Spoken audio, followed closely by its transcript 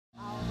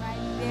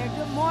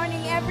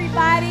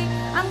everybody.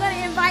 I'm going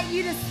to invite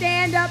you to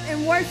stand up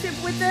and worship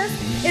with us.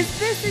 If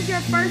this is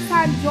your first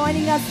time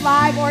joining us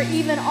live or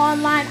even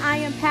online, I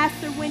am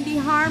Pastor Wendy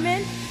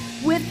Harmon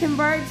with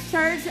Converge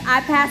Church.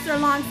 I pastor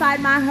alongside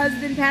my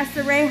husband,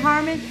 Pastor Ray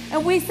Harmon,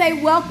 and we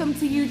say welcome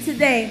to you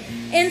today.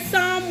 In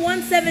Psalm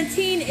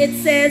 117,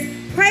 it says,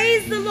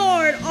 "Praise the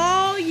Lord,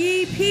 all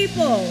ye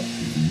people.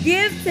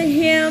 Give to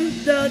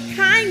him the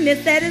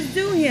kindness that is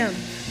due him.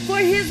 For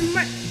his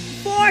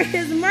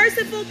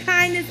merciful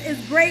kindness is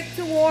great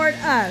toward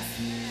us.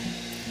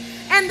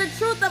 And the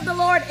truth of the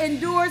Lord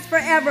endures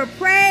forever.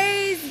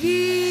 Praise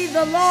ye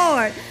the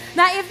Lord."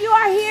 Now, if you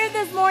are here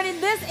this morning,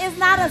 this is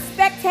not a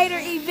spectator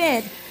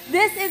event.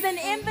 This is an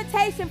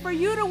invitation for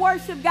you to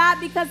worship God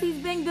because he's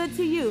been good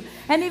to you.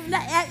 And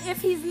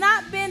if he's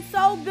not been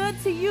so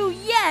good to you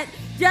yet,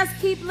 just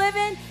keep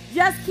living.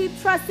 Just keep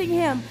trusting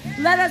him.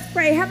 Let us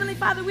pray. Heavenly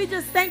Father, we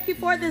just thank you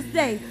for this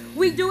day.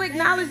 We do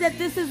acknowledge that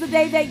this is the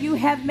day that you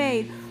have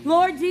made.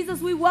 Lord Jesus,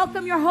 we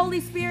welcome your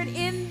Holy Spirit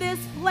in this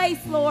place,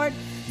 Lord,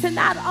 to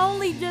not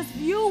only just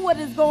view what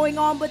is going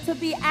on, but to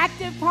be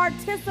active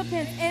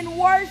participants in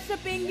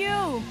worshiping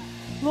you.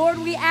 Lord,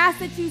 we ask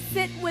that you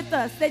sit with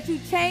us, that you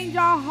change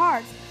our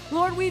hearts.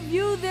 Lord, we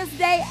view this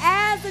day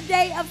as a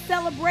day of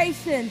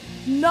celebration,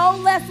 no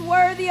less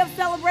worthy of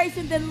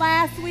celebration than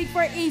last week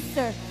for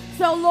Easter.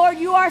 So, Lord,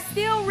 you are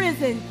still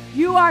risen.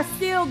 You are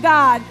still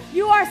God.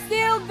 You are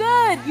still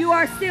good. You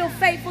are still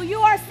faithful. You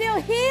are still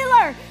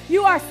healer.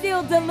 You are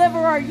still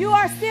deliverer. You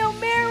are still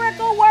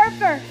miracle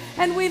worker.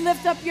 And we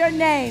lift up your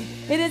name.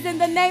 It is in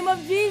the name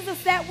of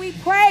Jesus that we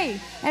pray.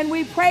 And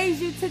we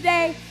praise you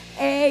today.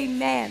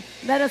 Amen.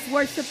 Let us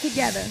worship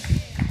together.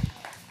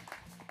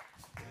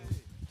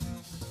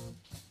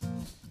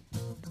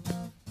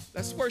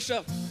 Let's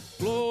worship.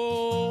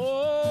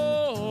 Glorious.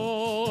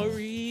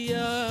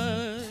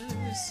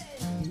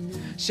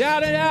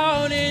 Shout it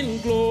out in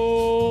glorious.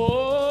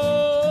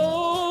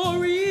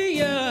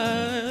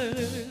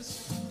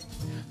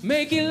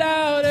 Make it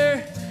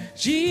louder.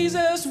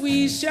 Jesus,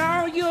 we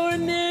shout your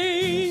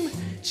name.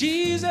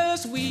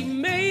 Jesus, we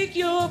make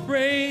your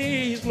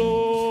praise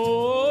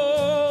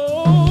glorious.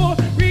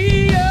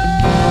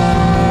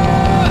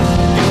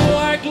 You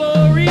are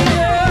glorious.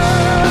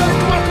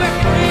 Come on, clap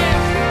your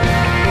hands.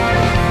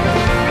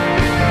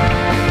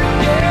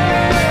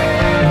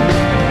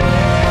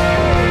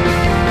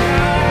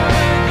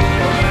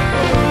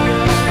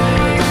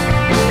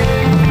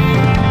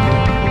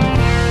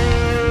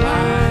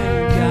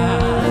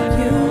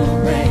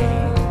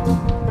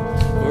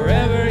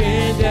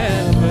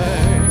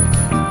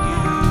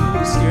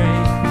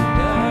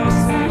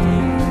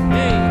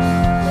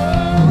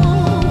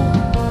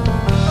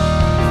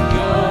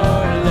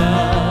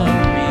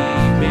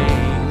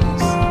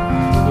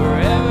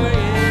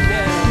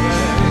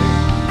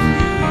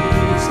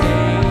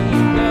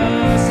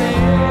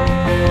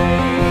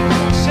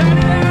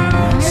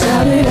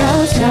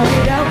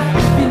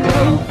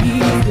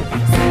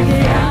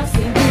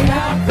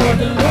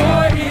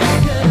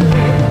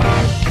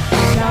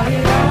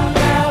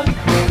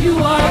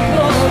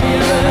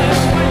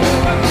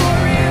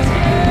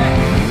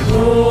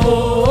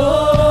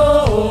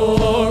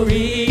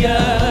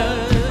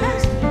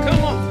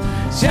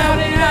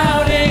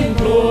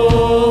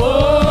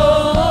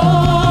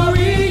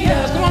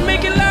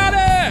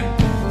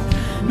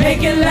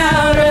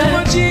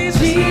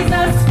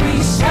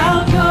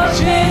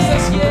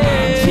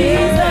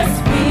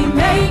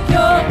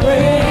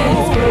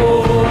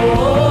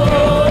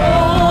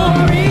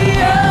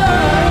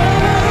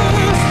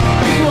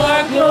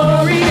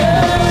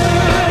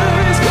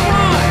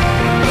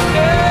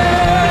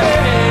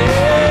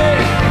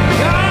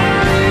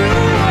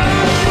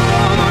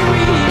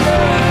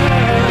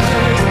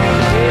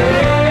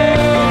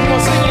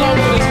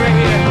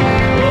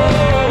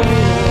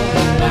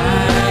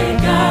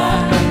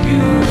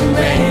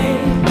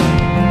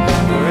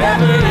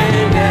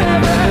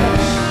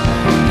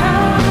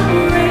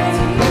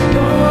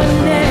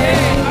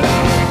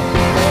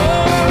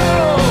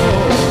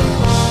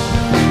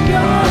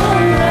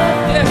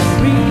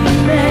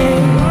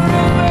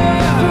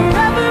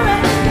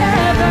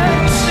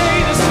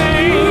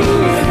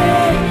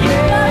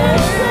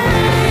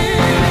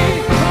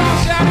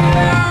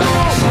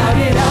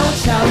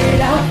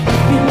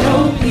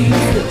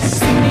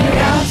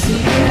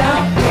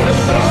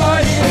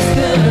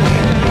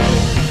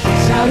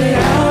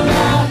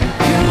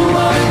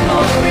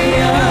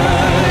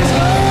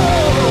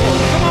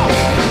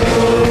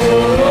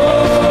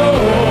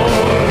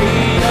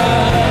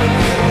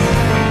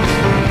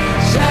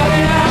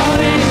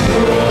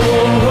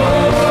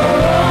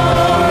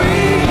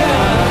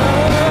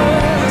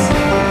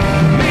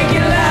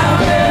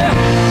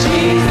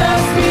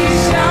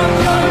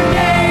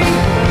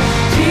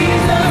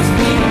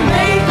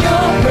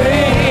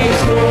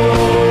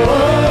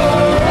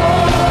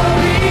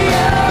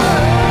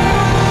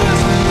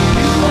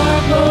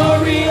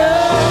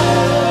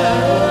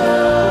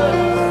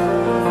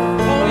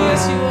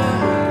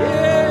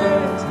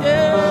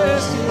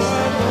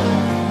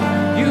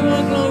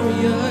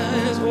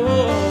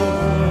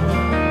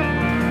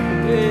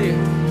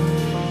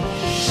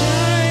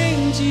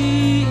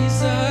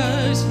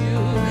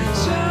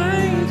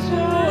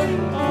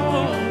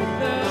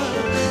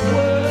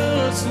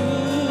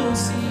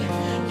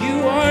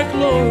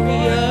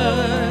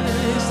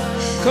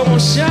 Come on,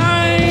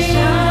 shine.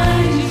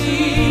 Shine,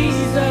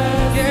 Jesus.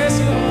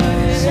 Yes,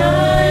 Lord.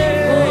 Shine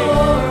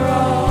for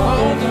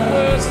all the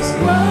world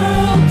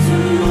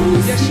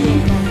to Yes,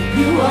 see.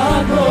 You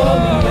are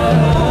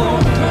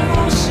glorious. Come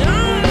on,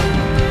 shine.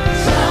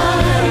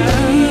 Shine,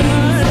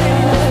 Jesus.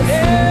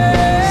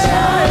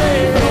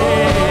 Shine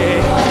for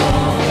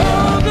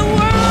all the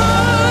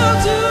world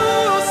to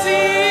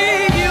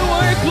see. You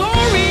are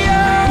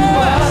glorious. You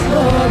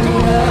are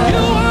glorious.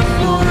 You are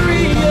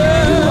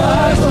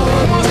glorious.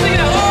 Come on, sing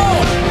it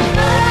out.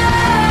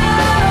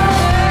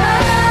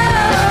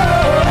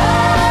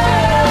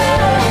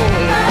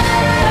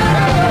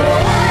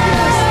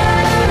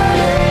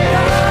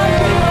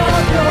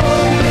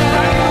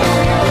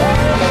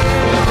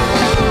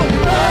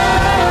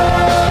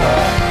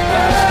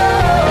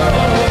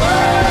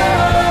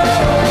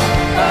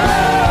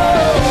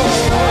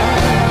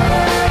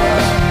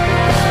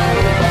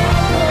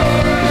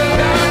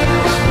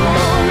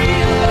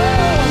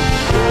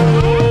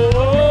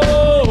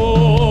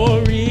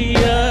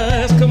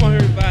 Glorious. Come on,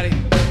 everybody.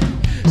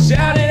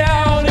 Shout it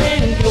out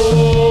in glorious.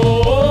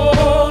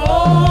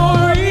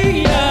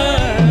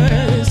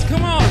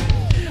 Come on.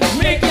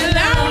 Make it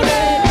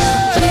louder.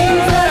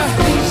 Jesus,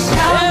 we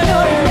shout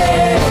your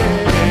name.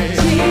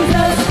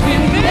 Jesus, we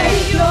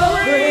make your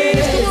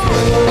praise.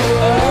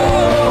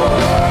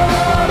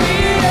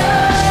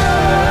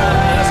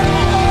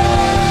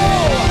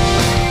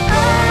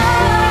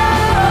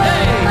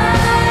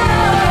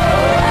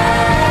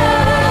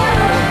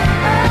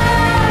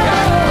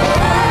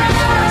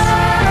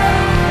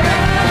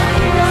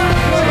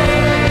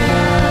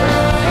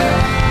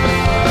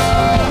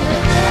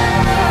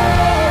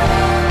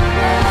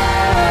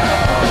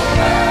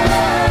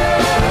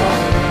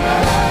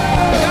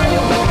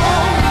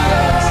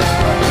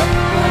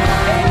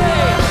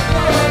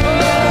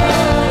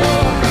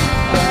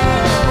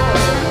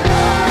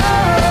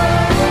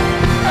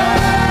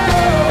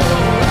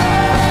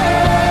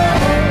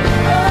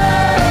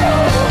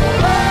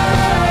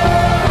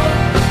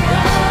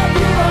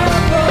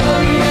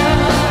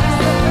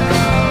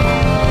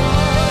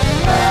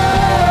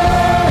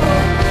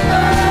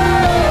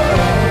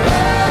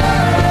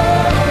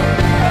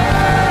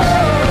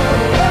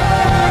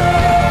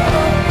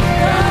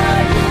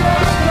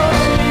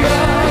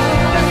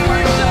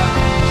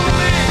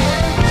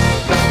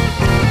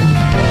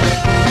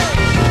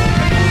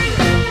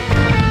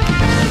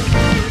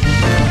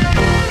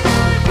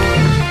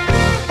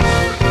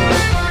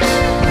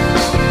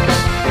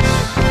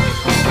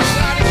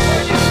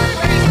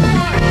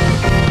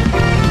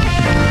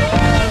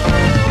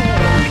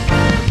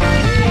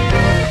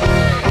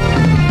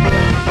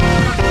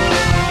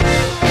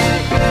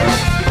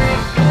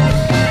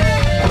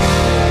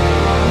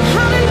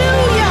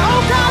 Hallelujah.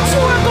 Oh God,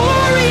 you are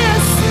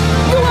glorious.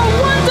 You are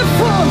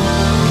wonderful.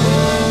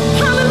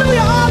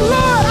 Hallelujah. Our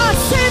Lord, our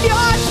Savior,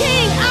 our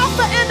King,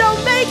 Alpha and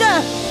Omega,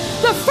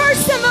 the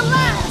first and the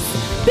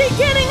last,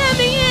 beginning and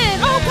the end.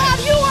 Oh God,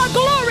 you are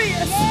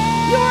glorious.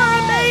 You are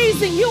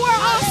amazing. You are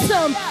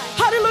awesome.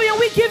 Hallelujah.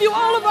 We give you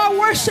all of our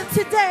worship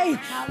today.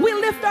 We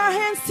lift our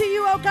hands to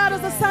you, oh God,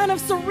 as a sign of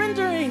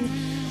surrendering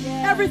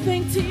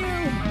everything to you.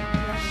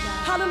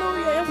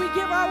 Hallelujah. And we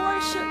give our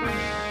worship.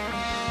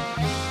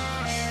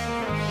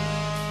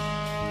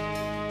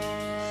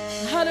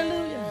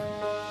 Hallelujah.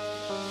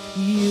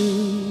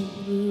 You,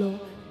 Lord,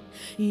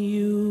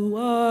 you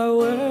are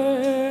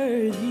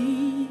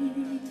worthy.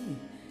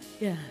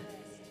 Yeah.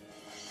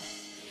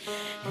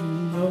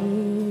 And no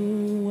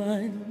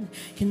one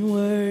can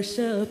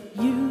worship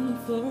you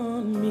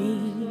for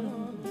me.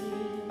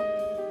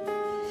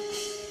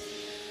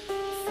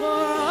 For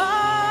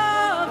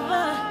all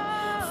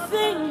the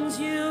things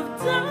you've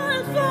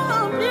done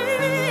for me.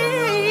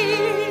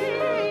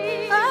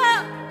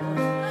 Oh.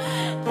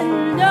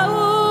 And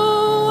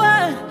no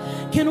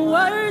one can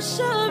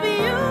worship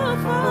you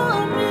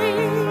for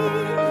me.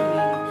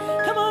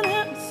 Come on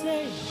and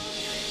say,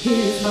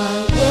 here's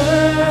my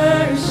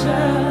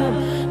worship,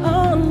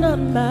 all of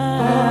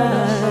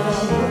my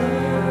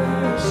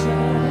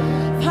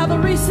worship. Father,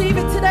 receive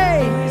it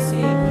today.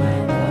 Receive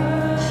my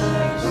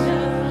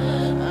worship,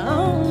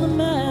 all of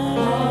my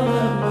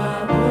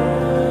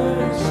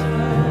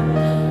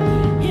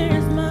worship.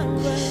 Here's my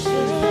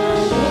worship,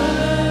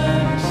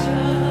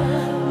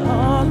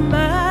 all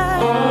my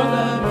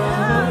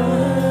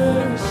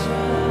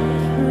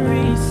worship.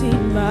 Receive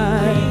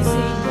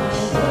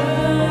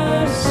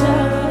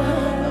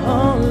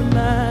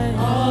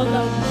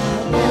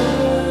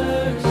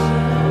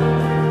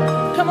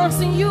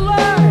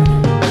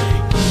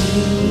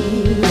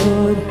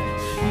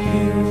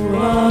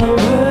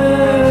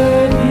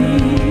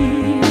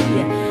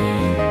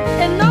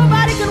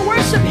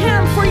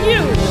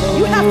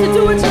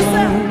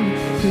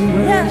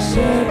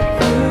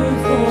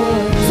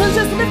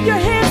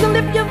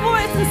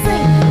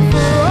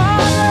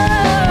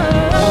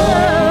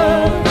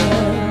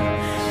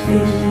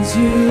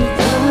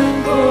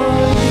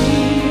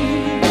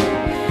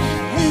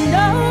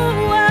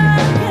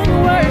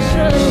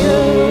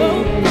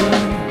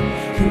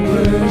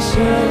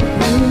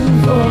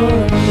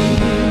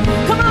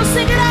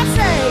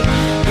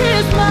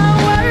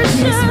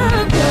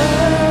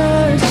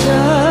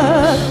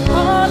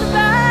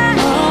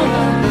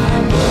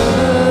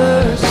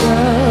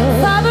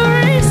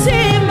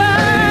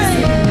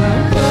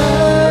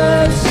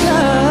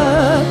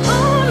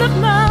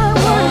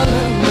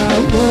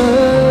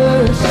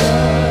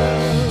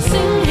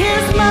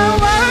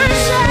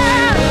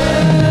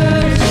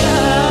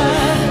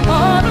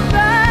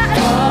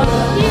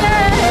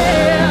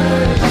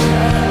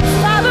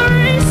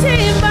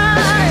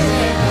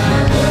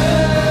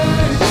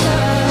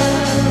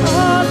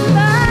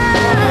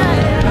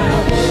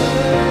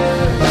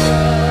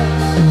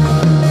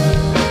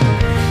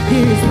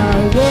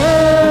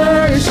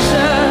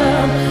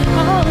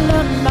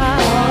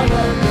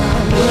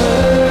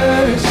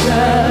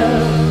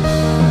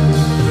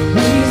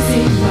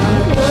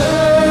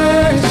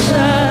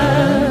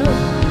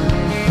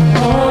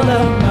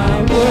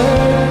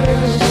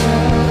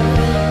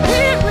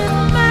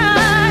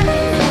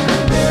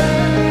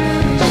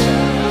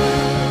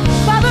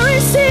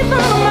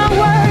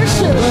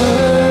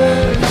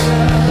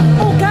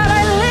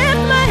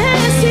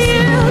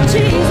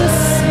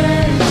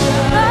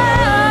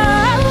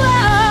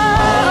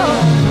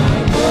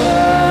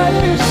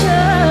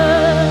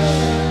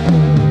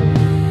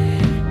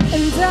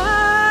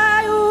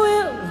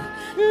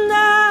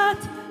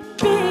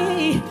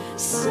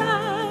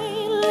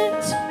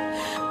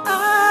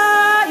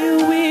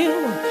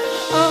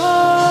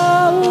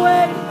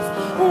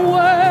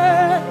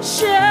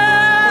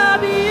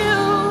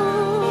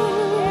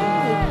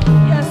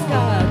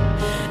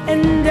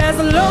as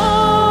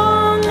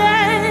long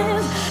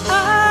as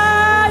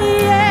I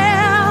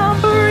am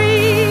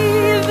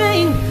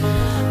breathing,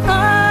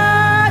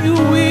 I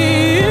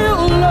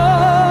will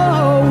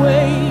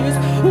always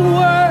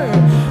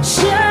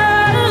worship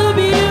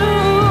you.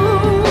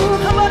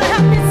 Come on,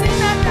 help me sing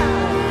that now.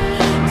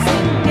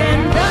 Sing,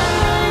 and I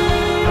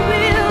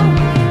will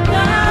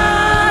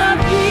not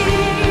be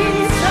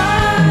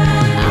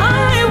silent.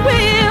 I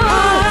will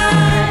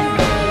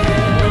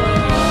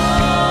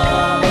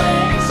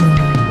always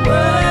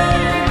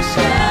worship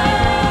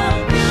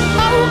you.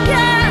 Oh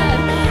God,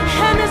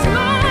 and as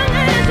long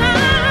as I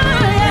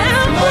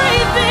am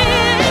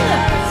breathing,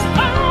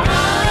 oh,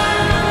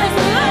 as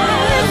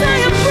long as I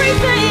am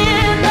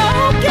breathing,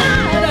 oh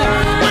God,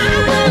 I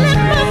will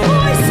lift my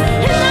voice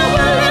and I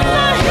will lift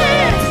my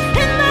hands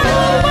and I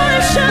will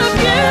worship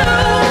you.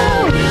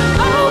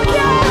 Oh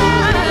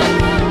God,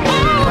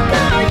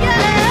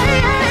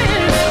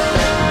 yes.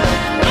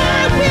 I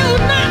will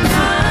not,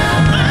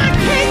 I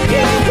can't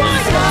keep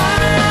quiet.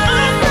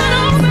 I'm gonna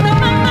open up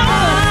my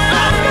mouth.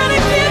 I'm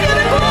gonna give you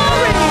the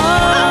glory.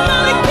 I'm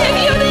gonna give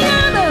you the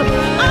honor.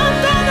 I'm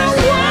gonna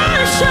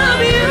worship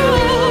you.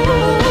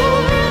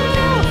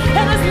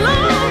 And as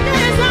long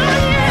as I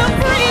am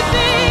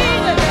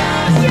breathing,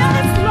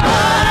 yes,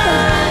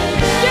 Lord,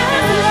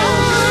 yes,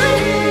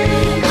 Lord,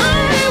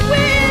 I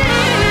will,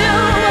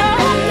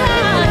 oh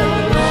God,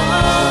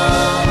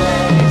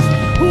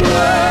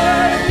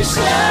 worship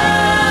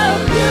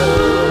you.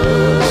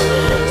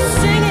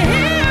 Sing,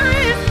 here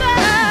is my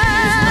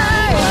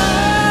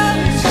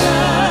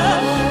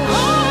worship.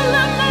 All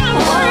of my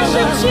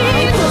worship,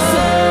 Jesus.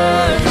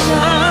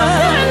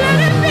 Let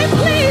it be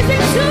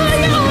pleasing to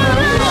you,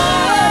 Lord.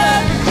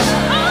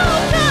 Oh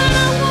God,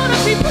 I want to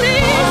be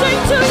pleasing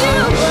to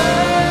you.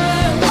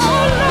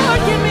 Oh Lord,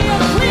 give me a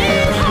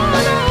clean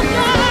heart, oh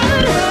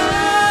God,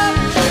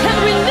 and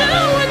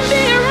renew in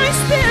me a right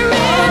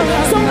spirit,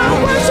 so my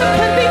worship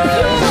can be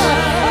pure.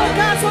 Oh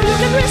God, so you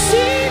can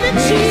receive it,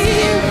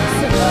 Jesus.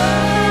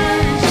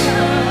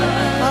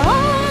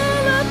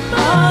 All of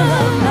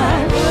my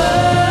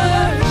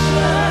worship.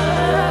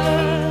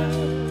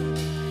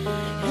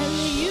 And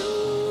you,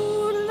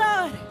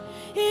 Lord,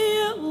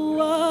 you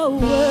are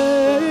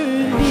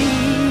worthy.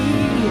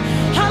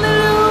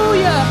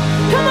 Hallelujah.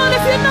 Come on,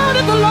 if you know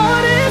that the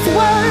Lord is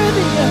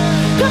worthy,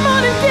 come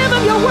on and give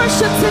him your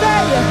worship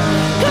today.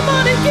 Come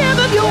on and give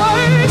him your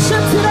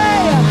worship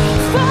today.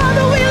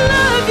 Father, we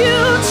love you,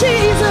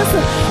 Jesus.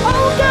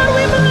 Oh God,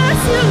 we bless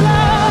you,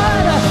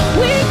 Lord.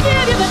 We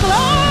give you the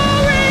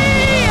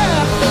glory.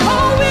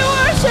 Oh, we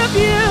worship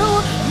you.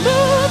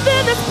 Move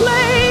in this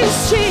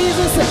place,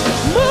 Jesus.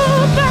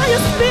 Move by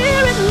your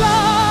spirit,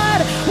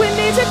 Lord. We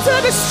need you to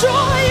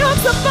destroy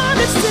yokes of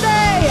bondage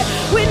today.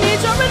 We need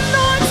your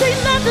anointing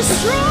that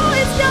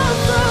destroys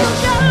yokes, oh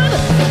God.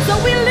 So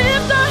we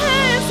lift our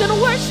hands and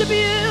worship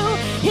you.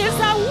 Here's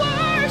our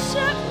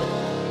worship.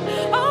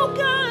 Oh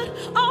God,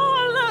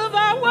 all of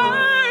our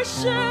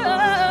worship.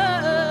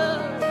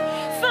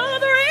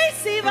 Father,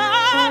 receive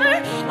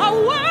our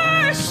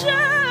worship.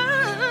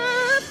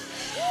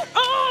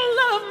 All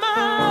of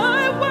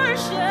my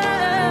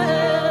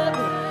worship.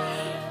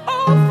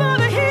 Oh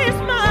Father, here's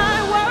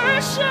my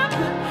worship.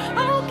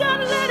 Oh God,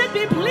 let it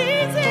be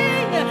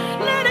pleasing.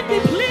 Let it be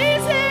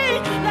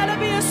pleasing. Let it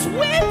be a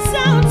sweet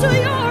sound to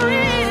your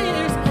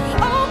ears.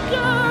 Oh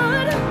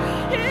God,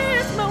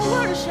 here's my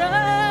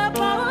worship.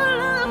 All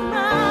of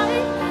my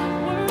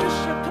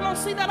worship. Come on,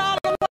 sing that all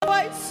of my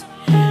voice.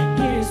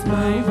 Here's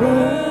my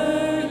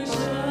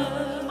worship.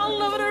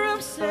 All over the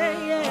room, say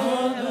yeah.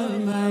 All of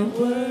my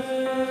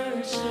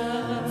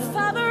worship.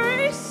 Father,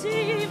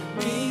 receive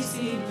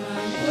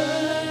my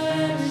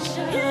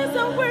worship. Here's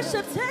the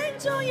worship. Take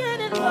joy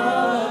in it,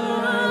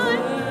 Lord.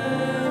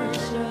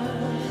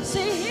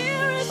 Say,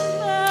 here is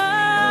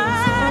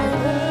my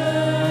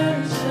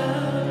worship.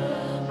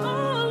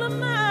 All of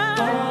my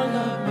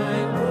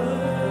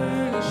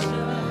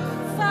worship.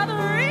 Father,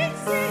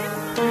 receive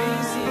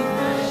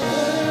my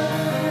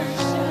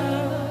worship.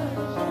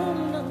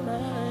 All of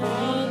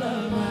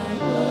my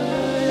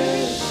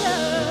worship.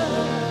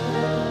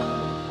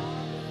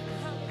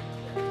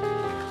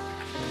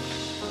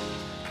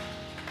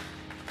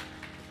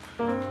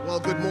 Well,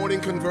 good morning,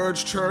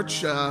 Converge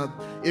Church.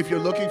 If you're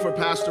looking for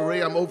Pastor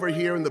Ray, I'm over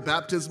here in the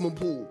baptismal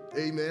pool.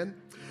 Amen.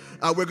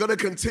 We're going to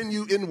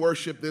continue in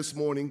worship this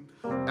morning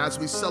as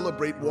we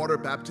celebrate water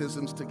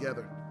baptisms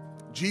together.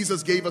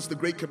 Jesus gave us the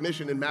Great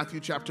Commission in Matthew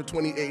chapter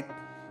 28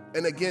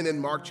 and again in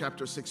Mark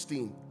chapter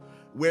 16,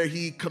 where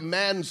he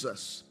commands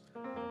us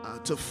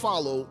to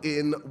follow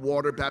in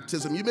water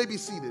baptism. You may be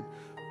seated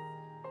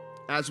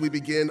as we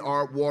begin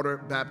our water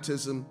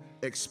baptism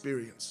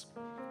experience.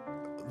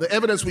 The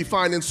evidence we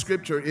find in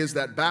Scripture is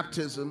that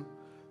baptism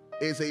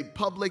is a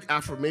public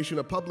affirmation,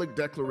 a public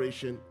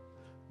declaration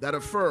that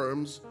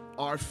affirms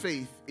our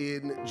faith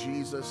in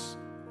Jesus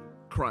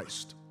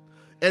Christ.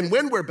 And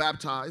when we're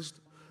baptized,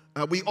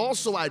 we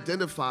also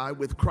identify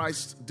with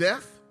Christ's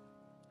death,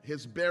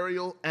 his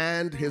burial,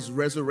 and his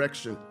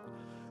resurrection.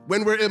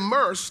 When we're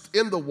immersed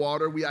in the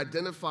water, we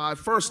identify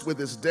first with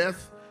his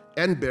death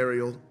and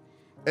burial,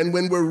 And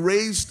when we're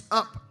raised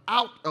up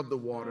out of the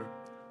water,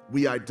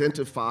 we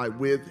identify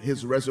with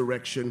his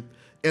resurrection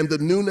and the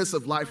newness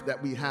of life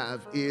that we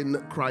have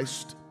in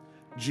Christ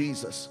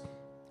Jesus.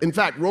 In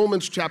fact,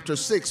 Romans chapter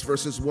 6,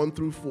 verses 1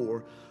 through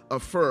 4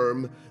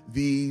 affirm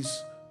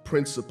these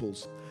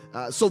principles.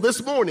 So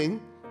this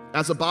morning,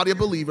 as a body of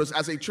believers,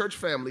 as a church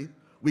family,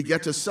 we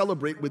get to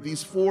celebrate with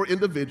these four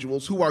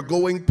individuals who are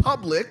going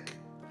public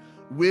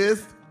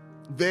with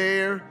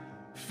their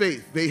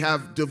faith. They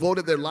have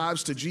devoted their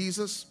lives to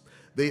Jesus.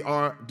 They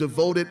are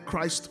devoted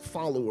Christ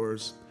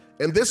followers.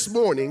 And this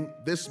morning,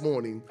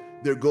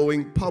 they're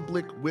going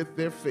public with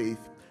their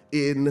faith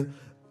in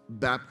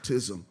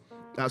baptism.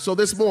 So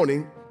this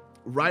morning,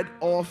 right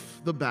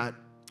off the bat,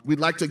 we'd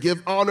like to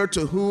give honor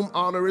to whom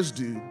honor is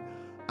due.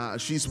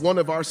 She's one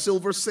of our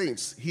silver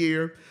saints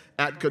here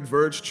at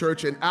Converge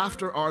Church. And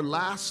after our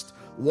last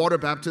water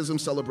baptism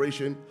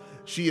celebration,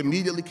 she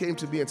immediately came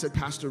to me and said,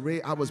 Pastor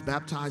Ray, I was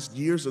baptized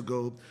years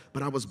ago,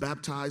 but I was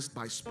baptized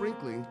by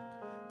sprinkling,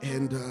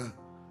 and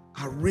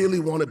I really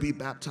want to be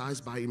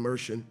baptized by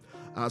immersion.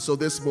 So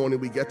this morning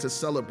we get to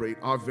celebrate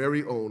our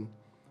very own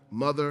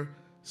Mother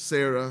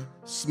Sarah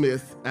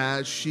Smith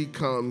as she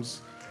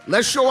comes.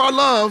 Let's show our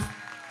love.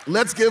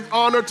 Let's give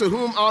honor to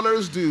whom honor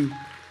is due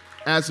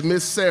as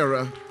Miss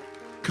Sarah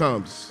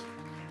comes.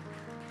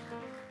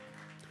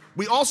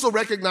 We also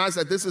recognize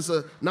that this is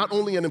not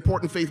only an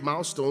important faith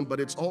milestone, but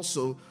it's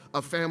also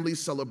a family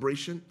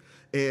celebration.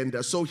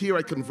 And so here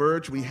at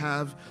Converge, we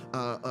have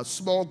a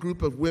small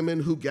group of women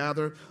who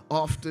gather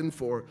often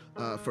for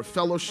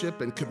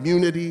fellowship and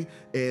community.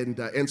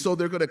 And so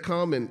they're going to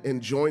come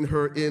and join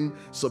her in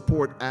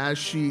support as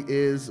she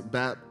is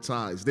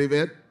baptized.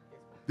 David,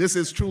 this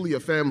is truly a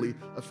family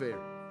affair.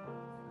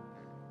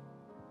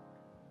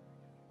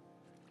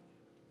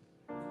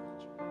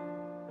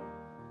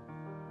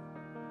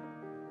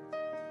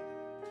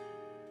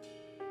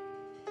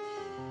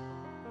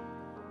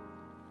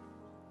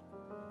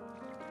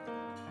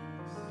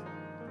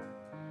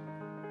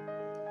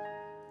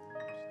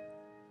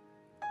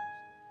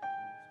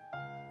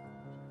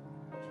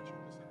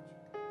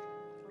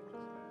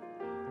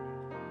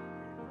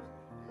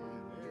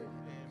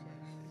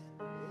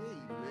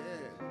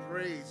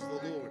 Praise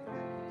the Lord.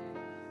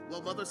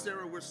 Well, Mother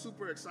Sarah, we're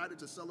super excited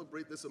to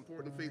celebrate this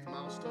important faith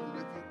milestone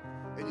with you.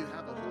 And you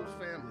have a whole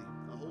family,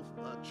 a whole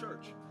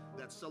church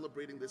that's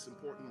celebrating this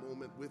important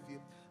moment with you.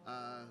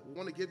 We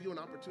want to give you an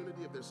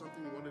opportunity, if there's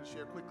something you wanted to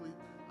share quickly,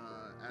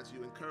 as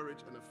you encourage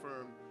and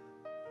affirm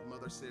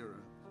Mother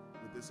Sarah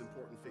with this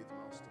important faith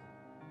milestone.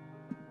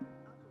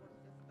 I want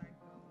to just thank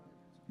God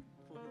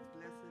for his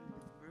blessing,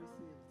 his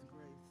mercy, and his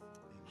grace.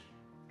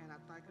 And I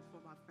thank him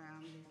for my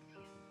family.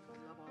 I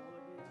love all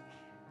of you.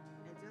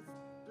 And just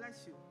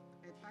bless you.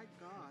 And thank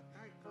God,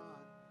 thank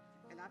God.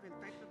 And I've been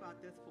thinking about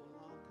this for a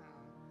long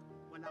time.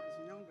 When I was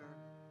younger,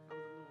 I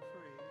was a little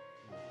afraid.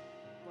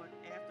 But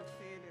after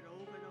saying it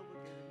over and over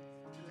again,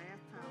 the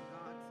last time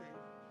God said,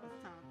 it's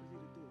time for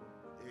you to do it.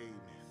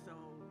 Amen. So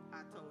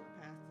I told the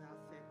pastor, I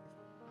said,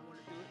 I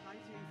want to do it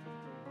like Jesus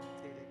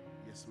did it.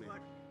 Yes, ma'am.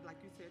 But like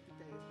you said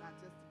today, it's not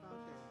just about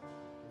that.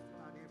 It's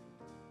about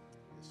everything.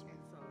 Yes, ma'am.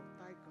 And so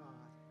thank God.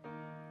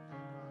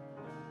 Thank God for his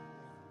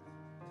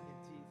blessings. In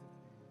Jesus'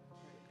 name.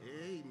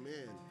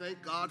 Amen.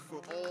 Thank God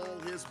for all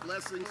his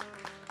blessings.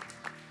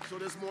 So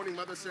this morning,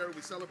 Mother Sarah,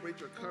 we celebrate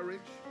your courage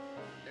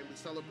and we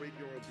celebrate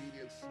your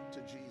obedience to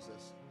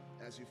Jesus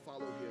as you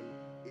follow him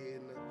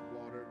in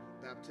water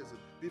baptism.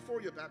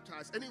 Before you're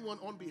baptized, anyone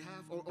on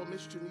behalf, or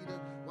Miss Janita,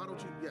 why don't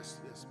you, yes,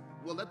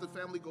 we'll let the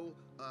family go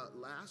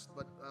last,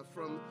 but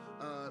from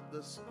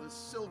the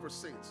Silver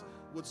Saints,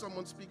 would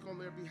someone speak on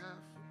their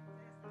behalf?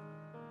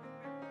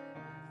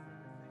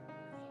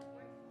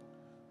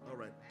 All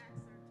right.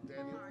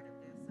 Daniel. Part of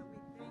this, so we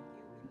thank you,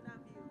 we love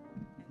you,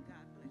 and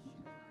God bless you.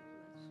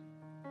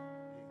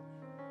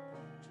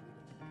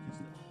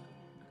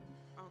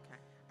 Okay,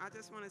 I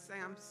just want to say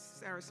I'm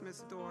Sarah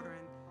Smith's daughter,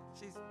 and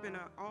she's been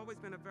always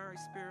been a very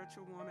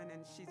spiritual woman,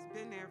 and she's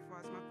been there for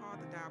us. My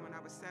father died when I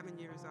was 7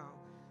 years old,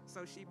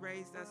 so she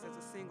raised us as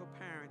a single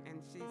parent,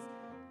 and she's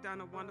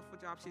done a wonderful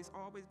job. She's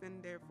always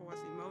been there for us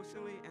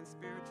emotionally and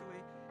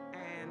spiritually,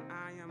 and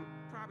I am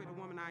probably the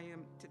woman I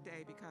am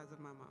today because of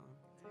my mom.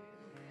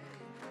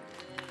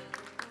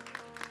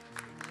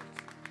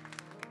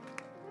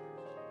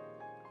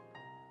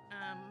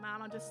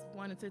 Mom, I just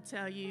wanted to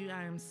tell you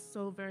I am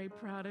so very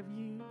proud of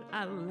you.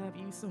 I love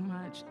you so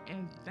much,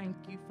 and thank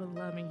you for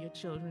loving your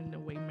children the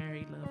way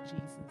Mary loved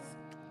Jesus.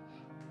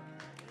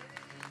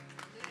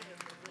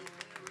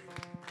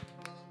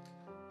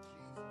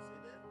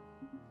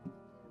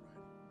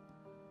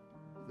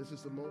 This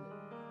is the moment,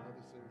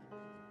 Mother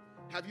Sarah.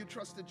 Have you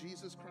trusted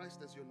Jesus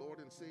Christ as your Lord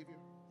and Savior?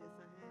 Yes,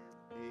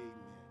 I have. Amen.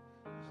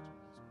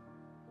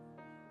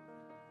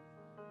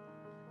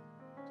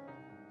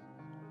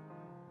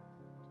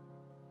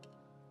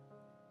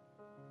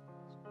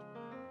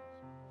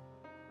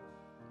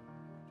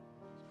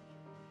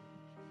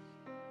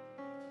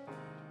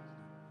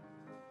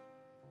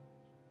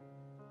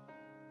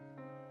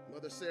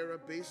 Mother Sarah,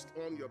 based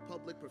on your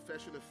public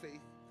profession of faith,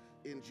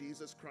 in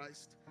Jesus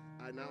Christ,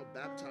 I now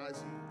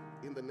baptize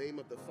you in the name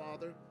of the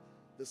Father,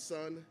 the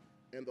Son,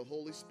 and the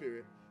Holy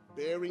Spirit,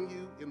 bearing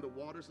you in the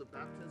waters of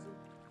baptism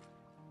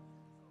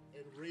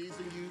and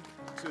raising you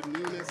to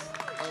newness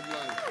of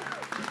life.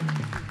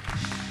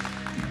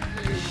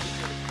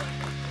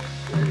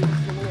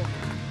 Praise the Lord.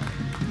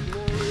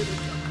 Glory to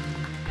God.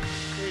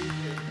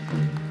 Amen.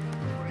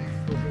 Praise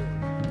the Lord.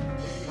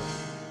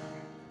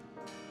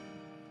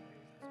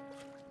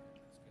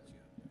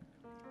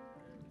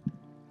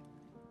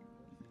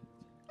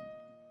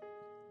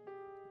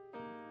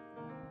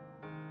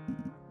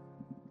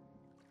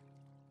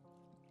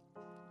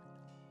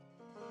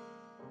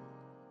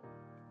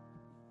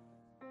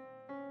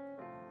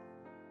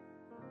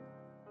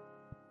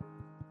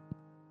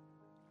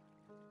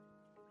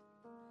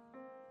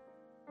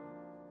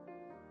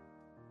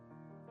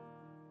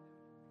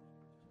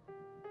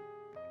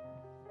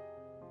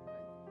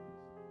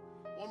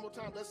 One more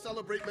time, let's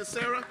celebrate Miss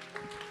Sarah.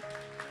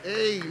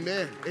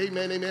 Amen,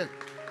 amen, amen.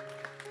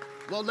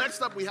 Well,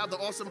 next up, we have the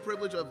awesome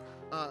privilege of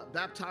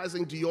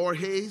baptizing Dior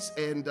Hayes.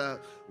 And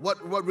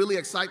what really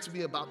excites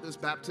me about this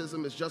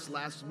baptism is just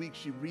last week,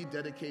 she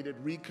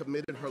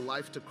recommitted her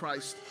life to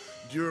Christ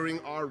during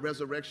our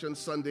Resurrection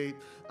Sunday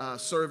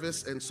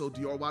service. And so,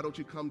 Dior, why don't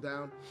you come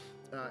down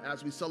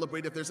as we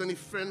celebrate? If there's any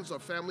friends or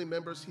family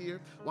members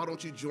here, why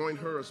don't you join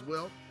her as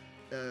well?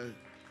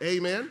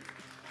 Amen,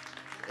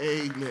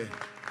 amen.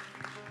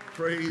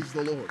 Praise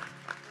the Lord.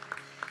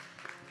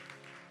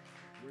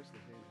 Where's the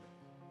hand?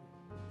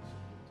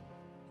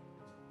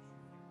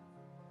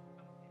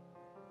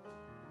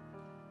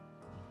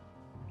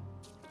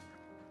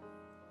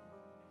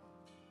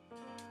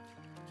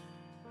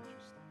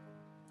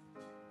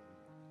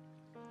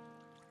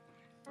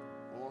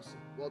 Awesome.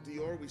 Well,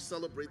 Dior, we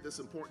celebrate this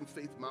important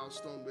faith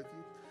milestone with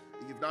you.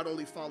 You've not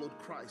only followed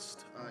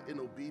Christ in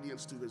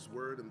obedience to his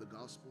word and the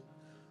gospel,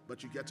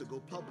 but you get to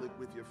go public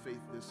with your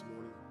faith this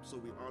morning. So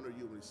we honor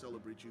you and we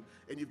celebrate you.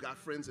 And you've got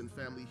friends and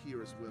family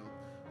here as well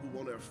who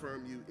want to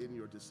affirm you in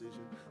your decision.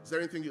 Is there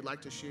anything you'd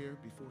like to share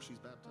before she's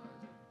baptized?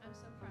 I'm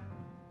so proud.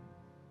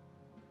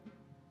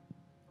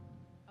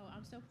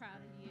 I'm so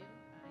proud of you.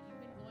 You've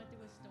been going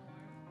through a storm,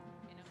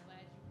 and I'm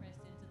glad you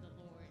pressed into the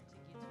Lord to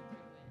get you through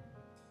it.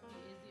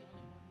 He is the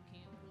only one who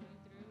can pull you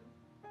through.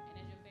 And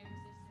as your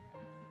favorite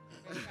sister,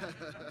 I'm very proud of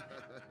you.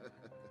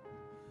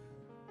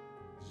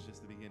 It's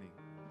just the beginning.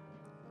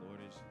 The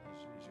Lord is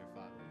your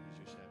Father. He's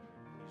your shepherd.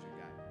 He's your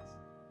guidance.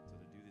 So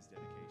to do this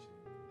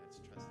dedication, that's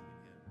trusting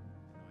in Him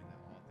and knowing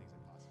that all things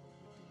are possible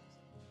with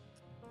Jesus.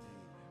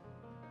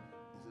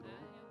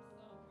 Amen.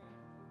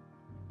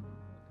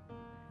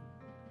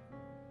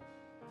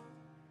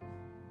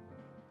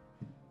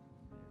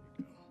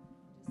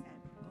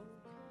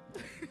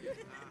 Is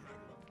it on?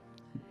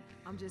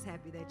 I'm just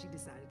happy that you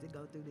decided to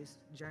go through this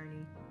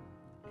journey,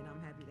 and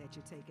I'm happy that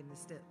you're taking the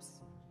steps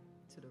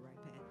to the right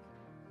path.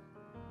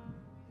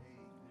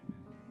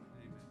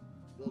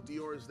 Well,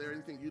 Dior, is there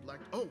anything you'd like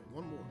to? Oh,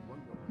 one more. Oh,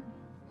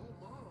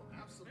 Mom,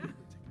 absolutely.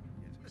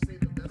 Save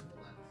the best for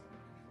last.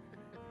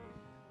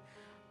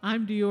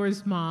 I'm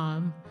Dior's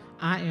mom.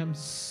 I am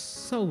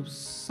so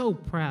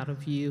proud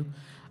of you.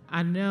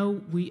 I know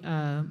we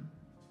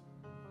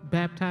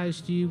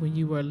baptized you when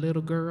you were a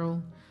little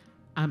girl.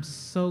 I'm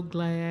so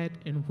glad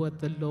in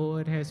what the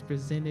Lord has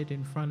presented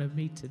in front of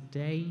me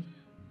today,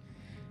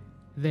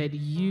 that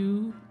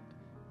you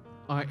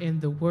are in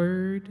the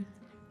Word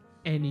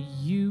and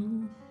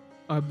you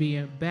are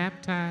being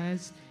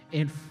baptized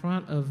in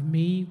front of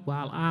me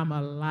while I'm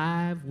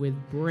alive with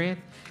breath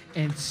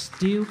and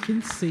still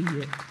can see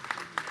it.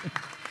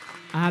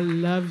 I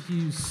love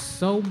you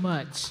so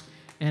much,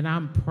 and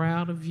I'm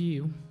proud of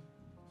you.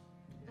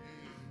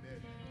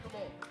 Amen. Come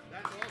on,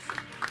 that's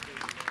awesome.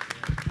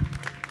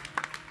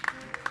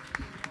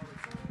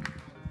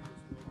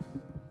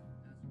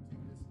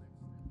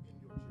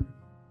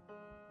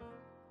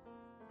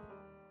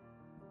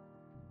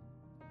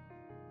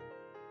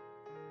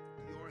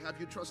 Dior, have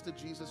you trusted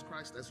Jesus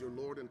Christ as your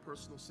Lord and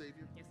personal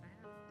Savior? Yes, I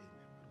have.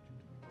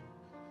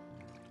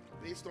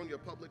 Based on your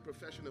public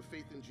profession of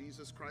faith in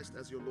Jesus Christ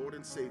as your Lord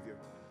and Savior,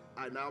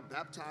 I now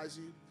baptize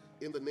you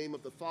in the name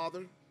of the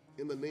Father,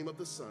 in the name of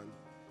the Son,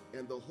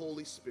 and the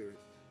Holy Spirit,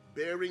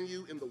 bearing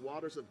you in the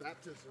waters of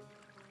baptism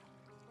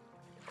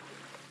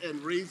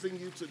and raising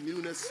you to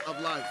newness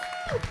of life.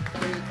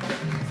 In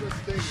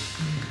Jesus' name,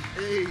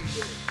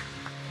 amen.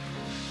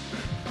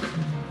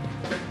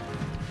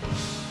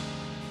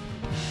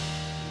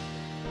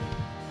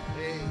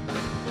 Amen.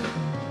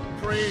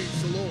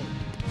 Praise the Lord.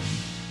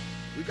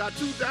 We got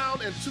 2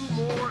 down and 2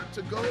 more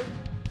to go.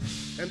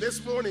 And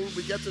this morning,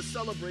 we get to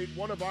celebrate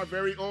one of our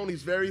very own.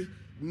 He's very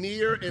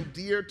near and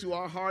dear to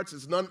our hearts.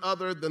 It's none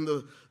other than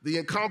the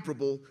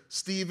incomparable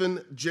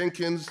Stephen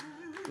Jenkins.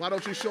 Why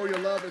don't you show your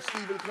love as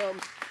Stephen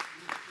comes?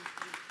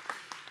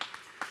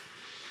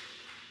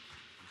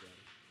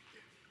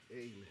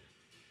 Amen.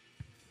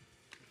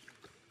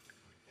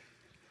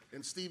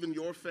 And Stephen,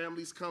 your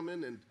family's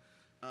coming, and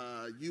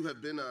you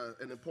have been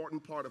an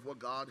important part of what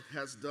God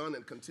has done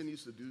and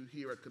continues to do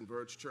here at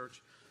Converge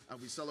Church.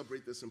 we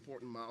celebrate this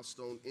important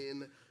milestone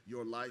in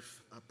your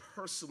life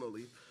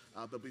personally.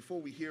 But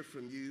before we hear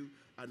from you,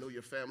 I know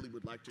your family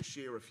would like to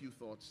share a few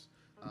thoughts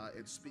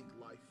and speak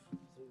life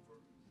over.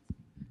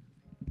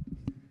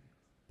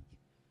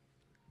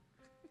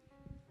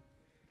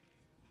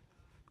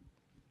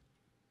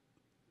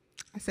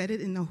 I said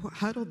it in the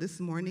huddle this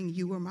morning.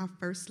 You were my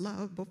first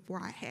love before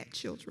I had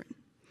children.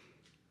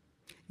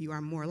 You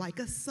are more like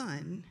a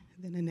son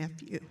than a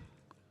nephew.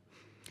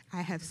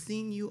 I have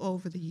seen you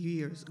over the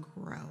years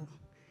grow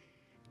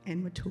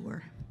and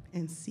mature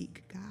and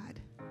seek God.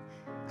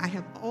 I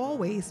have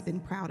always been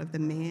proud of the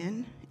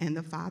man and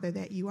the father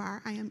that you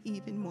are. I am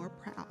even more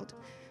proud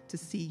to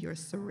see your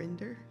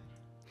surrender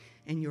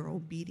and your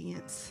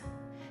obedience,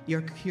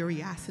 your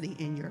curiosity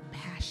and your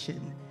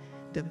passion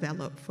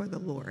develop for the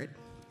Lord.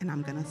 And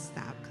I'm going to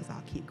stop because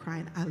I'll keep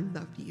crying. I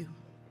love you.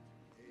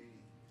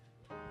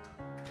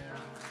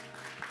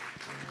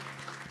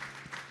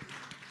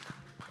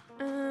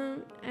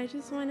 I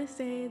just want to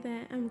say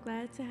that I'm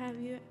glad to have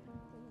you.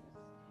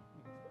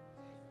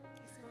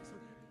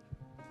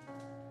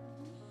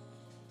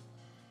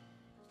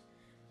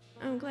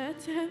 I'm glad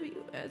to have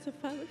you as a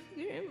father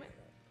figure in my life.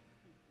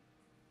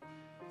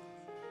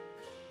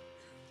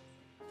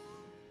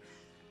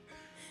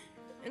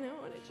 And I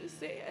want to just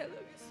say I love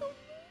you so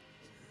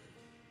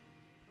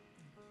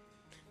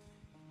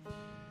much.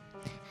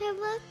 I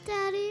love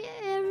Daddy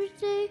every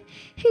day.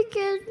 He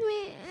gives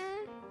me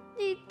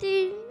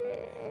anything.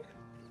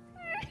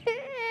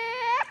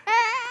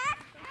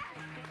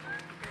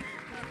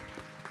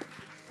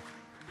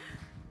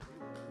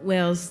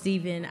 Well,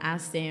 Stephen, I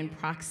stand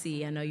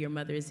proxy. I know your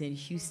mother is in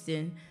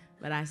Houston,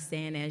 but I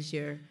stand as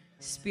your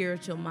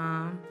spiritual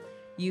mom.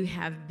 You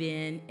have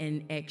been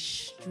an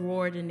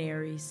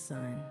extraordinary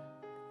son.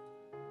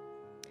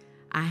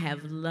 I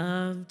have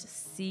loved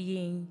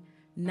seeing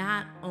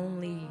not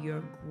only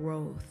your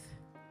growth,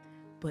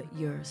 but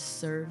your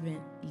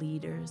servant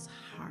leader's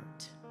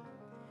heart.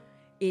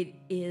 It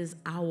is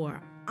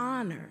our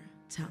honor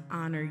to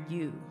honor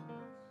you.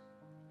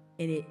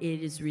 And it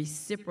is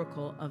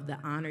reciprocal of the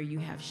honor you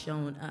have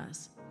shown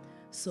us.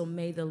 So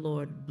may the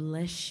Lord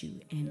bless you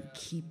and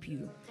keep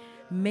you.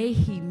 May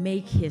he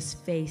make his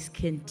face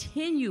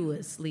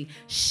continuously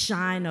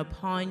shine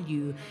upon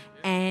you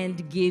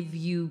and give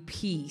you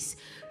peace.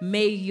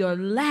 May your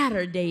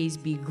latter days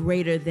be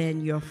greater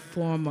than your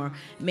former.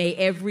 May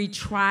every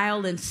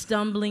trial and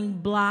stumbling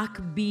block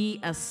be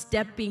a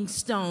stepping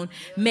stone.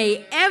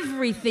 May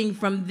everything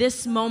from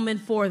this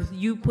moment forth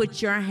you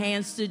put your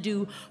hands to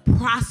do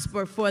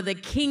prosper for the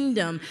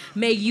kingdom.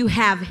 May you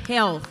have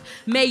health.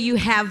 May you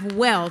have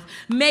wealth.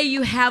 May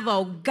you have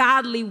a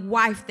godly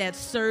wife that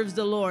serves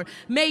the Lord.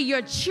 May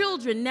your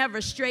children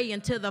never stray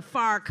into the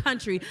far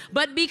country,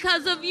 but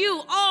because of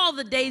you, all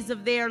the days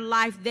of their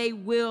life, they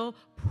will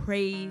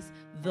praise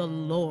the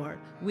Lord.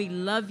 We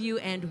love you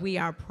and we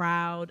are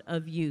proud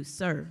of you,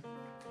 sir.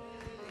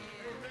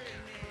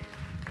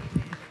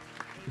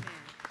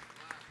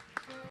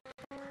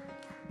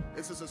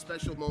 This is a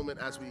special moment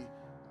as we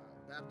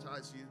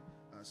baptize you.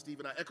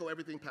 Stephen, I echo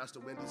everything Pastor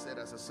Wendy said.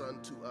 As a son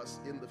to us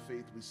in the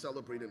faith, we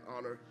celebrate and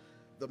honor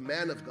the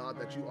man of God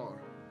that you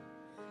are.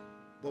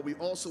 But we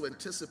also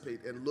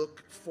anticipate and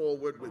look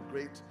forward with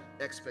great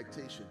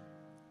expectation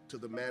to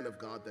the man of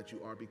God that you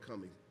are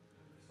becoming,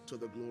 to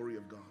the glory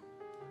of God.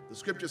 The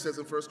scripture says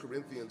in 1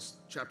 Corinthians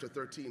chapter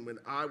 13, when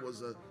I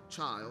was a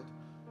child,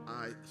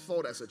 I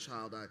thought as a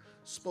child, I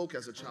spoke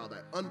as a child,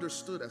 I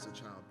understood as a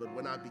child, but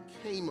when I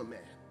became a man,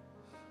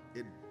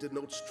 it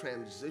denotes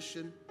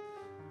transition,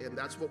 and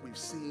that's what we've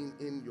seen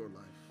in your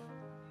life.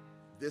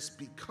 This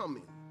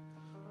becoming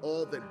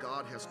all that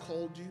God has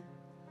called you,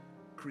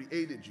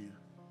 created you,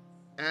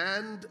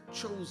 and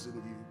chosen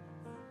you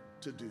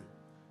to do.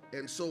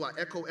 And so I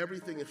echo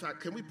everything. In fact,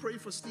 can we pray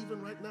for Stephen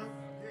right now?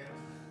 Yes.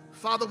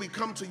 Father, we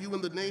come to you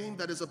in the name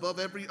that is above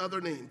every other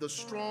name, the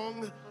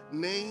strong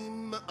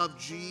name of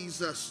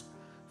Jesus.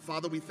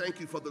 Father, we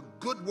thank you for the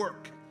good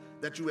work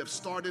that you have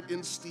started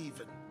in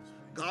Stephen.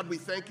 God, we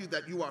thank you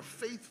that you are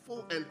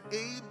faithful and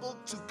able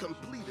to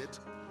complete it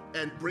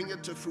and bring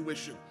it to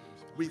fruition.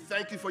 We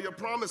thank you for your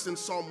promise in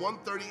Psalm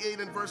 138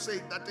 and verse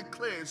 8 that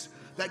declares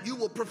that you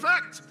will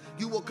perfect,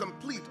 you will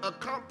complete,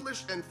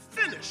 accomplish, and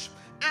finish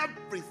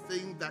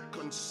everything that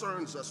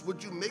concerns us.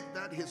 Would you make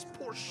that his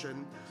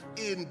portion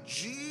in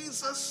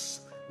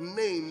Jesus'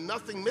 name?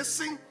 Nothing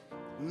missing,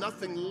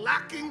 nothing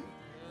lacking,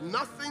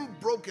 nothing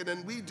broken.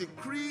 And we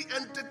decree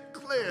and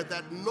declare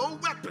that no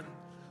weapon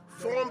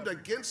formed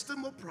against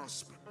him will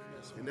prosper,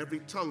 and every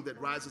tongue that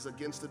rises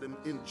against him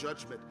in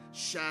judgment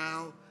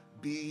shall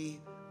be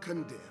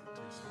condemned.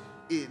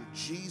 In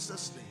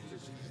Jesus' name,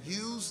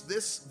 use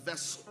this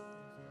vessel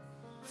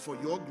for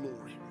your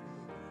glory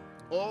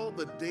all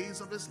the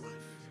days of his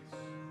life,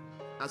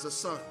 as a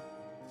son,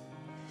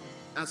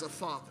 as a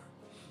father,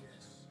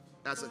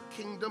 as a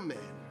kingdom man,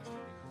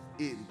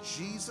 in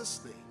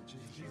Jesus' name.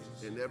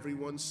 And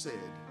everyone said,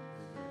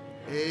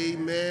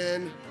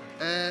 amen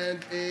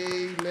and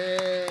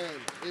amen.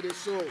 It is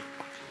so.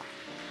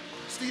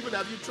 Stephen,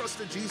 have you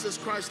trusted Jesus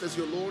Christ as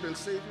your Lord and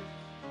Savior?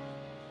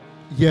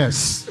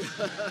 Yes.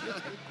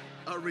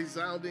 A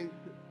resounding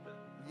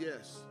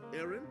yes.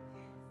 Aaron,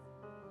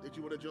 did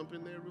you want to jump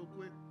in there real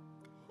quick?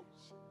 Okay.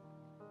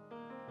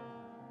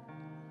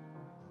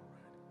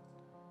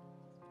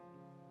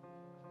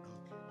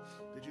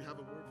 Did you have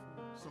a word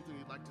for me? Something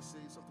you'd like to say?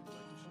 Something you'd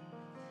like to share?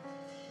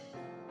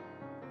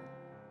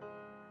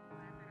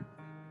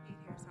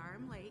 Sorry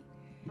I'm late,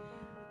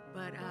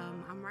 but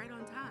I'm right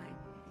on time.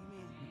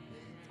 Amen.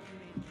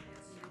 Amen.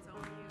 It's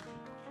on you.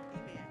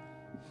 Amen.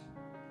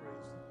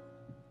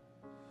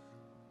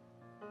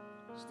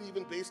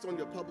 Stephen, based on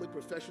your public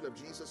profession of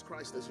Jesus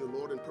Christ as your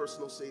Lord and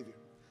personal Savior,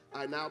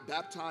 I now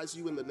baptize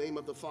you in the name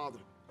of the Father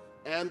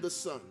and the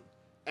Son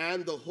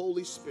and the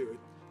Holy Spirit,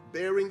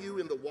 bearing you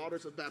in the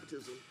waters of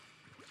baptism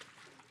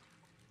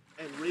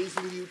and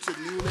raising you to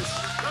newness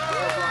of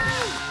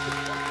life.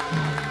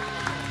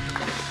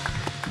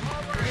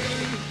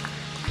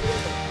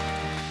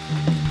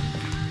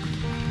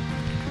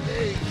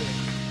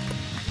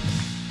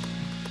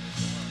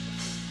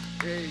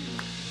 Amen.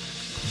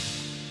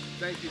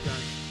 Thank you,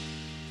 guys.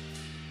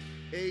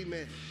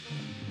 Amen.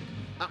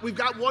 We've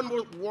got one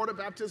more water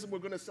baptism we're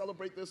going to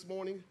celebrate this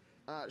morning.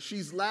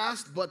 She's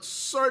last, but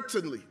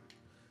certainly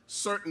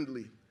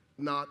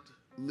not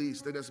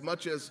least. And as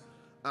much as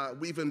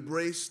we've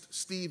embraced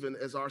Stephen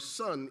as our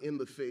son in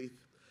the faith,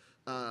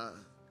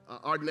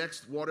 our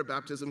next water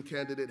baptism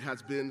candidate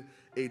has been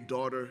a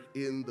daughter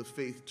in the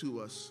faith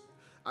to us.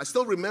 I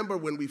still remember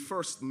when we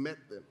first met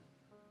them.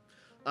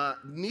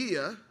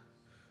 Nia,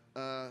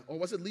 or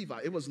was it Levi?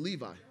 It was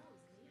Levi.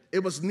 It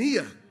was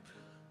Nia.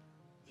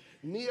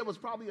 Nia was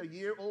probably a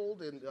year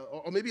old, and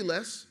or maybe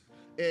less,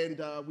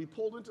 and we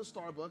pulled into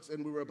Starbucks,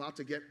 and we were about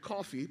to get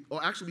coffee,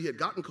 or actually we had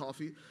gotten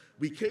coffee.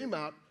 We came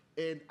out,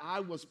 and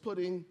I was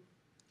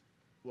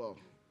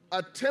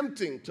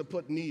attempting to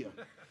put Nia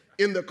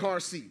in the car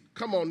seat.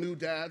 Come on, new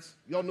dads.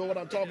 Y'all know what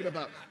I'm talking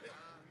about.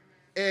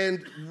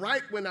 And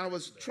right when I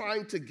was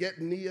trying to get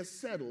Nia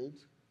settled,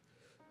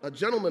 a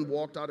gentleman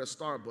walked out of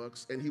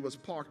Starbucks, and he was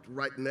parked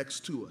right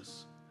next to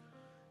us.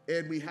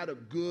 And we had a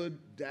good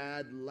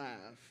dad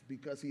laugh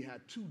because he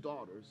had two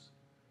daughters.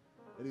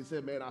 And he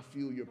said, man, I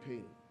feel your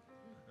pain.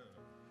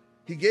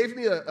 He gave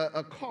me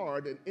a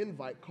card, an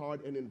invite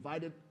card, and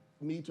invited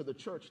me to the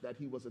church that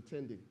he was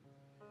attending.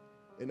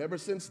 And ever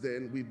since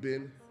then, we've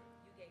been...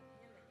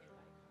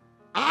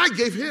 I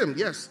gave him,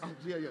 yes. Oh,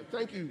 yeah.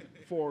 Thank you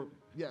for,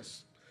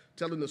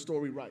 telling the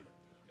story right.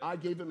 I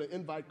gave him an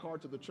invite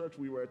card to the church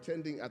we were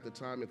attending at the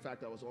time. In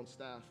fact, I was on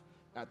staff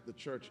at the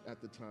church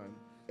at the time.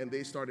 And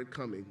they started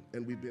coming,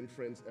 and we've been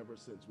friends ever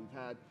since. We've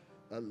had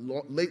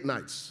late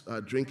nights,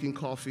 drinking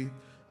coffee,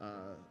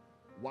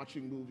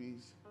 watching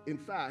movies. In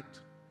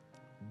fact,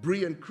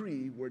 Bree and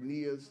Cree were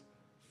Nia's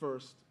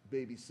first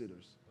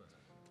babysitters.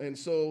 And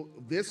so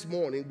this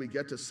morning, we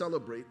get to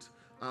celebrate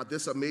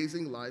this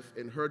amazing life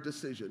and her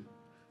decision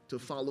to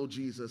follow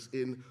Jesus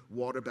in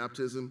water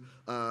baptism.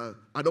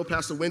 I know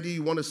Pastor Wendy,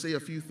 you want to say a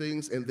few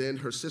things, and then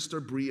her sister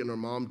Bree and her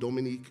mom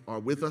Dominique are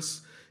with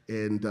us.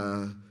 And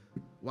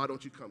why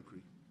don't you come, Cree?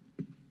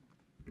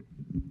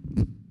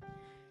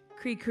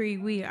 Cree,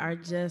 we are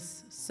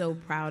just so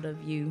proud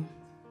of you.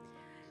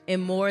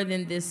 And more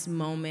than this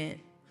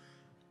moment,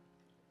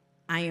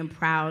 I am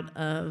proud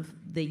of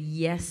the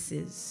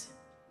yeses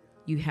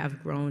you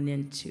have grown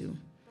into.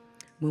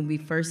 When we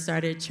first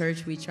started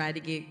church, we tried to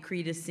get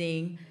Cree to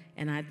sing,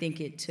 and I think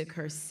it took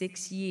her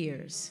 6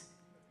 years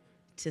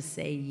to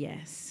say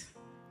yes.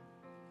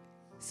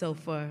 So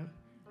for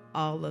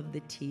all of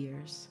the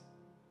tears,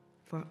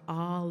 for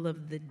all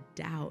of the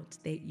doubt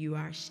that you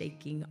are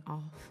shaking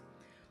off,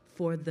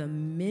 for the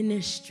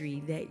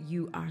ministry that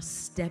you are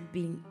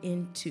stepping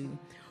into,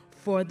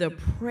 for the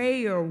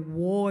prayer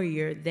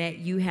warrior that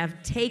you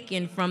have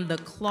taken from the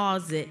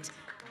closet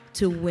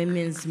to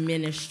women's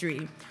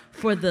ministry,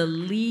 for the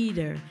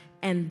leader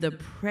and the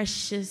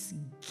precious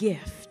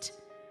gift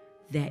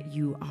that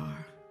you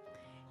are.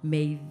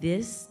 May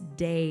this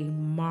day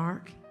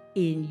mark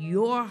in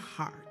your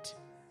heart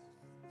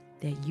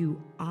that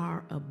you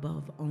are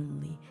above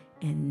only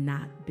and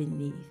not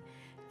beneath.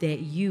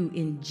 That you,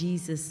 in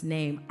Jesus'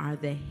 name, are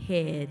the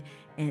head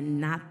and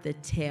not the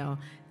tail.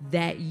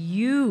 That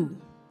you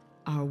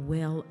are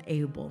well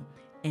able,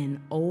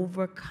 an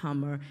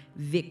overcomer,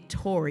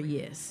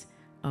 victorious,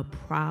 a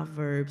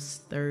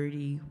Proverbs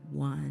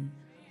 31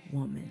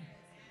 woman.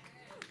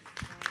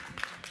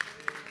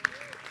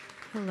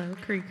 Hello,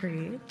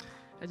 Cree.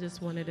 I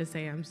just wanted to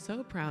say I'm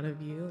so proud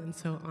of you and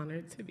so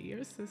honored to be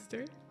your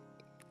sister.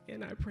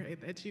 And I pray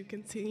that you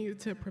continue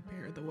to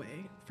prepare the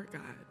way for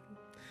God.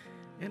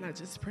 And I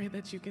just pray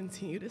that you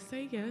continue to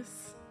say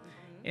yes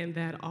and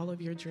that all of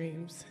your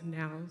dreams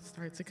now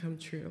start to come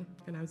true.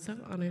 And I'm so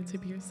honored to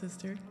be your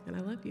sister, and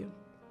I love you.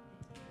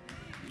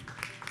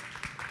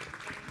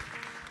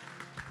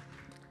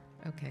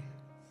 Okay.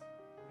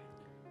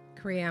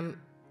 Cree, I'm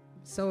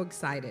so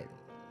excited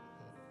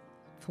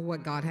for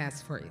what God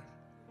has for you.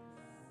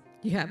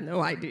 You have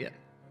no idea.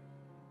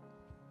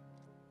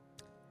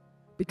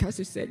 Because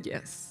you said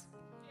yes.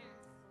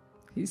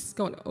 He's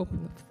going to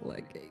open the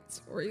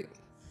floodgates for you.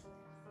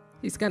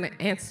 He's going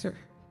to answer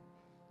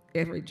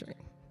every dream,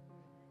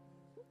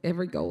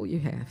 every goal you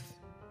have.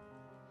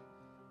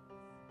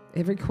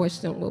 Every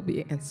question will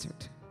be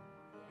answered.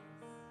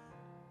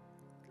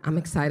 I'm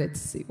excited to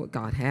see what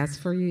God has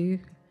for you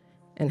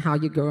and how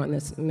you grow in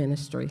this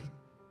ministry.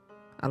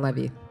 I love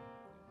you.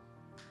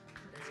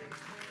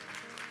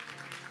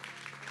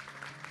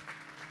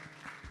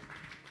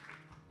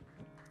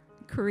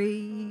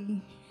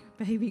 Cree,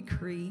 baby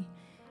Cree,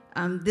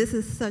 this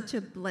is such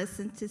a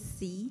blessing to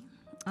see.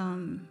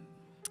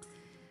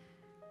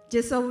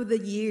 Just over the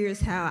years,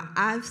 how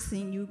I've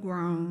seen you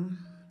grown,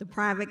 the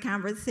private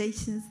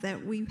conversations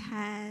that we've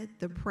had,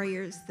 the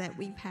prayers that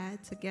we've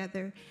had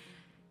together.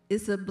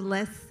 It's a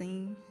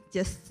blessing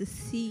just to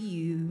see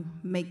you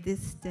make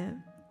this step,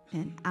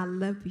 and I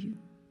love you.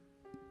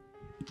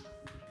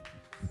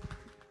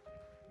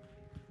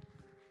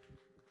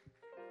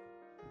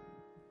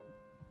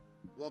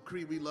 Well,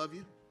 Cree, we love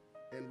you,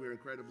 and we're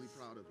incredibly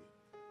proud of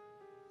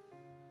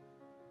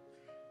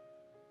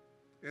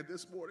you. And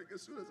this morning,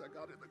 as soon as I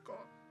got in the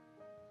car,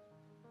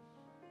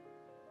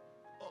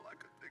 all I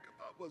could think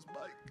about was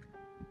Mike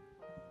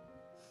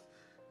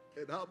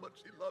and how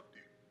much he loved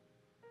you,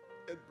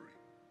 and Bree,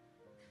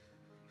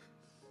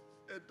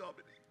 and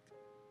Dominique.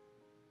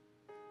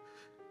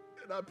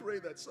 And I pray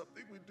that's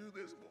something we do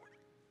this morning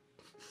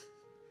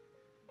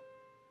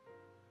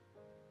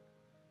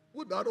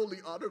would not only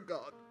honor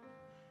God,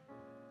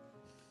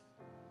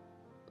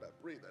 but I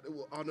pray that it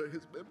will honor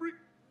his memory.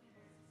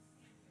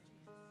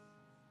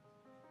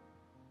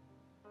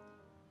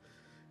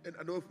 And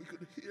I know if we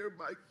could hear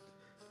Mike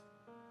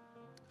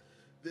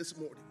this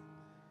morning,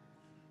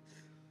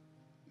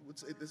 he would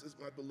say, "This is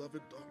my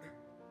beloved daughter,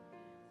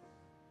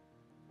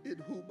 in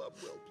whom I'm well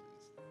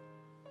pleased."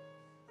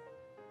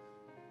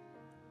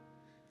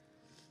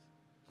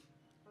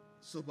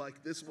 So,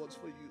 Mike, this one's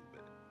for you,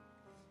 man.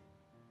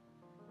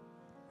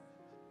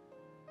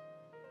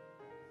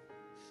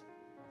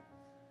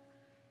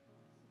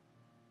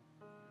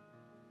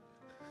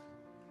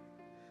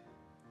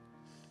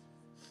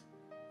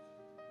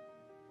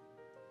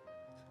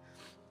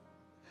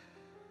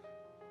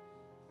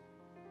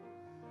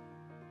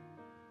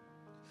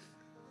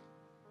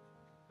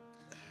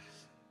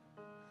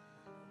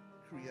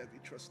 Have you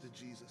trusted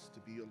Jesus to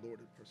be your Lord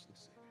and personal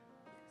Savior?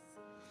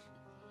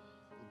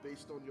 And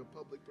based on your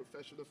public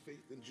profession of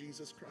faith in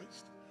Jesus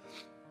Christ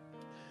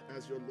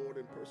as your Lord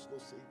and personal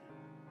Savior,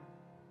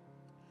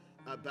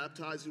 I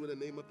baptize you in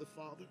the name of the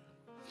Father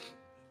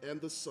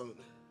and the Son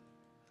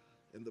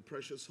and the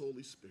precious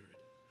Holy Spirit,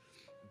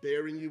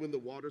 bearing you in the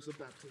waters of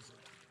baptism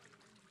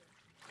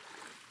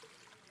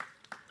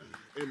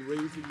and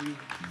raising you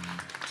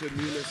to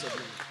newness of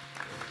life.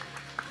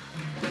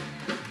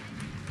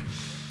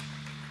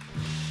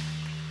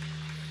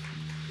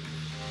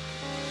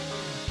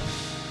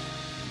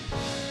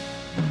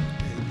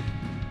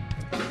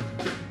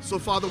 So,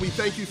 Father, we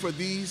thank you for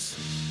these,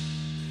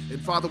 and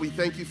Father, we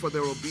thank you for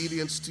their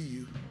obedience to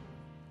you,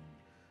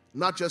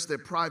 not just their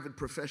private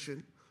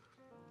profession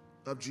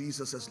of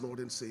Jesus as Lord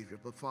and Savior,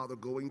 but, Father,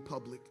 going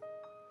public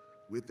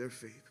with their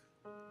faith.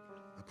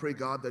 I pray,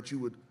 God, that you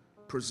would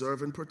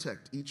preserve and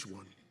protect each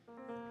one.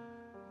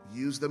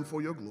 Use them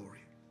for your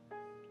glory,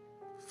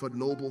 for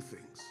noble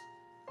things,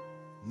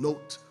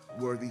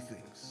 noteworthy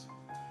things,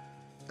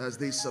 as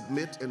they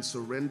submit and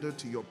surrender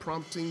to your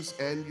promptings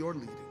and your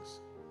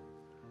leadings.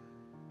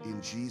 In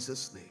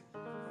Jesus' name.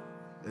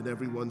 And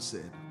everyone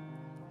said,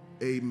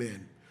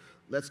 amen.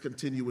 Let's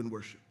continue in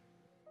worship.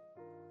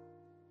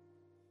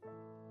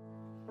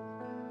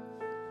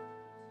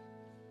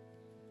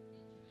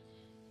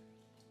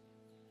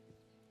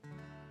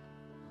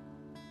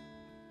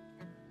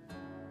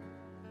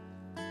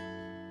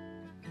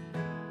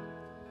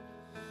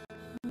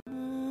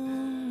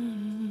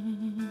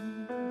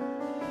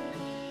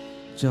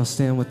 Y'all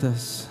stand with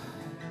us.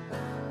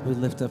 We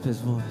lift up his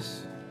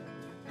voice.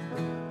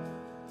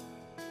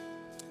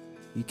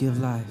 You give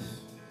life.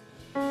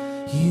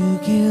 You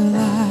give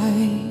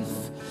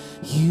life.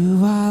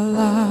 You are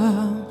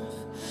love.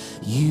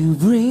 You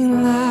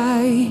bring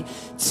light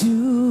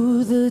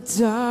to the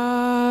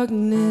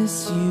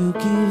darkness. You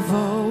give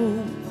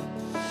hope.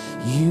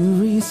 You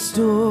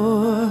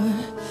restore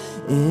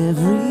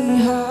every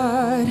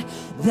heart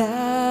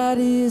that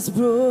is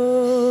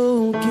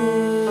broken.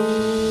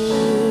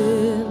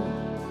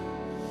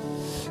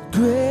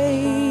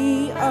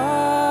 Great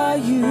are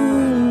you,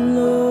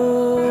 Lord.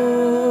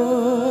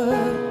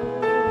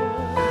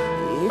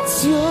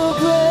 It's your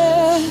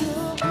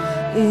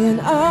breath in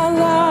our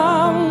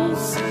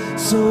lungs,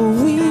 so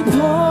we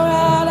pour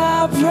out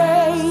our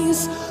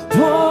praise,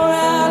 pour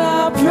out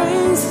our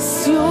praise.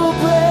 It's your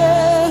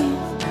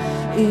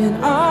breath in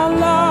our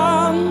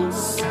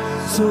lungs,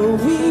 so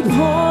we pour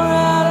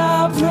out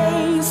our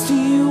praise to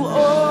you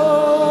only.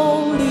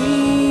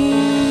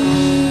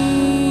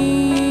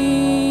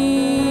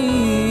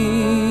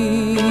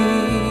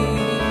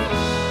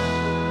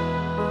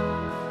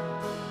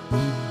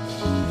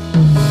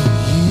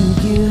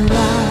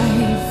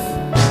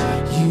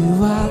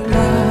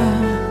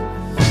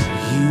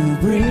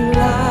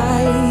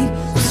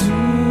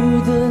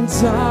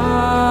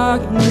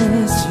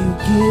 Darkness, you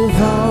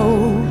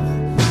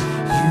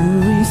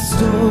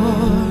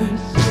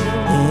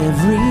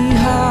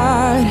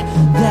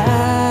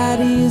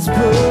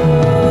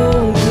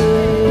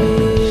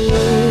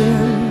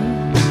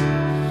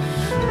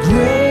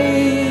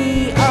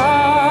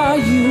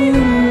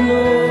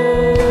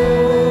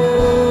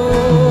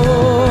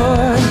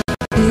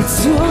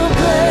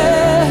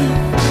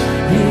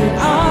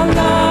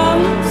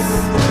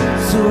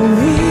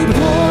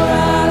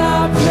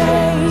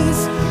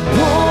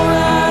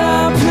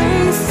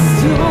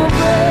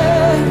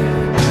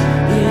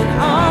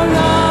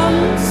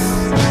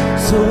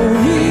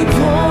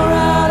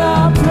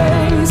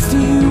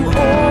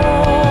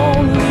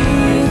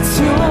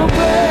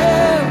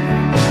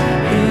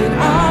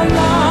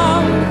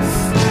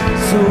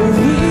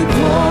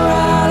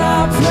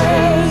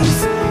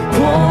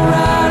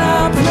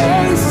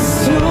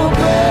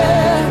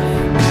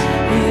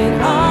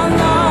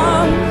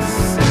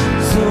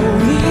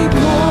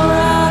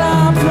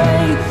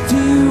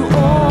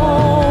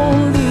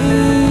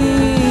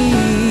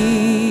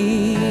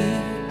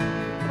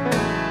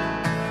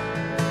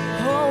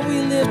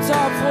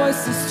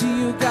voices to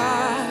you,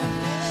 God.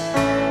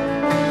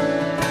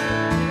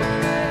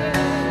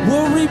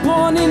 We're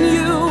reborn in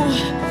you.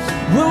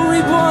 We're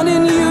reborn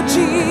in you,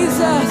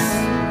 Jesus.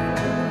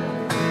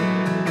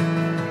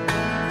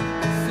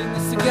 Sing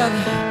this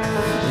together.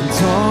 And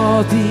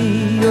all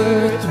the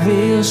earth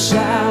will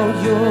shout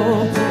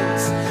your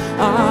praise.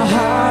 Our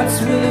hearts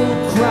will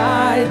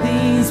cry,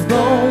 these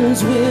bones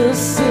will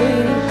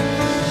sing.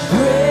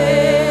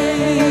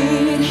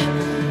 Great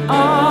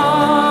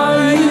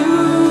are you,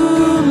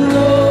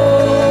 Lord.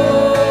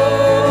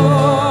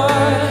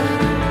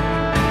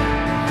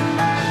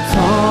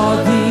 All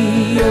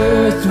the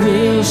earth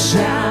will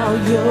shout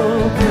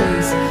your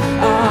praise.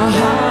 Our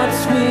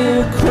hearts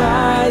will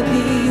cry,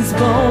 these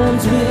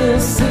bones will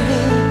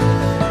sing.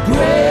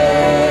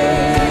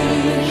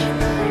 Great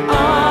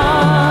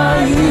are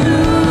you,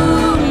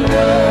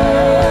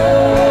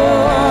 Lord.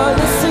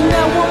 Let's sing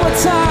that one more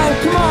time.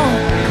 Come on.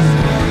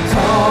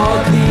 All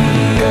the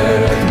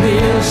earth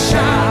will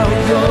shout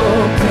your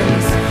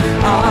praise.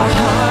 Our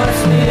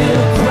hearts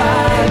will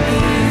cry,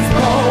 these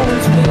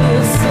bones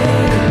will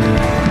sing.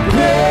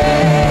 Great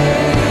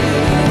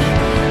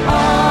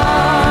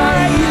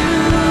are you,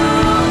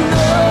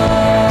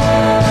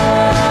 Lord.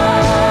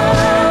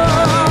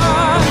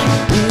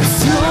 It's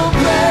your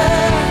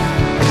breath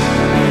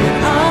in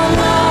our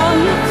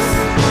lungs,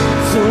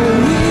 so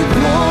we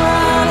pour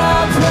out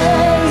our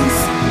praise,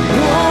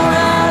 pour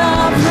out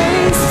our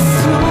praise.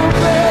 It's your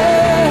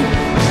breath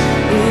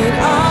in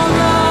our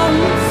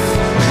lungs,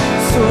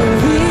 so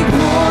we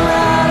pour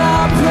out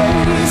our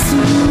praise to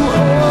you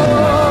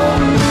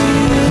only.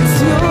 It's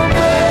your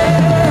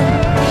breath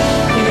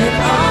in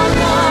our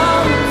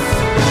lungs,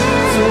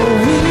 so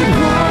we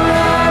pour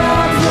out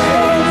our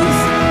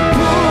praise,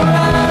 pour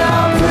out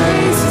our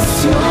praise. It's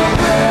your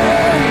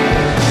breath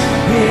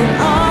in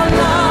our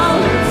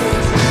lungs,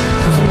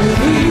 so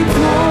we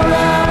pour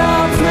out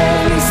our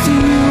praise to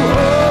you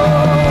only.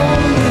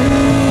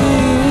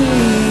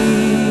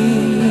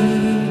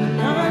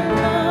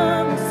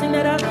 Sing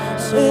that out.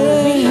 So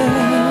we pour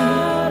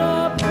out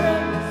our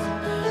praise,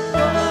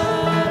 pour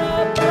out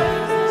our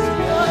praise to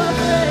your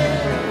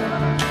breath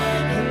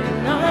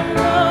in our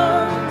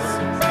lungs,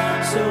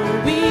 so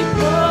we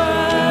pour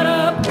out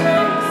our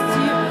praise to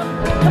you.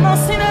 Come on,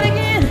 sing that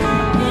again.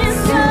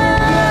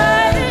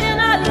 Inside in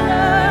our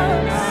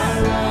lungs,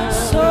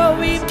 so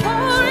we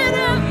pour it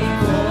out. We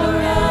pour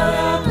out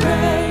our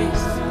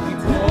praise. We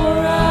pour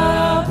out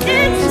our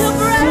praise. It's your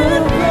breath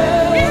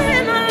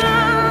in our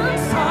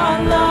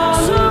lungs,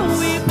 so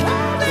we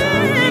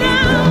pour it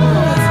out.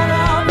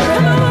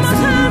 Come on, one more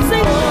time,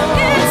 sing.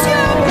 It's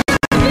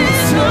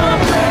your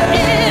breath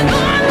in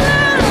our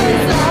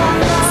lungs,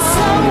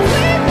 so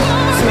we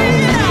pour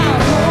it out.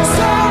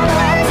 So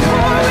we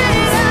pour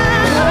it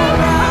out.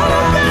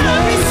 Oh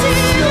God,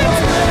 receive it.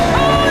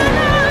 Oh, in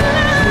our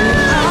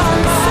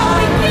lungs, so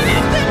we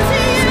give it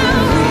to you.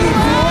 We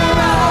pour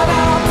out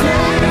our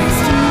praise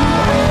to you.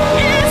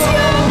 It's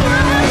your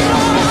breath,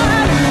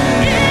 Lord,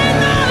 in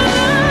our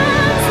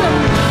lungs,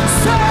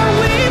 so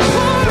we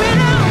pour it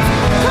out.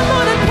 Come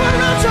on and pour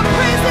out your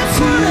praise this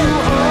morning.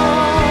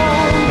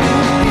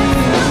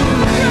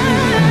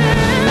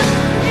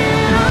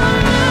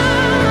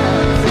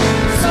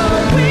 So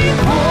we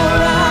pour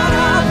out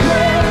our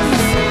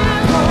praise,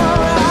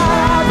 pour out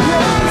our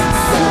praise.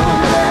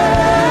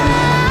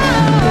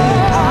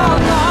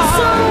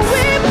 So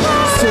we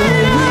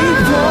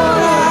pour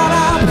out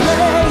our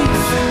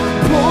praise,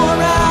 pour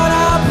out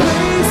our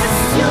praise.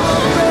 It's your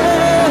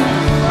breath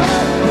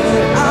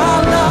in our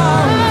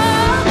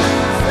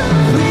lungs.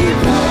 We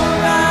pour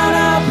out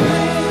our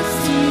praise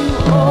to you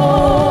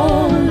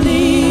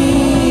only.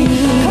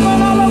 Come on,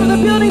 all over the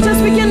building,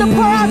 just begin to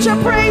pour out your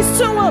praise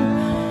to Him.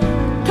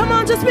 Come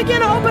on, just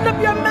begin to open up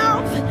your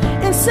mouth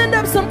and send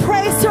up some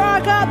praise to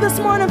our God this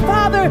morning.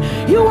 Father,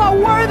 you are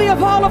worthy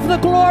of all of the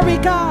glory,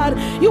 God.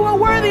 You are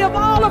worthy of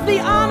all of the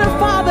honor,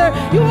 Father.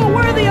 You are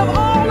worthy of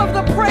all of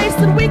the praise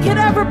that we could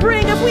ever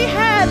bring. If we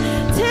had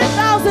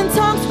 10,000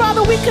 tongues,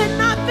 Father, we could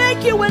not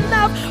thank you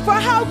enough for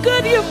how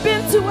good you've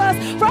been to us,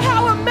 for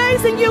how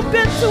amazing you've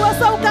been to us,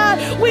 oh God.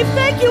 We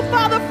thank you,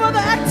 Father, for the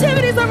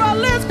activities of our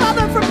limbs,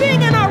 Father, for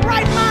being in our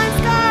right minds,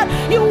 God.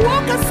 You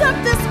woke us up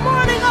this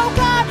morning, oh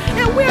God,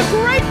 and we're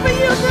grateful for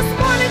you this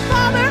morning,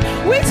 Father.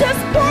 We just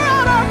pour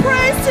out our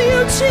praise to you,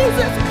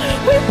 Jesus.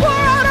 We pour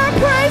out our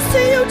praise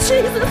to you,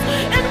 Jesus,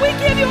 and we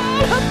give you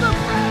all of the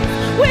praise.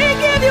 We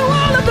give you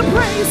all of the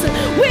praise.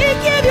 We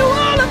give you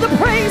all of the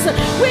praise.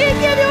 We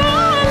give you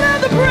all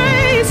of the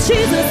praise,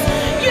 Jesus.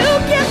 You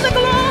get the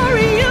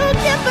glory. You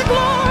get the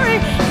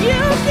glory. You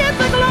get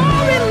the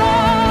glory,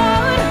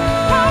 Lord.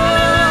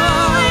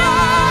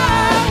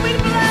 Hallelujah. We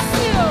bless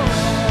you.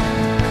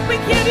 We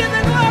give you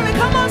the glory.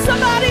 Come on,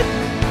 somebody.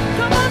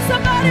 Come on,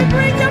 somebody.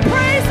 Bring your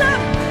praise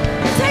up.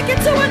 Take it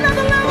to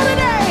another level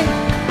today.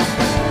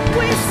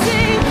 We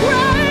sing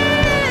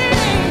great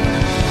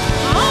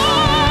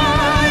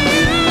are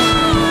you,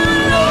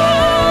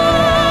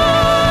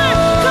 Lord.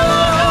 Come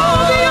on,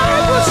 all the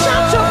earth will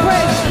shout your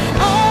praise.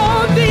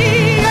 All the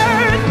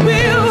earth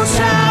will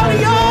shout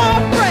your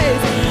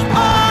praise.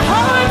 Our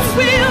hearts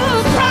will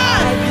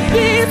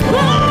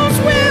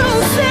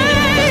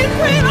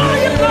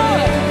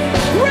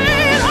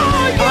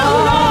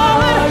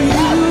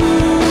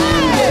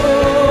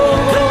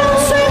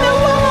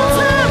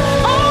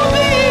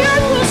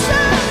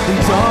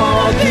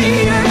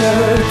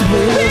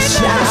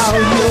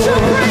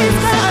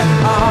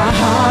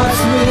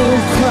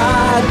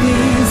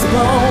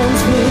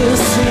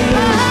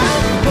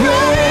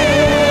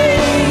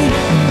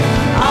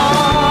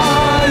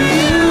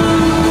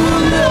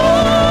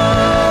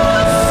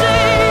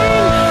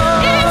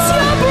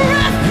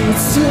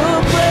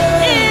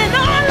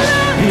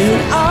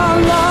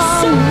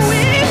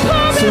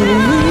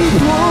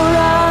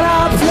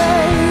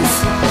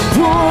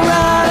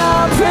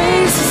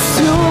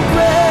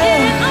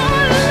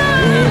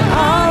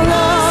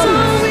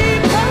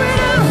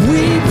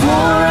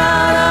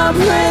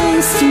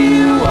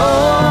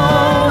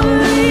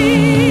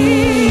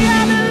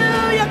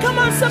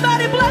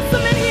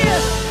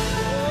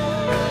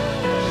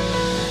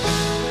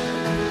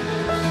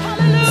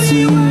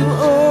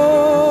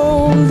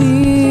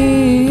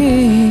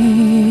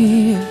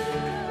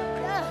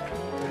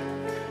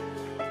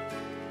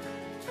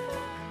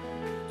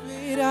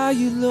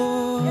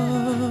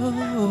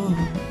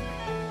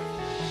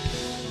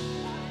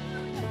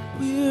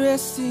We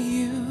rest in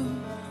you.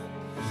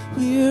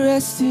 We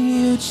rest in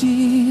you,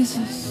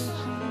 Jesus.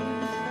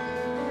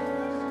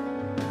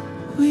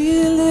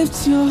 We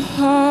lift your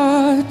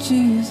heart,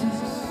 Jesus.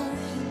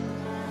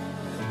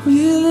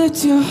 We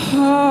lift your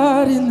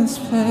heart in this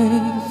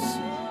place.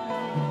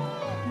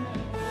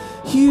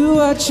 You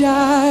are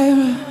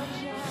Jireh.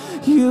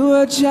 You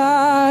are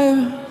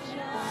Jireh.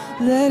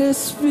 Let us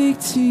speak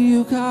to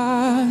you,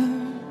 God.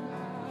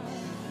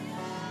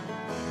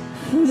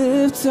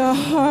 Lift our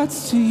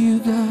hearts to you,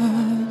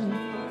 God.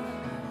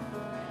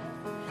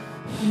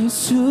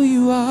 It's who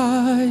you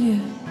are, yeah.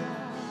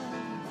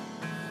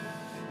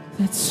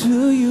 That's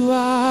who you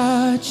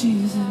are,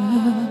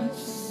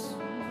 Jesus.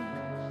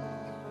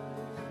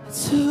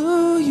 It's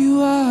who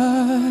you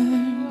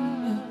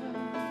are.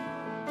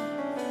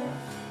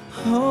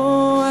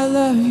 Oh, I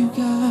love you,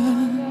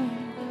 God.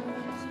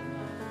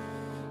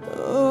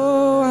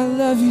 Oh, I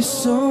love you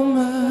so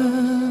much.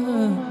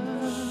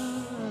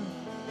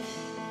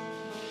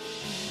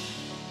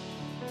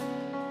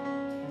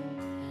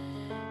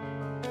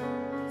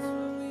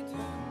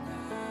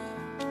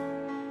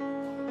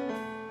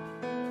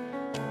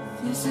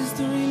 This is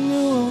the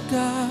renewal,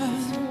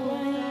 God.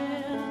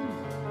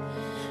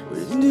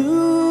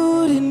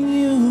 Renewed in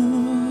you.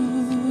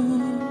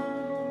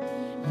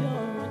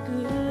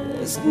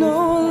 There's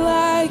no one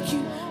like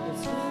you.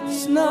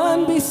 There's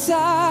none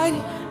beside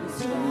you.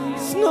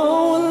 There's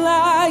no one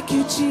like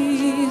you,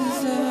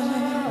 Jesus.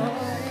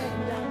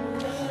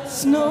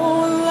 There's no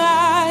one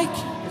like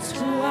you.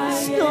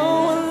 There's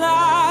no one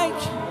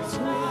like you.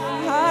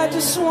 I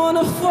just want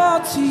to fall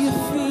to your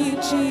feet,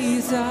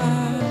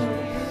 Jesus.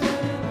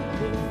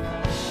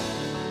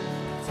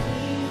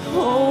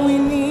 Oh, we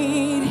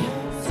need you.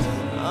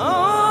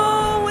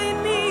 Oh, we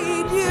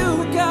need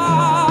you,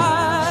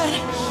 God.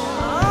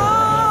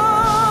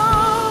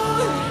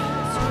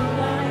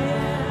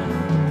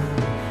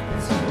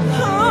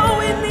 Oh,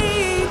 we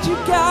need you,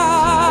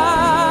 God.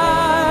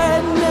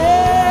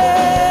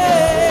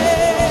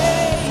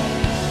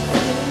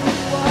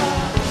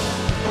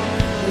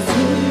 It's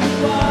who you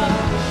are.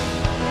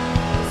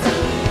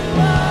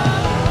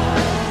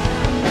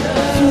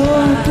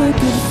 You're a good,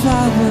 good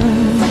Father.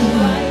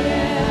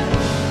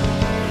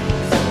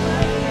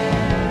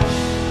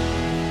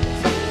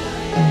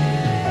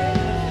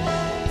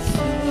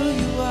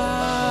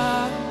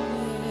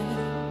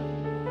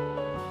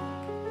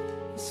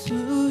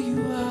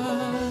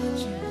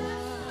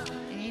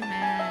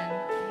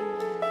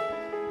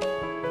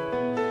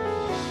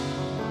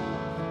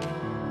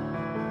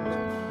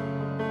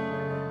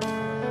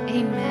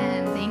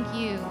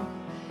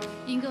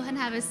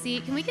 Have a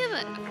seat. Can we give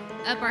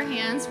up our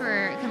hands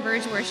for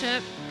Converge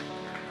Worship?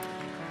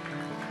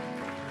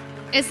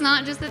 It's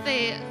not just that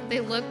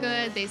they look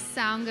good, they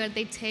sound good,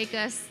 they take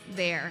us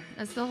there.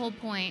 That's the whole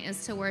point,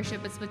 is to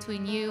worship. It's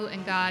between you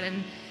and God.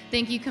 And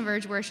thank you,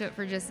 Converge Worship,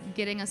 for just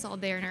getting us all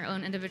there in our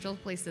own individual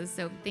places.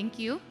 So thank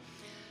you.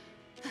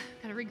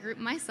 Gotta regroup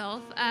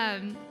myself.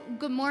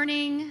 Good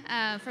morning.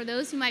 For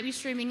those who might be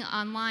streaming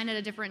online at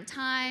a different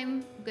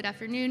time, good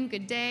afternoon,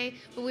 good day.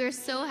 But we are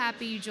so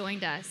happy you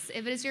joined us.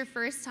 If it is your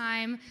first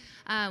time,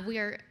 we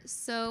are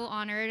so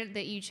honored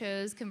that you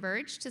chose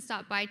Converge to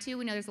stop by to.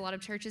 We know there's a lot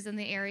of churches in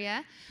the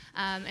area,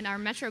 in our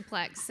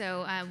Metroplex,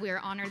 so we are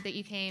honored that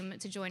you came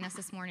to join us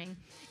this morning.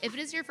 If it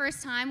is your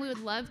first time, we would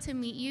love to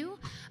meet you.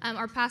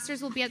 Our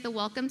pastors will be at the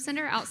Welcome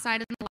Center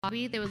outside in the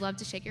lobby. They would love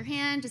to shake your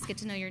hand, just get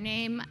to know your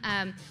name.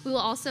 We will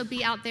also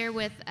be out there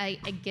with a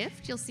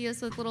gift. You'll see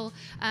us with little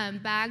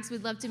bags.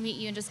 We'd love to meet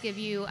you and just give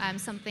you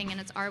something, and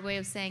it's our way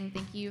of saying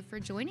thank you for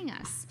joining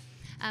us.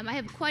 I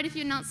have quite a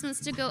few announcements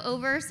to go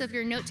over, so if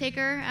you're a note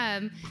taker,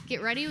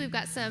 get ready. We've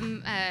got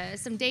some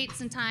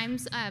dates and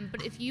times,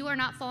 but if you are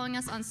not following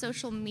us on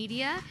social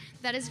media,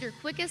 that is your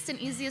quickest and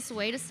easiest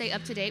way to stay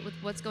up to date with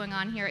what's going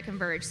on here at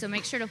Converge. So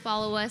make sure to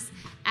follow us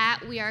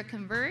at We Are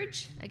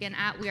Converge. Again,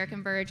 at We Are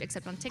Converge,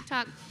 except on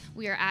TikTok,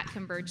 we are at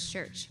Converge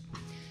Church.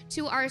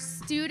 To our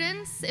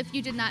students, if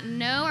you did not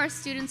know, our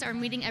students are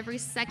meeting every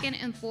second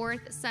and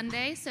fourth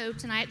Sunday. So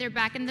tonight they're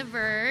back in the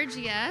Verge,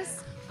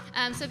 yes.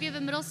 So if you have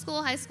a middle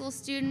school, high school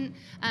student,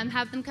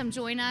 have them come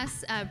join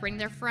us, bring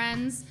their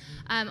friends.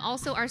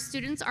 Also, our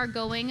students are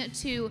going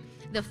to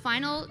the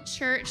final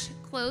church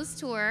closed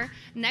tour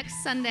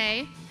next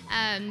Sunday,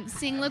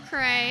 seeing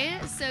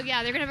Lecrae. So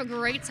yeah, they're gonna have a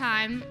great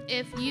time.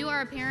 If you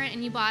are a parent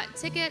and you bought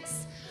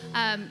tickets,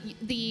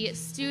 the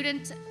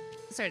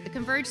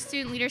Converge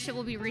student leadership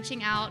will be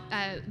reaching out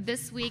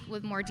this week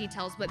with more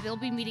details, but they'll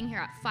be meeting here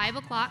at 5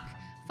 o'clock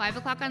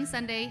on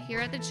Sunday here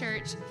at the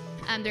church.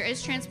 There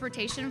is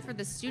transportation for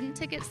the student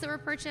tickets that were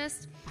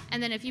purchased.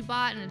 And then if you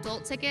bought an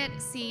adult ticket,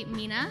 see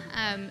Mina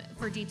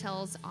for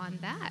details on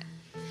that.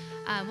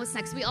 What's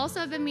next? We also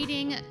have been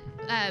meeting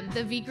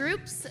the V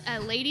groups.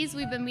 Ladies,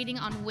 we've been meeting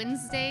on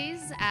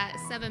Wednesdays at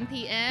 7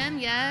 p.m.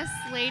 Yes,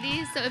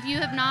 ladies. So if you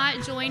have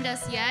not joined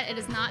us yet, it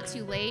is not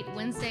too late.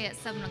 Wednesday at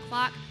 7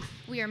 o'clock.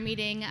 we are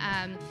meeting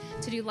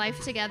to do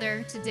life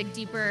together, to dig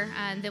deeper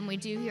than we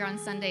do here on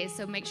Sundays.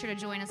 So make sure to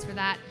join us for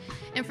that.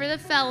 And for the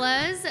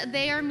fellas,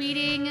 they are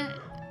meeting.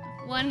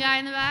 One guy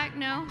in the back?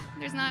 No,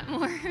 there's not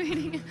more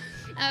meeting.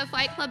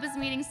 Fight Club is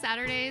meeting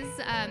Saturdays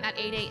at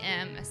 8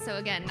 a.m. So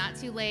again, not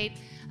too late.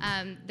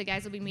 The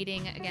guys will be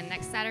meeting again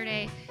next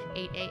Saturday,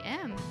 8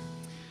 a.m.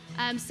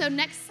 So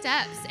next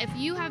steps, if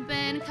you have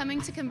been coming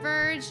to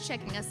Converge,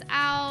 checking us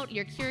out,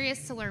 you're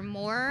curious to learn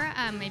more,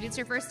 maybe it's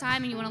your first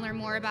time and you want to learn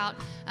more about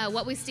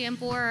what we stand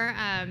for,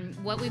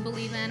 what we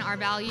believe in, our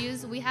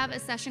values, we have a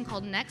session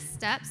called Next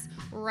Steps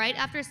right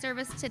after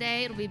service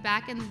today. It'll be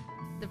back in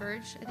the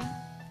Verge, I think.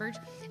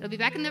 It'll be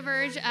back in the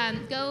Verge.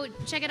 Go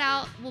check it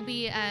out. We'll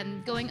be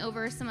going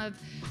over some of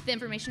the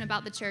information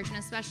about the church, and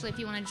especially if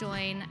you want to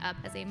join up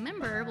as a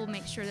member, we'll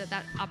make sure that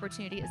that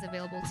opportunity is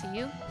available to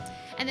you.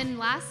 And then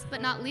last but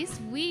not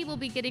least, we will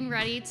be getting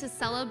ready to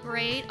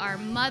celebrate our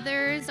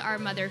mothers, our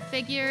mother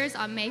figures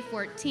on May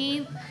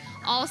 14th.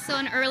 Also,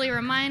 an early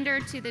reminder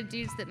to the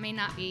dudes that may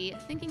not be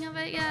thinking of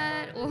it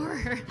yet,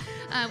 or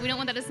we don't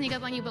want that to sneak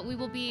up on you, but we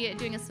will be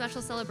doing a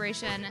special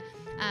celebration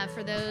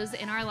for those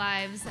in our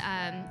lives,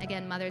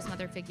 again, mothers,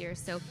 mother figures.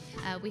 So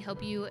we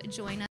hope you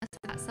join us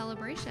for that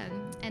celebration.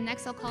 And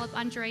next, I'll call up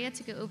Andrea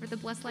to go over the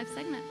Blessed Life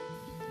segment.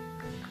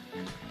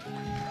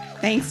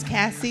 Thanks,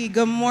 Cassie.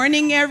 Good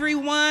morning,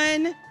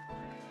 everyone.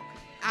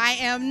 I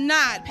am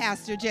not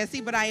Pastor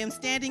Jesse, but I am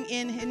standing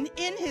in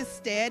his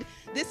stead.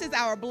 This is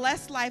our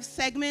Blessed Life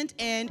segment,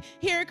 and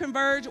here at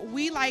Converge,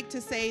 we like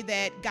to say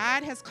that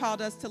God has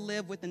called us to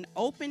live with an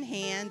open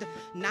hand,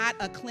 not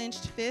a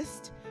clenched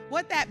fist.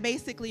 What that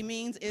basically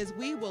means is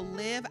we will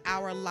live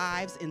our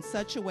lives in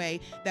such a way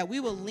that we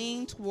will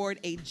lean toward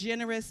a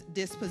generous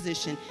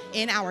disposition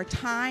in our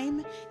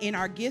time, in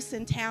our gifts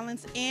and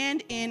talents,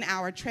 and in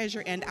our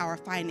treasure and our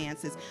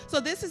finances.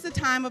 So this is a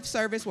time of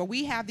service where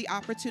we have the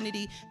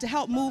opportunity to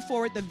help move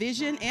forward the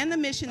vision and the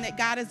mission that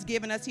God has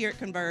given us here at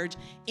Converge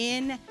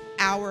in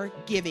our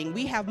giving.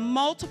 We have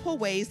multiple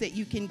ways that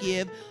you can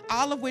give,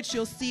 all of which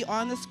you'll see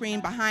on the screen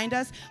behind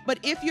us. But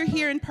if you're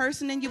here in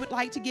person and you would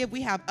like to give,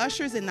 we have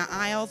ushers in the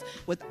aisles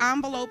with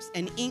envelopes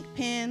and ink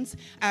pens.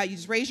 You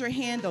just raise your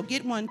hand, they'll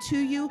get one to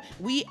you.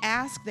 We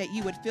ask that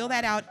you would fill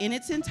that out in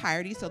its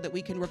entirety so that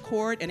we can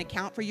record and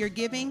account for your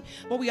giving.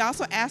 But we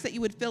also ask that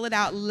you would fill it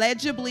out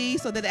legibly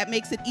so that that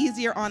makes it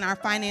easier on our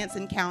finance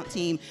and count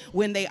team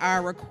when they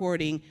are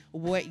recording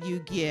what you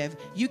give.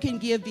 You can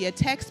give via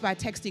text by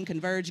texting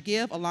Converge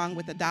Give along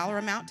with the dollar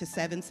amount to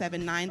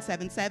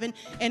 77977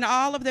 and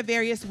all of the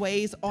various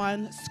ways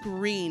on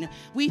screen.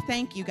 We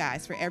thank you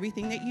guys for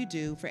everything that you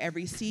do, for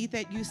every seed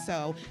that you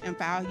sow, and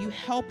for how you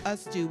help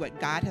us do what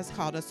God has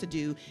called us to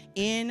do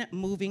in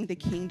moving the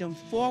kingdom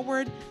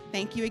forward.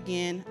 Thank you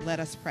again. Let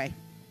us pray.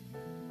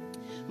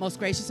 Most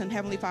gracious and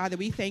heavenly Father,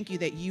 we thank you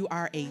that you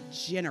are a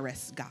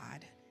generous God.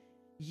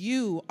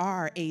 You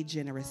are a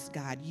generous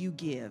God. You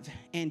give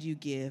and you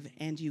give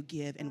and you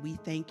give, and we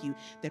thank you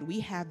that we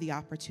have the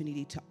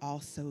opportunity to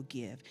also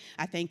give.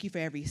 I thank you for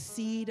every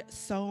seed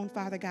sown,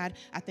 Father God.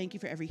 I thank you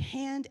for every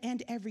hand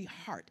and every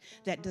heart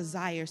that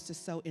desires to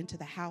sow into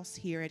the house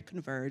here at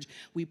Converge.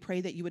 We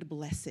pray that you would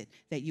bless it,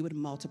 that you would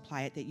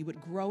multiply it, that you would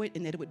grow it,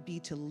 and that it would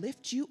be to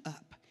lift you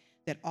up,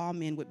 that all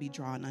men would be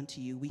drawn unto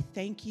you. We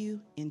thank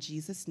you in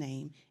Jesus'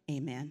 name.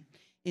 Amen.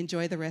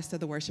 Enjoy the rest of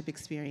the worship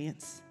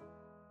experience.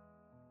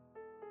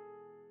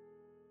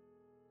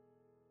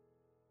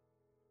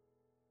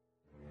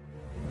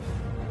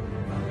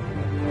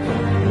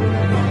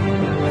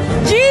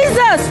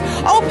 Jesus,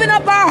 open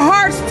up our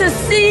hearts to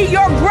see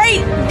your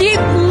great, deep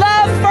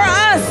love for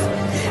us.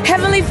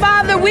 Heavenly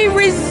Father, we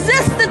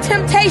resist the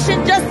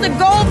temptation just to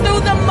go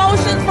through the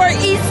motions for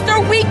Easter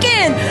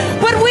weekend,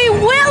 but we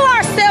will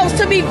ourselves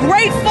to be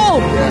grateful.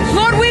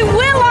 Lord, we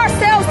will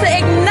ourselves to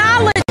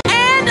acknowledge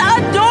and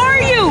adore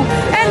you,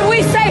 and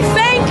we say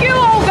thank you,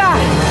 oh God.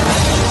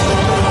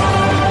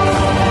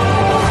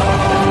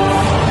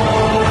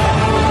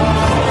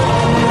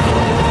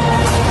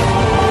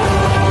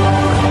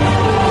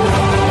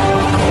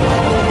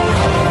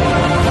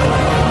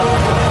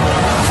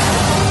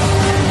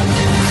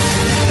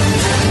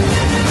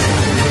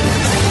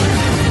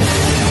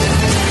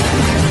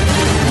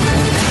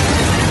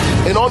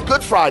 And on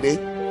Good Friday,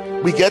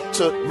 we get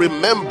to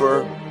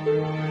remember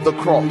the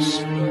cross,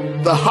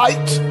 the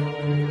height,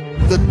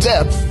 the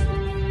depth,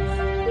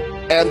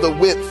 and the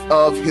width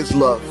of his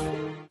love.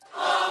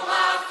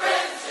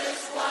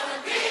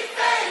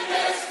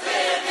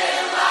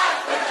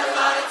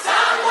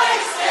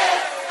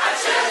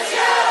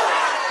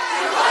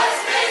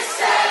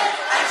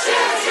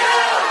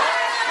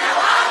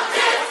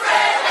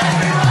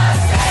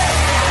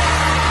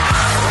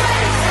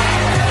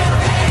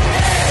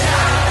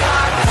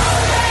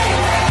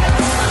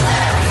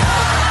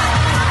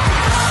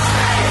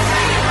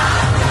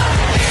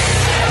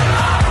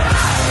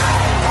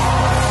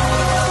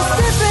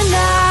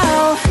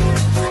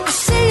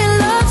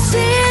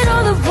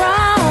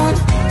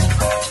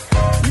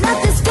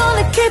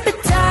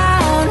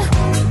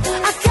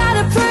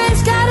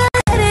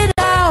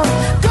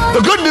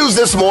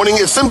 this morning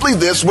is simply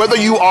this: whether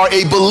you are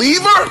a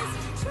believer,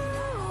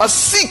 a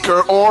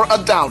seeker, or a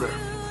doubter,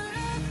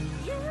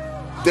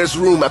 there's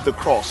room at the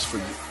cross for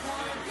you.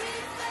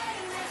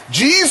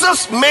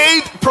 Jesus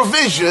made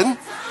provision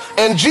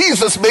and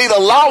Jesus made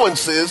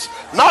allowances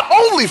not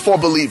only for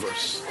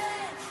believers,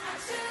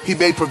 he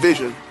made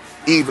provision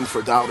even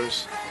for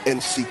doubters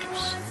and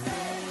seekers.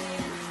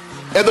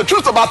 And the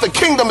truth about the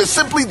kingdom is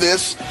simply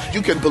this: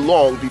 you can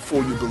belong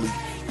before you believe.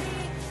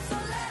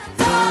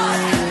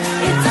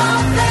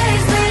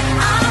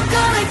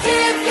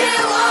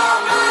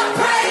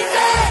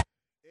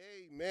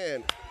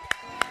 Amen.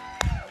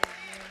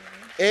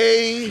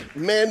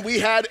 Amen. We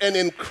had an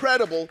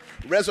incredible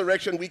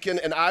resurrection weekend,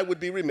 and we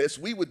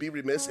would be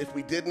remiss if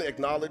we didn't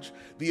acknowledge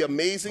the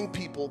amazing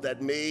people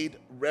that made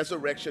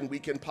resurrection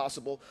weekend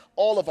possible.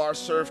 All of our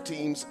serve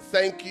teams,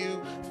 thank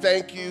you,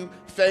 thank you,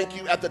 thank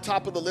you. At the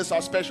top of the list,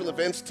 our special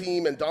events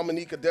team and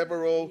Dominica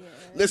Devereaux.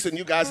 Listen,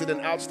 you guys did an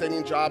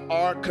outstanding job.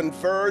 Our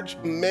Converge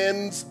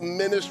Men's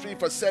Ministry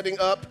for setting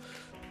up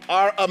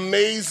our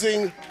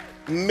amazing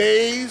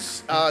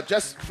maze,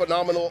 just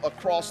phenomenal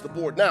across the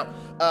board. Now,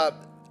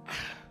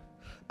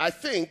 I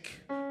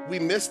think we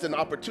missed an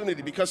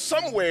opportunity because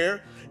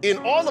somewhere in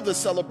all of the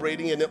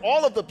celebrating and in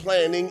all of the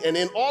planning and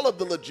in all of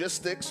the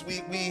logistics,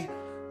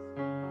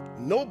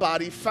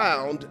 nobody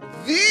found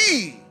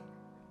the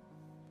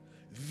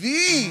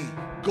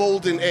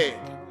golden egg.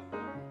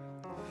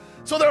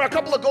 So there are a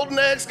couple of golden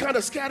eggs kind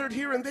of scattered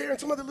here and there, and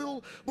some of the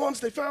little ones,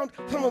 they found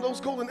some of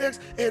those golden eggs,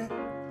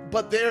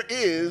 but there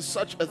is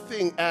such a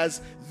thing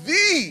as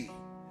the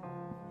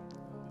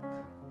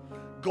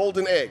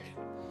golden egg.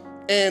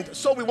 And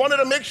so we wanted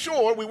to make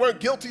sure we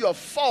weren't guilty of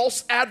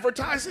false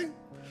advertising,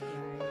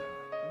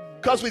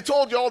 because we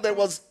told y'all there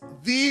was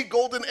the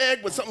golden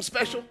egg with something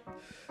special.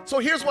 So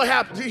here's what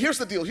happened. Here's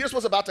the deal. Here's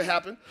what's about to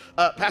happen.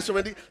 Pastor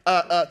Randy,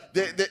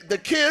 the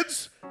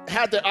kids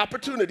had the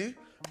opportunity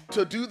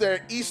to do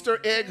their Easter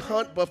egg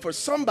hunt, but for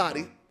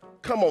somebody,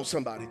 come on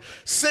somebody,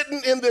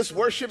 sitting in this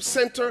worship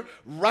center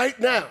right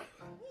now,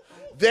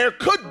 there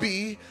could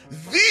be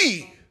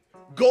the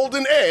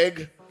golden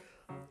egg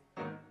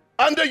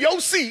under your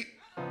seat,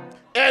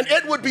 and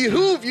it would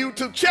behoove you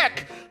to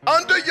check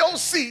under your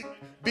seat,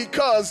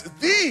 because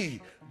the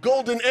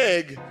golden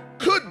egg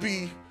could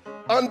be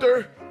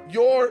under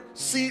your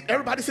seat.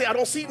 Everybody say, I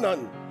don't see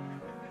nothing.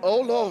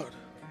 Oh, Lord.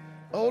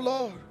 Oh,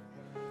 Lord.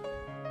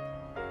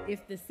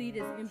 If the seat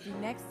is empty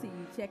next to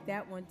you, check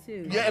that one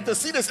too. Yeah, if the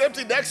seat is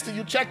empty next to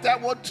you, check that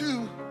one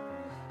too.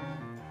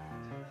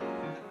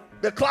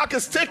 The clock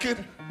is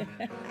ticking,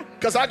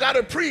 because I got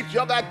to preach.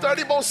 Y'all got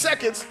 30 more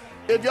seconds.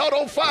 If y'all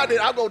don't find it,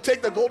 I'm going to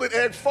take the golden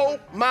egg for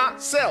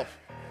myself.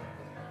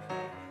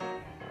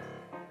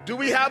 Do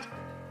we have?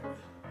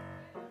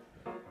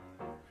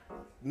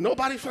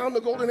 Nobody found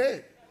the golden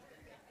egg.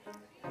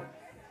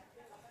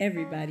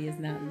 Everybody is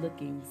not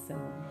looking, so.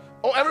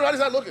 Oh,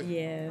 everybody's not looking?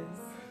 Yes.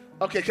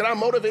 Okay, can I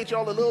motivate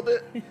y'all a little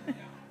bit?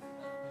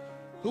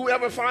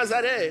 Whoever finds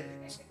that egg,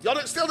 y'all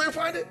still didn't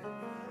find it?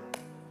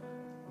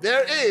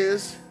 There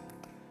is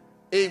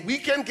a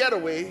weekend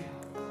getaway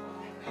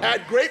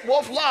at Great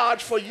Wolf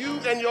Lodge for you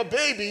and your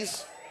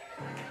babies.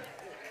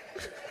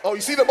 Oh,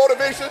 you see the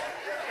motivation?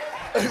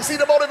 You see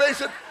the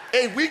motivation?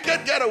 A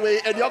weekend getaway,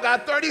 and y'all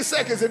got 30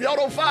 seconds. If y'all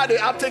don't find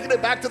it, I'm taking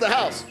it back to the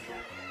house.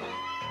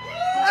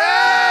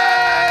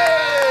 Hey!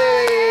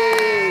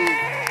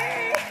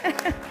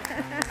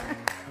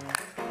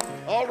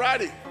 All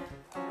righty.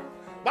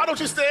 Why don't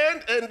you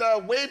stand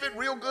and wave it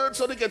real good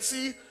so they can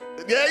see?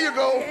 There you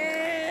go.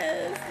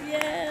 Yes,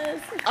 yes.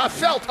 I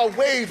felt a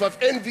wave of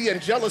envy and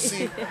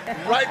jealousy,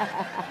 right?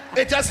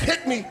 It just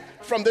hit me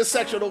from this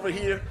section over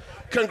here.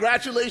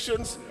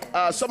 Congratulations.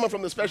 Someone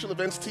from the special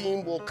events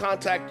team will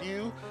contact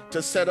you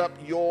to set up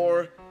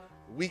your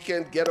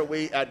weekend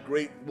getaway at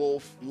Great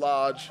Wolf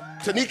Lodge.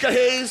 Tanika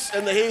Hayes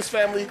and the Hayes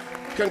family,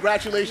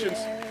 congratulations.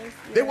 Yes,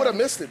 They would have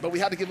missed it, but we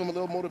had to give them a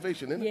little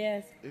motivation, didn't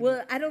Yes.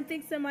 Well, I don't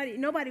think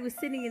nobody was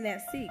sitting in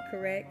that seat,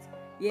 correct?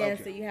 Yeah,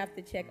 Okay. so you have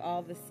to check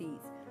all the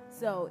seats.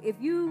 So if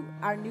you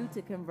are new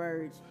to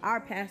Converge, our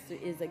pastor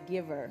is a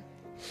giver.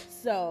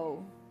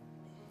 So,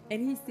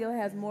 and he still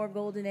has more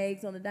golden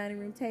eggs on the dining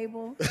room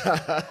table.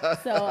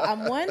 So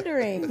I'm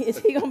wondering, is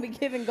he going to be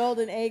giving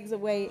golden eggs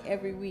away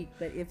every week?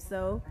 But if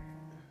so,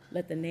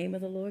 let the name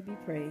of the Lord be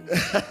praised.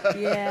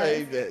 Yes.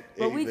 Amen.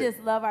 But we Amen.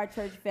 just love our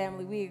church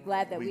family. We are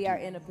glad that We we do. are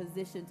in a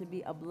position to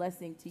be a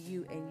blessing to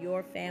you and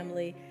your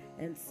family.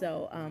 And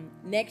so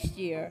next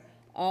year,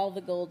 all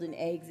the golden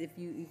eggs, if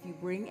you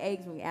bring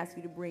eggs, when we ask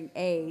you to bring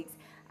eggs,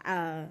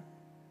 my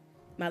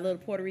little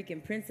Puerto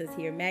Rican princess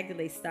here,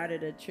 Magdalene,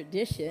 started a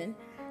tradition,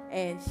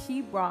 and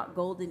she brought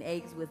golden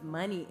eggs with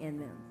money in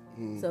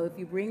them. So if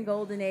you bring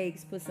golden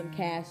eggs, put some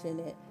cash in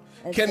it.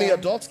 And Can so- the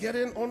adults get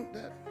in on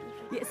that?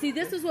 Yeah, see,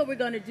 this is what we're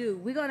going to do.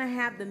 We're going to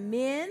have the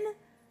men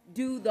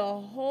do the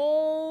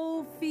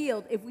whole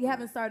field. If we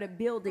haven't started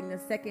building the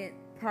second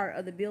part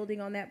of the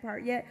building on that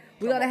part yet,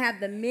 we're going to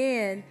have the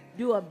men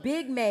do a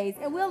big maze,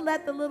 and we'll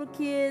let the little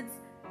kids,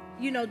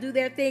 do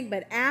their thing.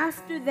 But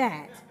after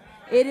that,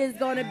 It is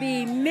going to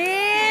be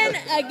men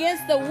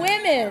against the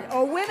women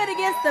or women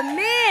against the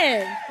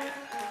men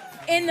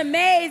in the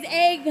Mays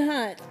egg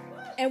hunt.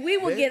 And we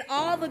will get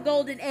all the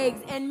golden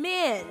eggs. And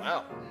men,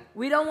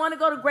 we don't want to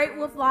go to Great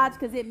Wolf Lodge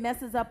because it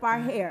messes up our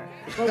hair.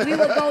 But we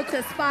will go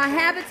to Spa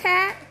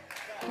Habitat.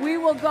 We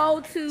will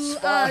go to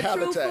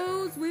True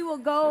Foods. We will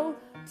go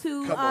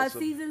to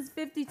Seasons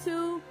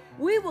 52.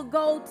 We will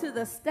go to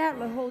the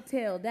Statler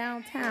Hotel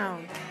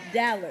downtown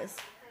Dallas.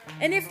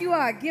 And if you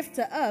are a gift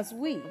to us,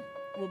 we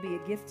will be a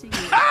gift to you.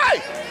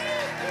 Hey!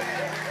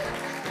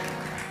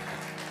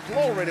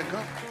 Glory to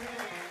God.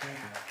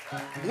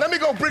 Let me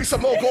go bring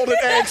some more golden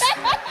eggs.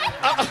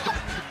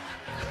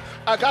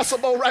 I got some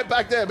more right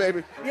back there,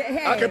 baby.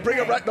 Hey, I can bring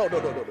it right. No.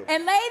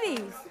 And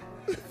ladies,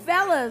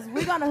 fellas,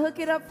 we're going to hook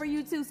it up for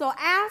you too. So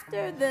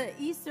after the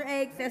Easter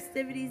egg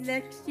festivities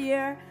next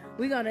year,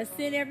 we're going to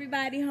send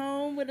everybody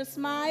home with a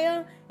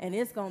smile, and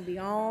it's going to be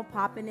all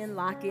popping and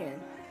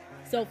locking.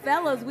 So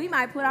fellas, we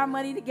might put our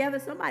money together.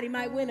 Somebody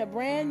might win a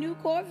brand new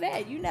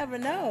Corvette. You never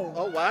know.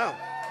 Oh, wow.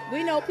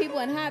 We know people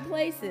in high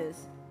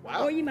places.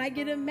 Wow. Or you might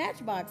get a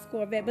Matchbox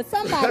Corvette, but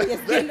somebody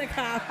is getting the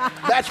car.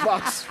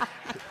 Matchbox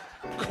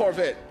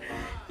Corvette.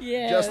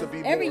 Yeah. Just to be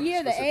Every more year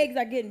specific. the eggs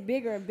are getting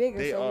bigger and bigger,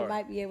 They so are. we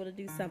might be able to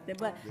do something.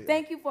 But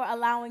thank you for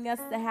allowing us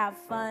to have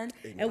fun.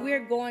 Amen. And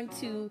we're going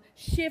to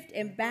shift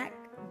back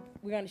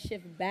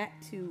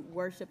to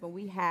worship, and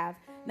we have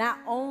not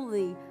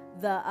only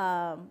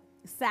the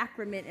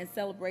sacrament and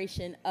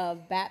celebration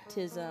of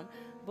baptism,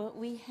 but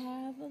we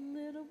have a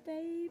little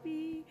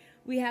baby.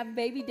 We have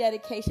baby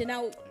dedication.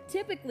 Now,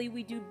 typically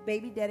we do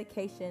baby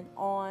dedication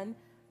on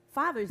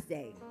Father's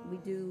Day.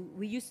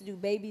 We used to do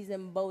babies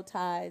in bow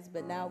ties,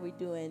 but now we're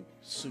doing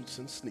Suits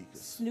and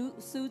sneakers.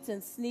 suits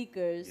and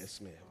sneakers. Yes,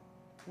 ma'am.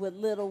 With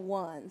little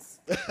ones.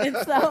 And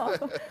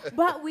so,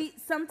 but we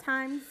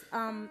sometimes,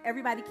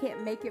 everybody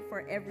can't make it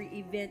for every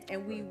event,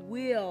 and we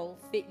will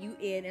fit you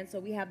in. And so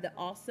we have the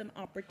awesome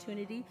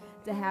opportunity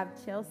to have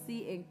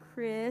Chelsea and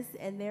Chris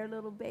and their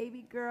little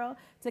baby girl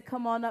to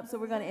come on up. So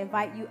we're going to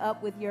invite you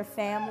up with your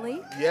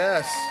family.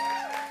 Yes.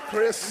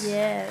 Chris.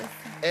 Yes.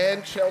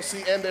 And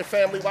Chelsea and their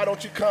family. Why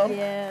don't you come?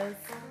 Yes.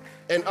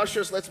 And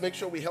ushers, let's make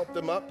sure we help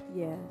them up.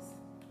 Yes.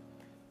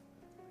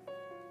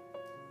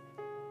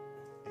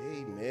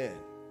 Amen.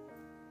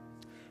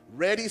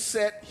 Ready,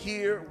 set,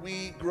 here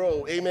we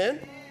grow. Amen?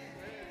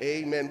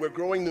 Amen. We're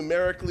growing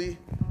numerically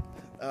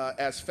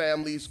as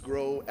families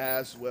grow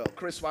as well.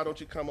 Chris, why don't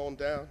you come on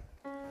down?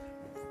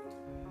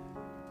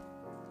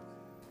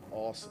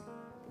 Awesome.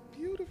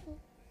 Beautiful.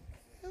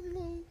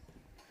 Hello.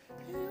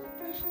 Hello,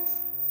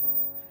 precious.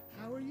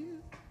 How are you?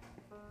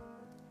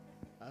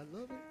 I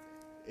love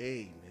it.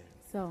 Amen.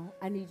 So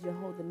I need you to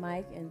hold the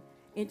mic and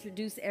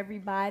introduce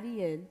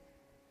everybody and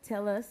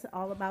tell us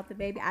all about the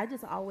baby. I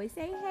just always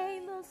say,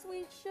 hey, little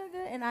sweet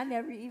sugar, and I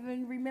never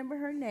even remember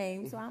her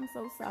name, so I'm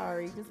so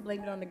sorry. Just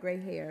blame it on the gray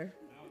hair.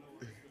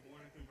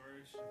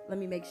 Let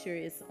me make sure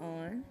it's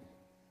on.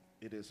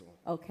 It is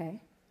on.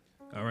 Okay.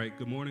 All right,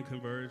 good morning,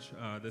 Converge.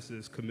 This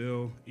is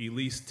Camille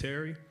Elise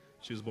Terry.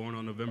 She was born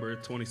on November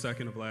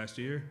 22nd of last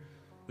year.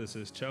 This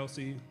is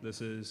Chelsea. This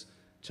is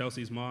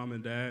Chelsea's mom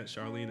and dad,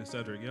 Charlene and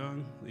Cedric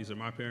Young. These are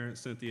my parents,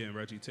 Cynthia and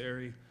Reggie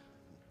Terry.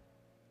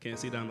 Can't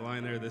see down the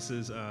line there. This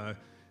is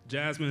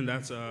Jasmine.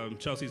 That's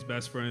Chelsea's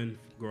best friend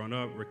growing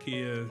up.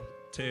 Rakia,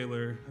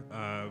 Taylor,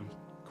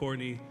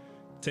 Courtney,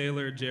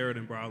 Taylor, Jared,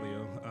 and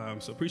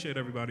Braulio. So appreciate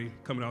everybody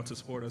coming out to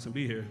support us and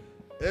be here.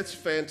 It's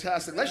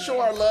fantastic. Let's show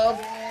our love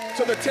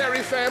to the Terry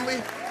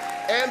family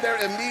and their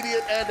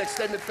immediate and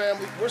extended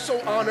family. We're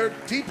so honored,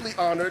 deeply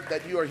honored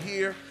that you are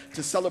here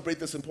to celebrate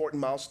this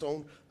important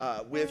milestone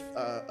with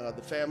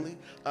the family.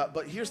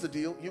 But here's the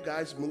deal. You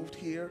guys moved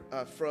here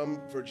from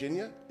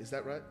Virginia. Is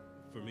that right?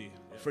 For me.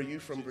 Yeah. For you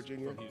from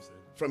Virginia? From Houston.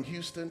 From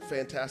Houston.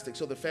 Fantastic.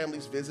 So the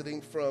family's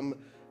visiting from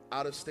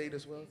out of state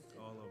as well?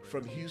 All over.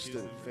 From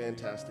Houston.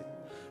 Fantastic.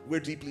 We're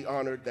deeply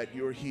honored that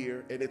you're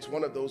here, and it's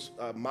one of those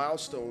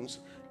milestones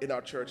in our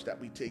church that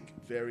we take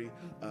very,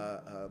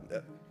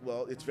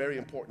 well, it's very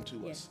important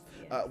to us.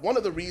 One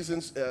of the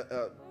reasons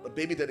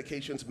baby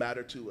dedications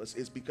matter to us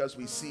is because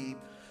we see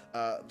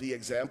the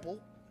example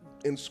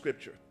in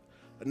Scripture.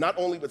 Not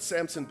only with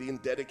Samson being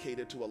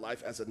dedicated to a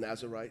life as a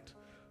Nazirite,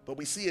 but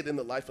we see it in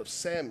the life of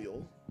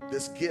Samuel,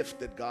 this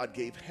gift that God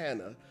gave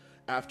Hannah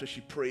after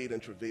she prayed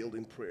and travailed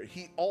in prayer.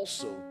 He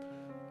also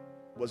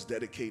was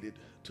dedicated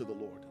to the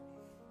Lord.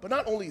 But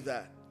not only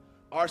that,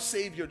 our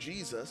Savior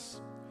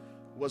Jesus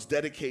was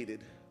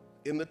dedicated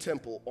in the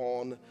temple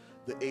on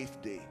the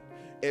 8th day.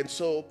 And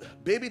so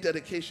baby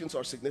dedications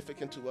are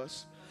significant to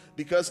us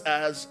because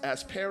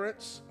as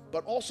parents,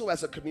 but also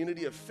as a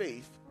community of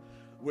faith,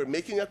 we're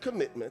making a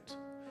commitment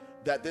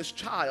that this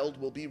child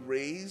will be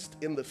raised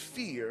in the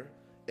fear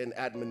and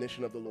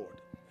admonition of the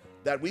Lord.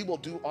 That we will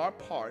do our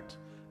part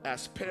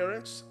as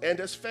parents and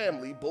as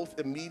family, both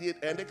immediate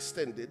and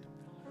extended,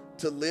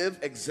 to live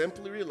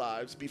exemplary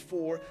lives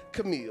before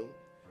Camille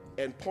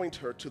and point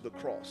her to the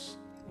cross.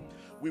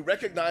 We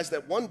recognize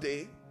that one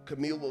day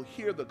Camille will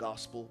hear the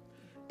gospel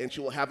and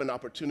she will have an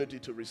opportunity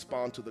to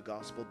respond to the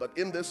gospel. But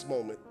in this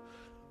moment,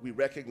 we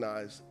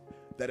recognize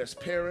that as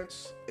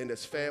parents and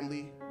as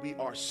family, we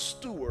are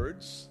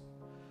stewards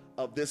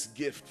of this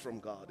gift from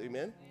God.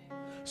 Amen.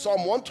 Psalm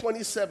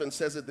 127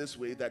 says it this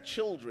way, that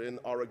children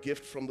are a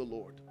gift from the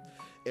Lord.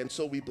 And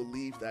so we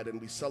believe that, and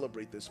we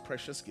celebrate this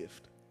precious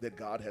gift that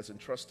God has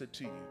entrusted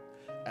to you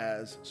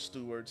as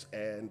stewards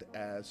and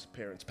as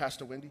parents.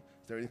 Pastor Wendy,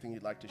 is there anything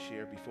you'd like to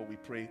share before we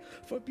pray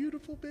for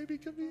beautiful baby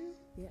Camille?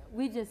 Yeah,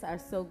 we just are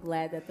so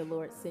glad that the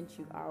Lord sent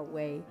you our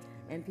way.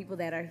 And people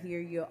that are here,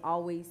 you'll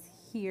always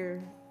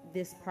hear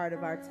this part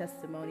of our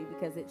testimony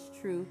because it's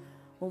true.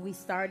 When we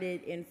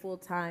started in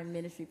full-time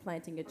ministry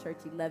planting a church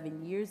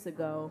 11 years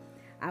ago,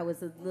 I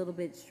was a little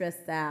bit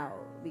stressed out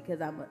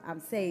because I'm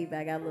saved.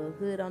 I got a little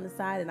hood on the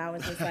side, and I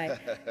was just like,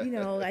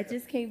 I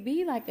just can't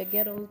be like a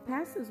ghetto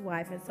pastor's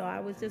wife. And so I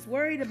was just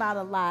worried about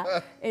a lot.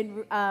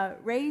 And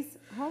Ray's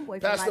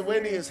homeboy. Pastor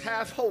Wendy is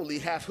half holy,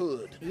 half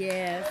hood.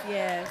 Yes,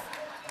 yes.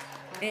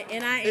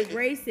 And I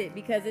embrace it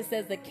because it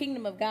says the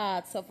kingdom of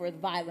God suffereth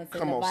violence,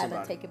 and the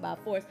violent take it by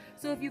force.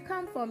 So if you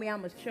come for me, I'm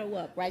going to show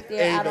up right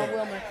there out on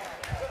Wilmer.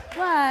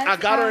 But I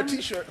got her a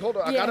T-shirt. Hold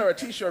on. I got her a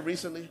T-shirt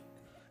recently.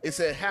 It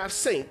said half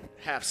saint,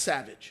 half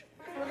savage.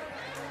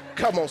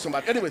 Come on,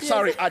 somebody. Anyway,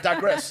 sorry. I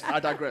digress.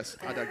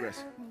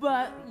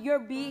 But your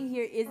being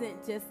here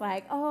isn't just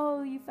like,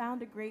 oh, you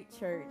found a great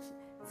church.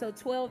 So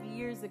 12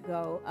 years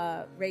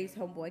ago, Ray's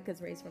homeboy,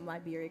 because Ray's from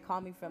Liberia,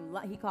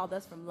 he called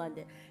us from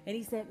London. And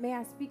he said, may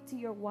I speak to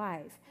your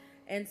wife?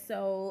 And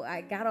so I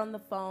got on the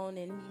phone,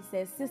 and he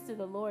said, sister,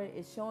 the Lord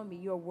is showing me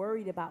you're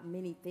worried about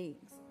many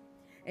things.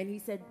 And he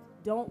said,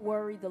 don't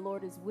worry, the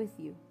Lord is with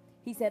you.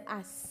 He said,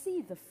 I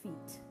see the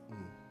feet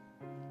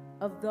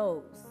of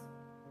those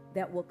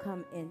that will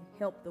come and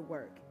help the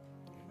work.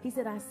 He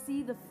said, I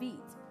see the feet.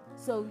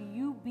 So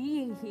you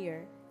being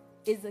here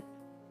is a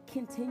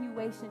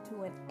continuation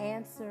to an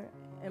answer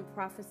and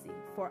prophecy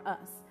for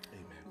us.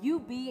 Amen. You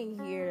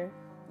being here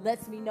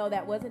lets me know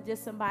that wasn't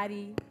just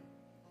somebody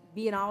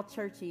being all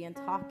churchy and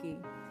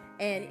talking.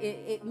 And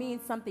it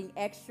means something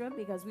extra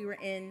because we were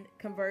in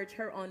Converge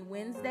Her on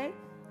Wednesday.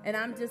 And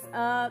I'm just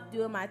up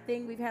doing my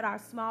thing. We've had our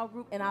small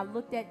group. And I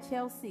looked at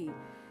Chelsea.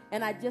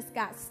 And I just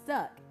got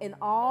stuck. And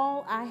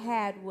all I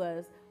had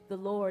was, the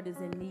Lord is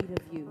in need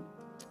of you.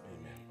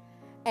 Amen.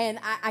 And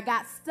I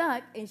got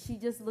stuck. And she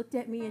just looked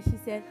at me and she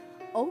said,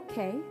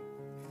 okay.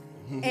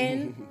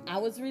 And I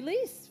was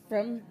released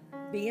from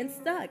being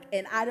stuck.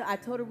 And I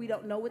told her we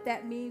don't know what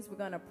that means. We're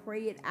going to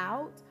pray it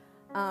out.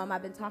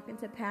 I've been talking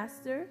to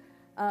Pastor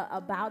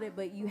about it.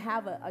 But you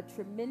have a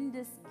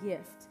tremendous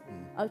gift,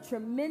 a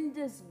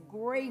tremendous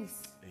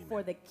grace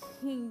for the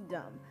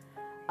kingdom,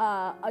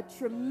 a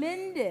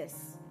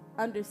tremendous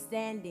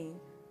understanding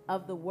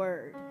of the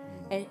word.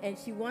 And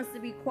she wants to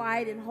be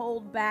quiet and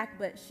hold back,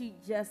 but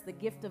the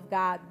gift of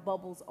God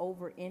bubbles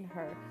over in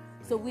her.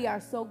 So we are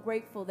so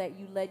grateful that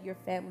you led your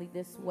family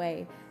this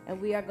way.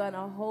 And we are going to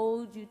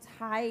hold you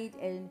tight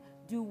and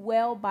do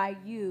well by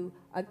you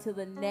until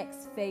the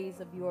next phase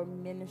of your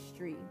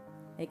ministry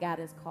that God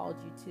has called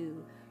you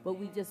to. But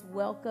we just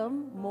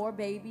welcome more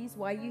babies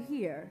while you're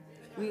here.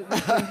 We'll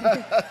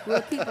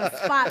keep a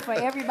spot for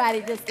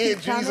everybody just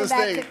keep coming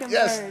back to Converge.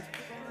 Yes.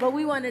 But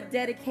we want to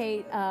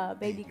dedicate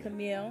baby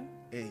Camille.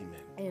 Amen.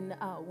 And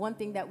one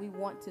thing that we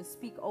want to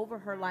speak over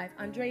her life.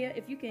 Andrea,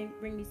 if you can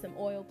bring me some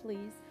oil,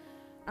 please.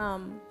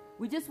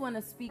 We just want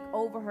to speak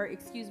over her,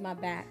 excuse my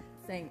back,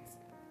 saints,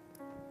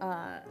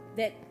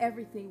 that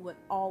everything would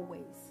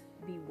always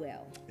be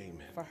well.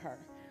 Amen. For her.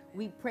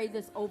 We pray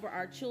this over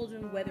our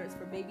children, whether it's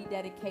for baby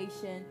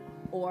dedication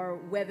or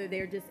whether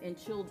they're just in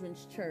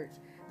children's church,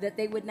 that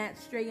they would not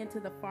stray into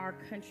the far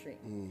country,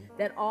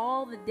 that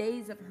all the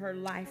days of her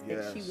life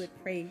that she would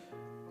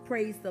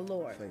praise the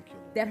Lord,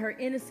 that her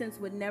innocence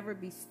would never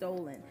be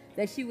stolen,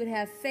 that she would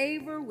have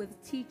favor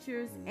with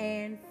teachers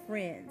and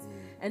friends.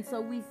 And so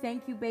we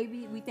thank you,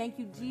 baby. We thank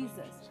you,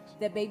 Jesus,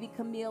 that baby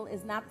Camille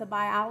is not the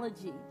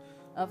biology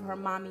of her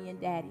mommy and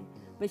daddy,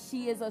 but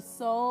she is a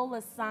soul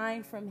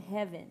assigned from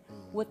heaven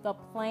with a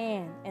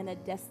plan and a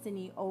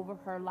destiny over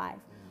her life.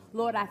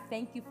 Lord, I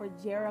thank you for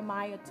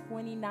Jeremiah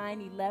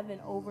 29:11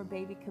 over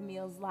baby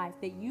Camille's life,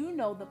 that you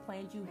know the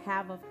plans you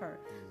have of her,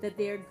 that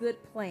they're good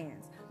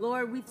plans.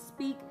 Lord, we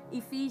speak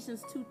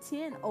Ephesians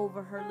 2:10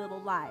 over her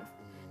little life,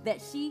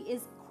 that she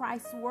is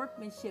Christ's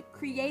workmanship,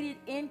 created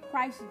in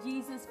Christ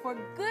Jesus for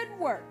good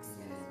works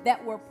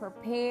that were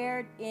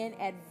prepared in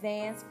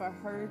advance for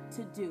her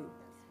to do.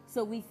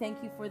 So we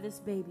thank you for this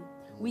baby.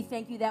 We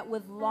thank you that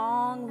with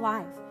long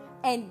life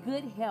and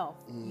good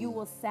health, you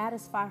will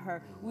satisfy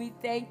her. We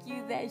thank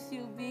you that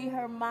she'll be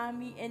her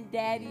mommy and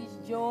daddy's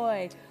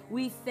joy.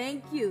 We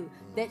thank you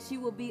that she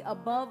will be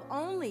above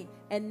only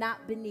and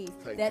not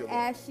beneath. That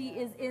as she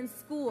is in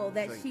school,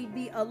 that she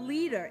be a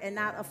leader and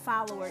not a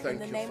follower. In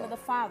the name of the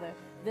Father,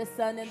 the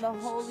Son, and the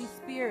Holy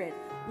Spirit.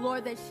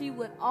 Lord, that she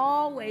would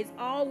always,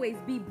 always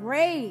be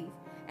brave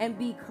and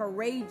be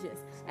courageous,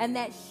 and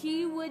that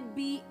she would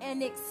be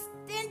an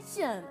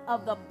extension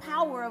of the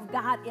power of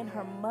God in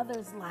her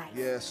mother's life.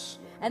 Yes.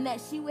 And that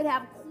she would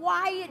have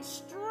quiet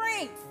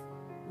strength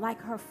like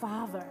her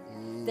father,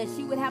 that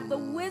she would have the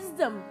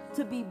wisdom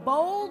to be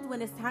bold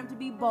when it's time to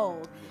be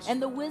bold,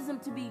 and the wisdom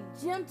to be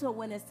gentle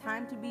when it's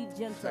time to be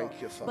gentle,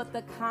 Thank you, Father. but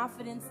the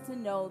confidence to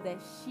know that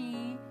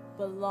she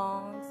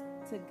belongs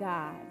to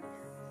God.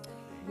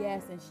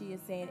 Yes, and she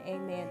is saying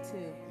amen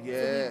too. So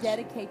Yes. we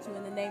dedicate you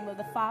in the name of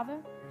the Father,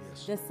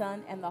 Yes. the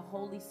Son, and the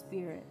Holy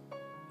Spirit.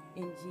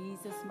 In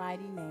Jesus'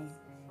 mighty name,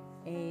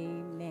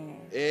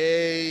 amen.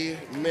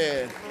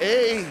 Amen.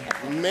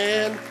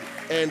 Amen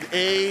and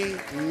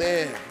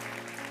amen.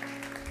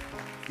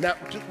 Now,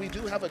 we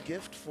do have a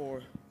gift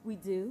for, We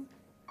do?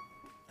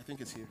 I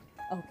think it's here.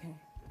 Okay.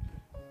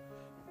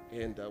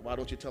 And why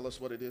don't you tell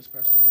us what it is,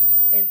 Pastor Wendy?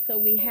 And so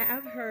we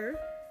have her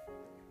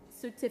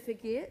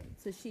certificate,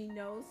 so she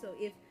knows. So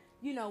if,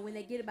 you know, when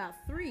they get about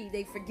 3,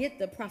 they forget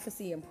the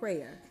prophecy and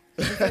prayer.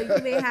 And so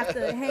you may have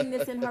to hang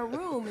this in her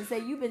room and say,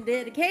 you've been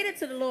dedicated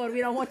to the Lord. We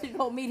don't want you to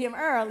go meet him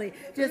early.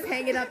 Just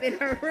hang it up in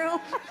her room.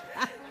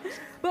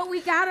 But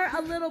we got her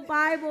a little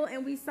Bible,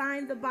 and we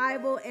signed the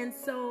Bible. And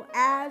so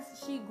as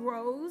she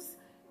grows,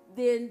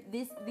 then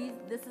this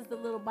is the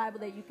little Bible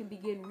that you can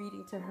begin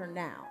reading to her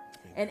now.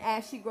 And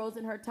as she grows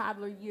in her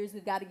toddler years,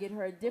 we've got to get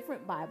her a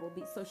different Bible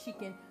so she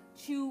can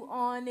chew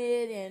on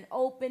it and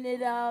open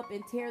it up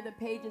and tear the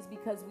pages,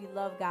 because we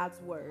love God's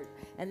word.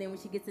 And then when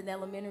she gets in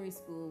elementary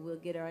school, we'll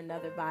get her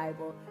another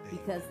Bible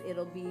because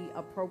it'll be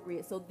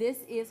appropriate. So this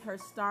is her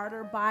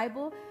starter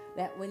Bible,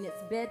 that when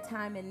it's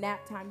bedtime and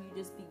nap time, you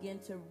just begin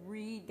to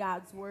read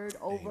God's word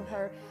over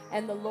her,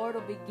 and the Lord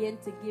will begin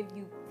to give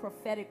you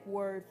prophetic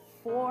word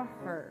for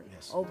her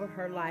over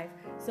her life.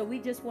 So we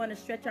just want to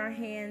stretch our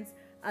hands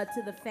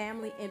to the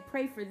family and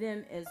pray for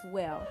them as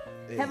well.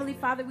 Amen. Heavenly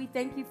Father, we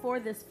thank you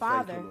for this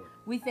father. Lord.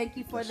 We thank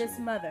you for this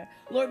mother.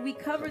 Lord, we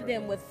cover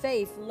them with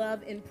faith,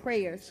 love, and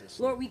prayers.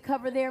 Lord, we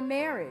cover their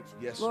marriage.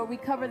 Yes, Lord, we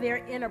cover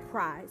their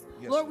enterprise.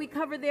 Yes, Lord, we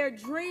cover their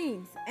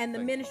dreams and the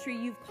ministry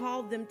you've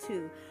called them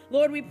to.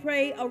 Lord, we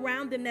pray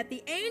around them that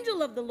the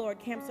angel of the Lord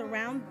camps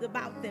around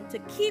about them to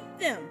keep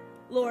them,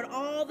 Lord,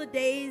 all the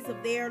days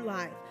of their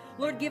life.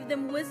 Lord, give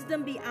them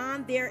wisdom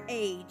beyond their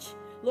age.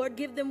 Lord,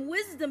 give them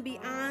wisdom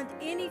beyond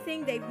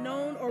anything they've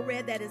known or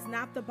read that is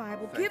not the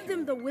Bible. Give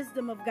them the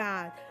wisdom of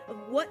God, of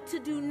what to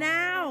do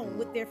now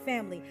with their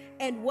family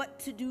and what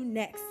to do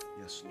next.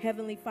 Yes, Lord.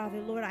 Heavenly Father,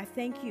 Lord, I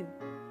thank you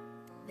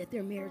that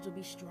their marriage will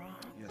be strong.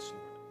 Yes,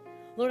 Lord.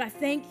 Lord, I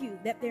thank you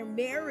that their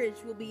marriage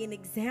will be an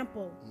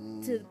example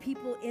to the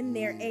people in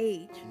their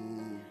age.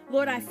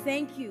 Lord, I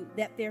thank you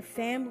that their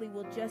family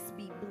will just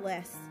be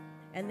blessed,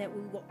 and that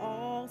we will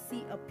all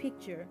see a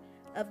picture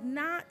of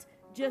not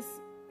just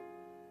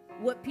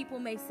what people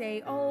may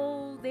say,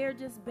 oh, they're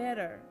just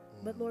better.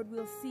 But Lord,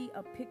 we'll see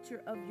a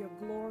picture of your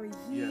glory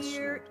Yes,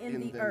 here Lord, in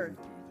the them earth and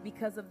through them.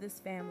 because of this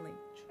family.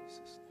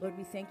 Jesus. Lord,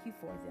 we thank you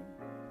for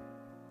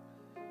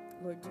them.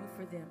 Lord, do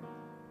for them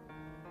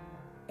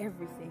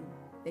everything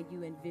that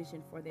you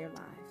envision for their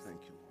lives.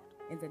 Thank you,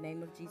 Lord. In the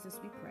name of Jesus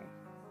we pray.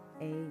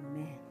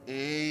 Amen.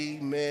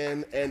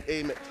 Amen and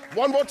amen.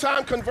 One more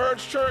time,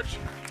 Converge Church,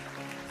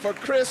 for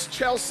Chris,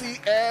 Chelsea,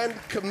 and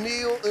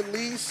Camille,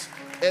 Elise,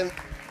 and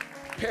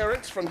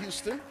parents from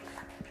Houston,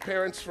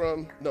 parents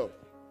from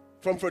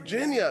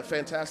Virginia.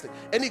 Fantastic.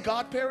 Any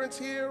godparents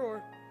here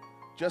or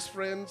just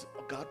friends?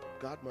 Oh,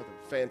 godmother.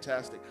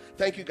 Fantastic.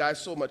 Thank you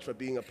guys so much for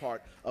being a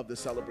part of the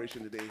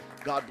celebration today.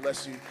 God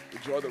bless you.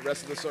 Enjoy the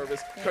rest of the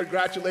service.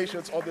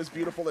 Congratulations on this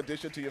beautiful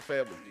addition to your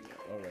family.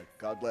 All right.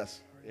 God bless.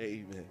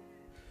 Amen.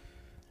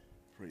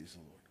 Praise the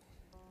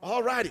Lord.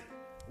 All righty.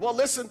 Well,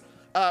 listen,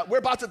 we're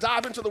about to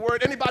dive into the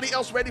word. Anybody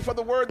else ready for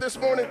the word this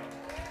morning?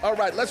 All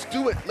right, let's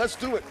do it. Let's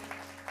do it.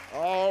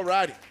 All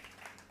righty.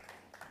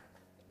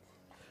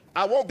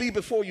 I won't be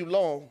before you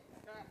long.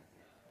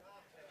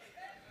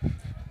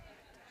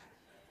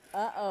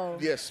 Uh-oh.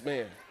 Yes,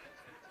 ma'am.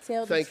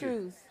 Tell Thank the you.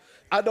 truth.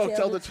 I don't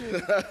tell the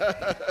truth.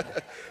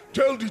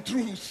 Tell the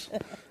truth,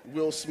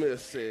 Will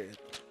Smith said.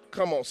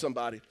 Come on,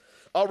 somebody.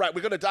 All right,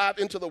 we're going to dive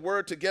into the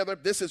word together.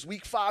 This is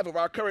week 5 of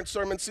our current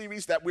sermon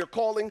series that we're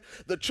calling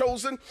The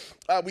Chosen.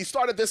 We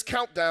started this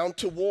countdown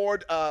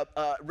toward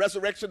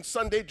Resurrection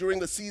Sunday during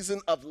the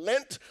season of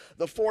Lent,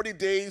 the 40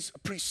 days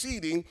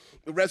preceding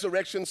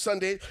Resurrection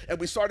Sunday. And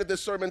we started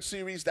this sermon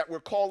series that we're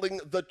calling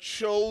The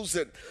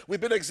Chosen.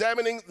 We've been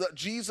examining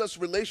Jesus'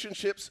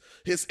 relationships,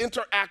 his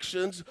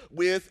interactions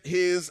with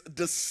his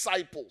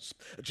disciples.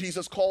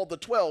 Jesus called the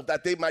 12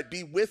 that they might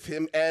be with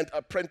him and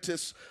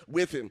apprentice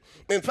with him.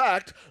 In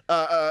fact,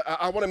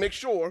 I want to make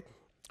sure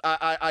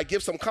I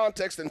give some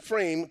context and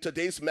frame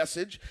today's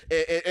message.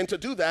 And to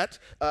do that,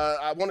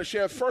 I want to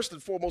share first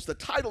and foremost the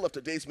title of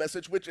today's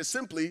message, which is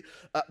simply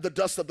The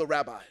Dust of the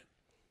Rabbi.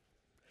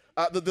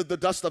 The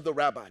dust of the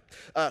rabbi.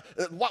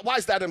 Why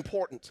is that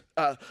important?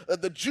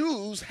 The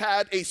Jews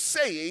had a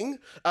saying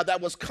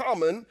that was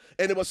common,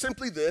 and it was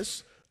simply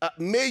this: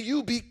 may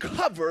you be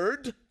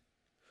covered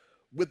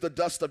with the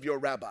dust of your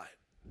rabbi.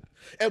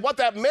 And what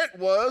that meant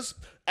was,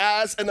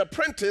 as an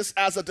apprentice,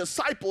 as a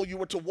disciple, you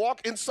were to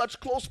walk in such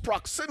close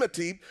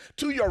proximity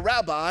to your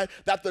rabbi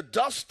that the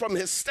dust from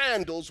his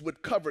sandals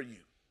would cover you.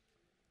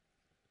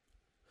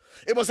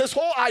 It was this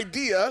whole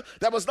idea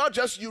that was not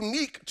just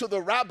unique to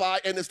the rabbi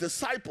and his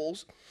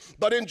disciples,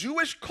 but in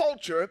Jewish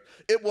culture,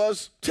 it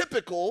was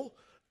typical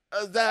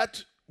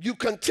that you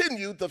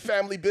continued the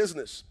family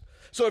business.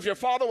 So if your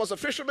father was a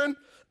fisherman,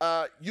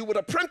 you would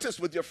apprentice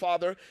with your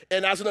father,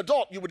 and as an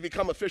adult, you would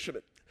become a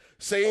fisherman.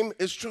 Same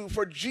is true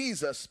for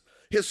Jesus.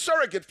 His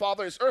surrogate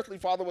father, his earthly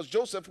father, was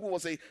Joseph, who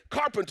was a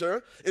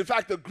carpenter. In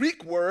fact, the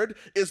Greek word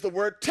is the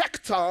word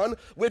tekton,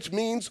 which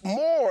means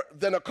more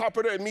than a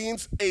carpenter. It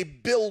means a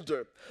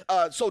builder.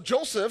 So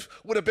Joseph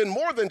would have been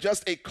more than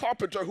just a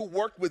carpenter who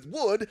worked with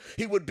wood.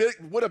 He would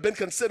have been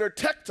considered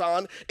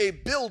tekton, a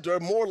builder,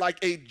 more like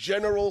a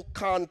general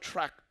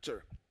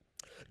contractor.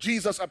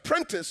 Jesus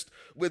apprenticed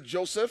with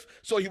Joseph,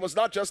 so he was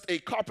not just a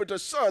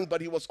carpenter's son, but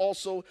he was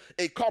also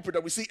a carpenter.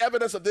 We see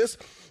evidence of this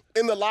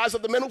in the lives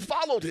of the men who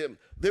followed him.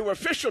 They were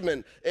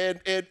fishermen, and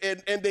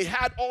they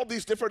had all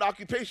these different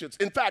occupations.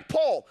 In fact,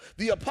 Paul,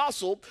 the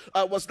apostle,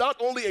 was not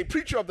only a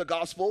preacher of the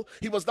gospel,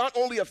 he was not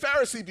only a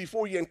Pharisee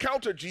before he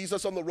encountered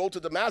Jesus on the road to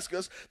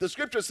Damascus. The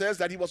scripture says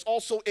that he was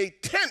also a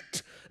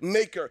tent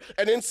maker.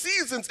 And in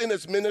seasons in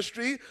his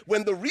ministry,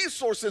 when the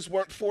resources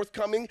weren't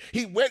forthcoming,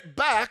 he went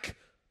back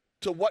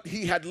to what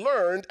he had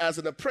learned as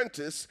an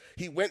apprentice.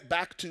 He went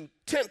back to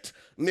tent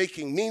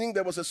making, meaning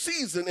there was a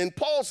season in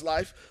Paul's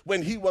life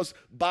when he was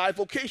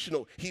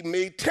bivocational. He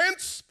made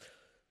tents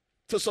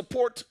to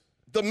support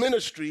the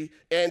ministry,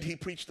 and he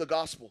preached the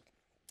gospel.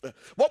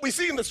 What we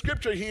see in the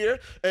scripture here,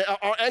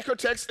 our anchor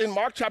text in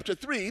Mark chapter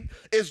 3,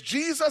 is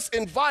Jesus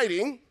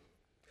inviting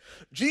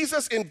these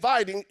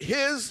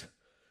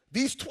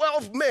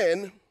 12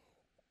 men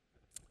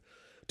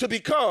to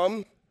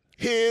become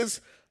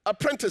his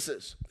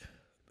apprentices.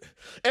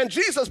 And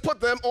Jesus put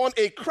them on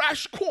a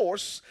crash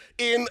course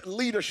in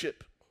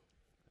leadership,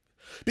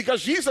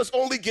 because Jesus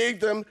only gave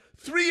them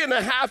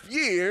 3.5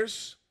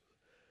 years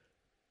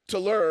to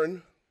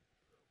learn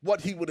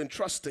what he would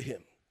entrust to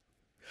him.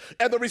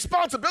 And the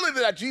responsibility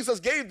that Jesus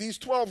gave these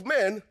 12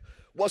 men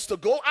was to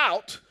go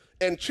out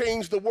and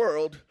change the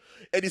world.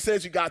 And he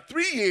says, you got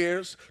 3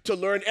 years to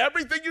learn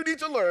everything you need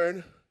to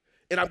learn,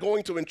 and I'm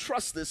going to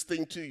entrust this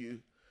thing to you,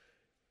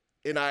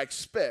 and I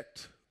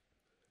expect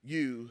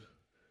you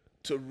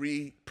to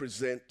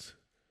represent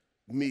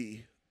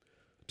me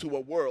to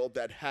a world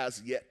that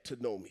has yet to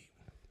know me.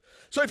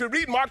 So if you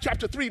read Mark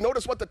chapter 3,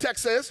 notice what the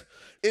text says.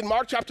 In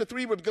Mark chapter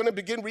 3, we're going to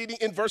begin reading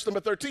in verse number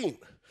 13.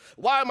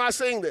 Why am I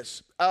saying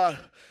this?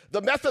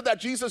 The method that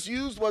Jesus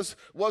used was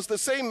the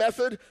same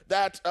method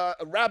that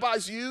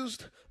rabbis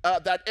used,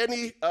 that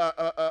any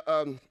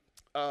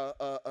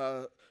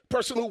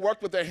person who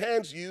worked with their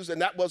hands used,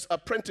 and that was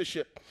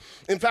apprenticeship.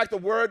 In fact, the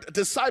word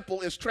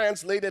disciple is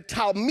translated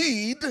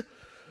talmid,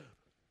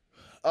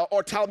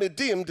 or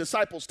talmidim,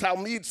 disciples.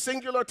 Talmid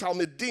singular,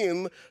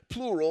 talmidim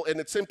plural,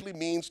 and it simply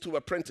means to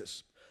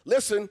apprentice.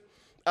 Listen,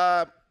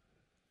 let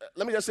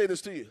me just say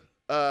this to you.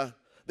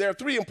 There are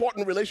 3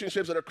 important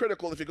relationships that are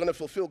critical if you're going to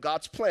fulfill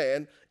God's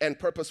plan and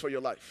purpose for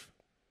your life.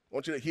 I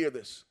want you to hear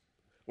this.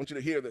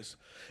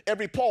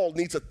 Every Paul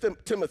needs a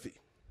Timothy.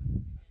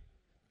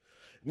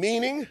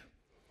 Meaning,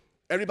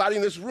 everybody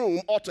in this room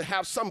ought to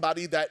have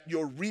somebody that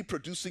you're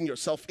reproducing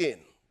yourself in.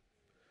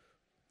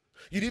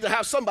 You need to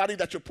have somebody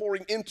that you're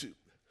pouring into.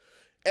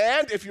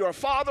 And if you're a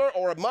father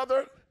or a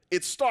mother,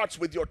 it starts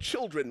with your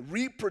children,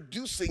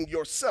 reproducing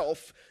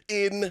yourself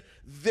in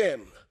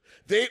them.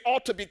 They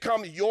ought to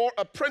become your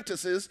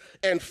apprentices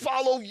and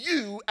follow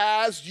you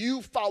as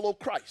you follow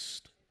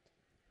Christ.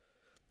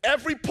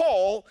 Every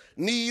Paul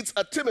needs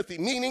a Timothy,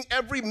 meaning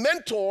every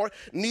mentor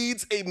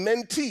needs a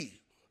mentee.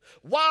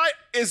 Why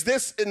is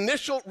this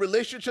initial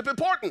relationship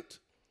important?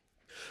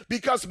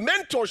 Because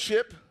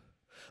mentorship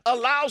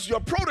allows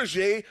your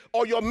protege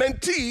or your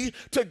mentee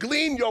to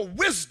glean your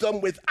wisdom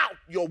without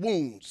your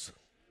wounds.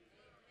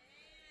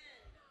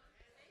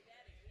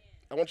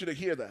 I want you to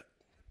hear that.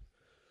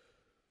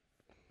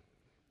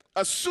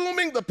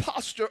 Assuming the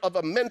posture of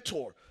a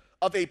mentor,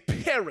 of a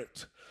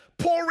parent,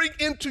 pouring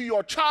into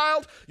your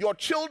child, your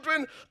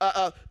children,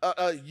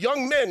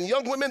 young men,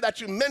 young women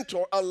that you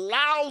mentor,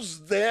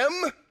 allows them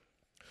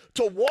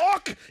to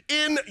walk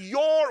in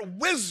your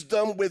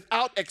wisdom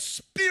without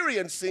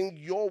experiencing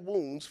your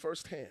wounds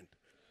firsthand.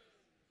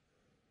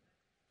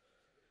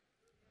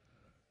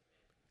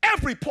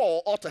 Every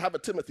Paul ought to have a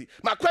Timothy.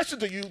 My question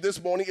to you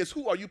this morning is,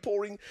 who are you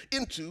pouring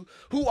into?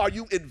 Who are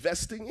you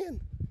investing in?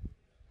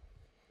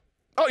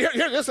 Oh,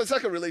 here's a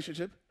second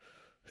relationship.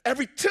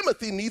 Every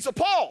Timothy needs a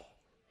Paul.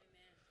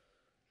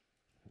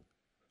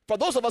 For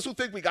those of us who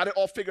think we got it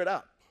all figured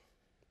out,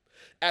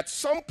 at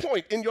some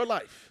point in your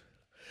life,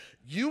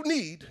 you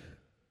need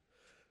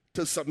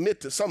to submit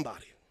to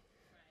somebody.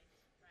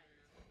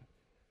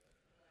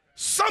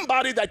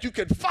 Somebody that you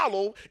can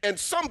follow, and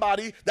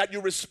somebody that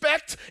you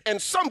respect,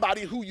 and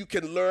somebody who you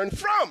can learn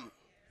from.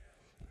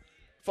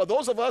 For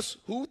those of us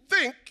who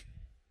think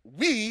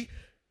we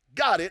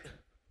got it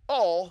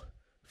all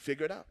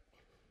figured out.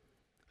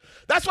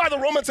 That's why the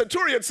Roman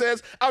centurion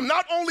says, I'm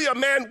not only a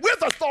man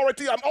with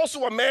authority, I'm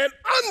also a man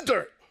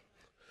under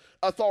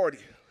authority.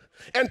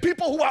 And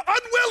people who are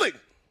unwilling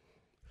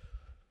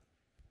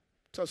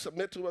to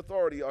submit to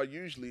authority are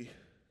usually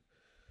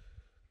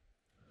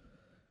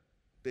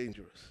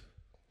dangerous.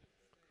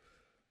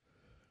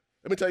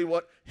 Let me tell you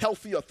what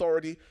healthy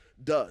authority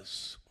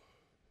does.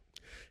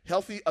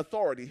 Healthy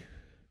authority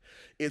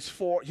is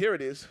for, here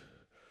it is,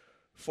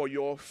 for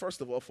your,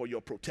 first of all, for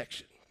your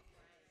protection.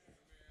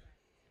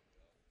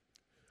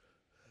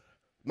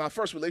 My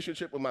first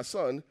relationship with my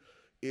son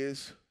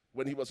is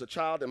when he was a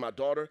child, and my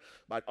daughter,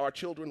 our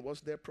children was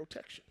their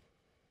protection.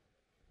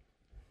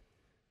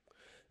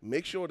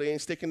 Make sure they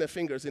ain't sticking their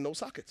fingers in those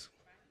sockets.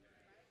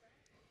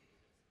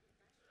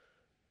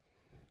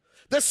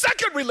 The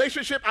second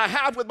relationship I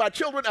have with my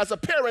children as a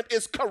parent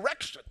is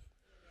correction.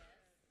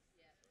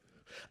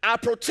 I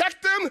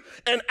protect them,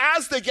 and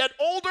as they get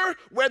older,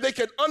 where they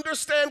can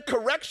understand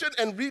correction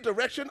and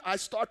redirection, I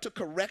start to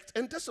correct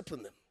and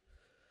discipline them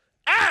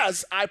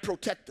as I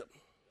protect them.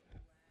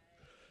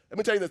 Let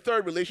me tell you, the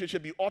third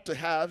relationship you ought to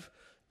have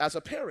as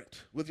a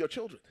parent with your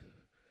children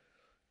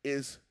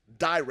is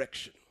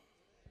direction.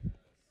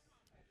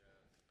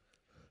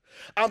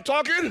 I'm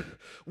talking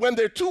when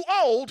they're too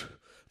old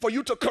for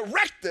you to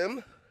correct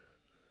them.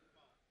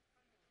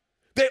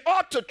 They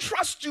ought to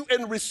trust you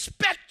and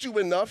respect you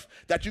enough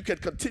that you can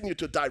continue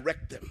to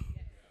direct them.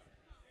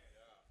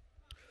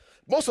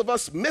 Most of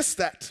us miss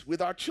that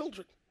with our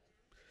children.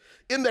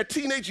 In their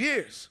teenage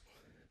years,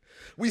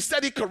 we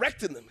study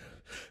correcting them,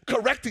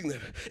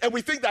 and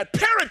we think that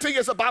parenting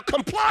is about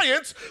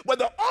compliance when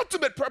the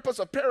ultimate purpose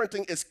of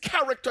parenting is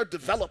character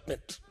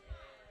development.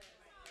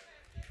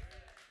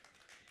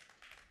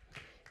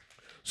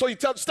 So you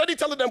study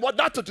telling them what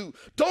not to do.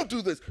 Don't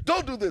do this,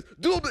 don't do this,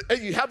 do this.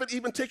 And you haven't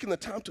even taken the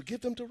time to give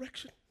them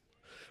direction,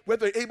 where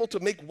they're able to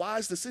make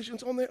wise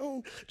decisions on their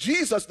own.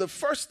 Jesus, the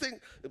first thing,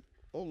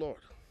 oh Lord.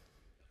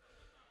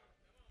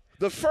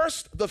 The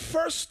first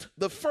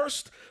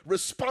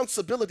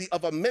responsibility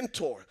of a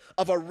mentor,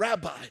 of a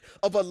rabbi,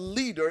 of a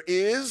leader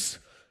is,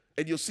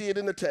 and you'll see it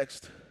in the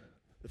text.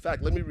 In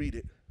fact, let me read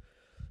it.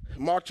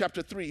 Mark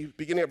chapter 3,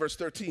 beginning at verse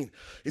 13.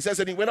 It says,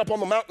 and he went up on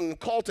the mountain and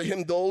called to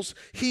him those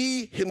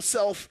he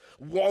himself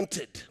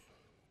wanted.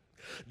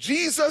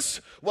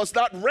 Jesus was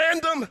not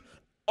random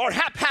or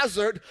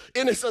haphazard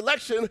in his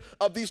selection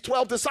of these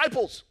 12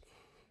 disciples.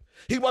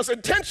 He was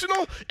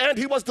intentional and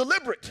he was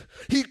deliberate.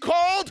 He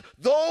called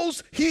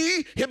those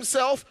he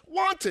himself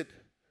wanted.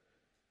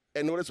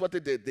 And notice what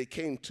they did. They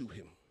came to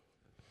him.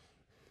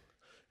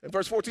 And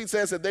verse 14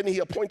 says, and then he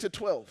appointed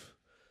 12.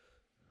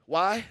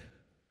 Why?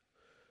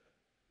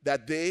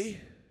 That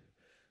they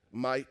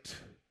might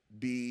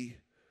be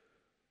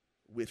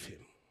with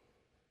him.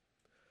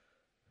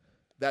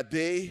 That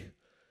they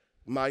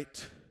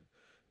might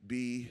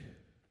be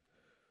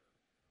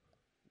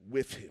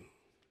with him.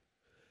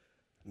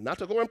 Not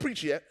to go and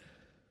preach yet.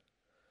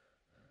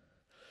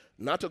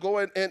 Not to go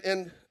and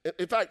in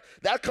fact,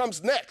 that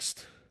comes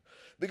next.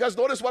 Because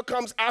notice what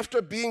comes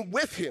after being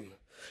with him.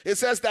 It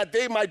says that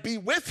they might be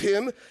with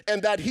him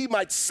and that he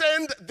might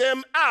send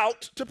them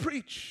out to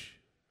preach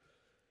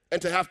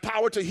and to have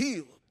power to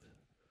heal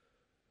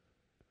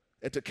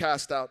and to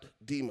cast out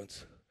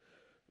demons.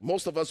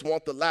 Most of us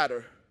want the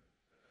latter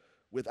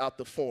without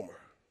the former.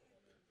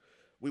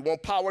 We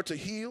want power to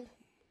heal,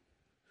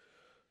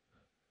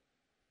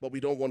 but we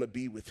don't want to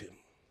be with him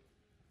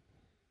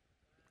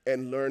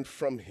and learn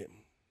from him.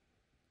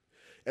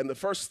 And the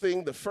first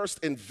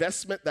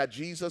investment that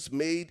Jesus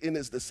made in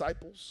his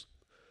disciples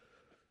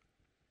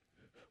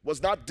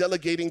was not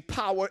delegating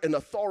power and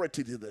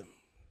authority to them.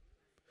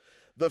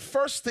 The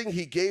first thing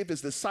he gave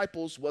his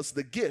disciples was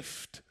the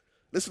gift,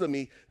 listen to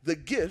me, the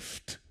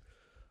gift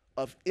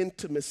of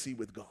intimacy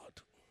with God.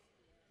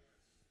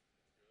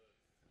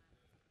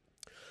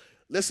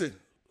 Listen,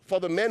 for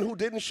the men who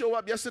didn't show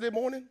up yesterday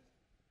morning,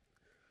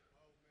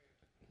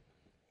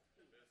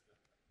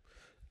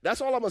 that's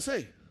all I'm going to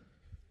say.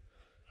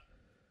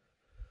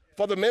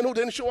 For the men who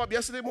didn't show up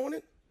yesterday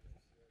morning,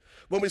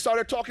 when we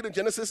started talking in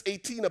Genesis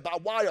 18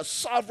 about why a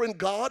sovereign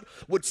God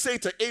would say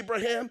to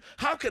Abraham,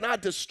 how can I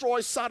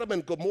destroy Sodom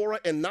and Gomorrah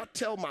and not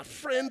tell my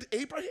friend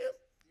Abraham?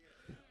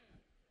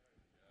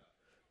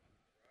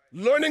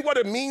 Learning what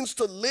it means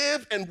to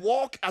live and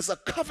walk as a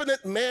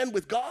covenant man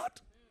with God,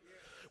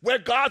 where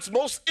God's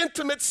most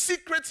intimate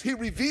secrets he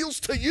reveals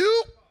to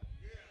you,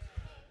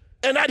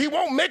 and that he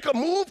won't make a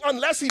move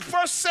unless he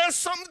first says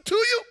something to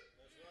you.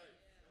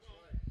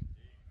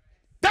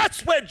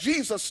 That's where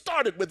Jesus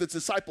started with his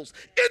disciples.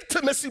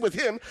 Intimacy with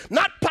him,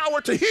 not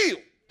power to heal.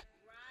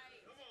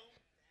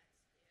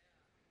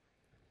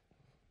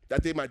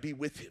 That they might be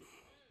with him.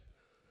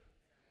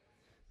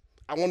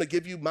 I want to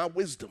give you my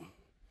wisdom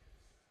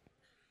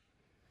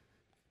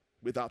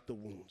without the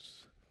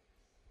wounds.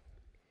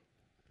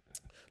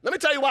 Let me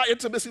tell you why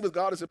intimacy with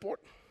God is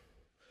important.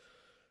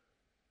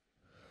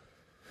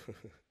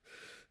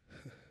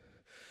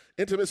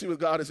 Intimacy with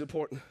God is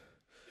important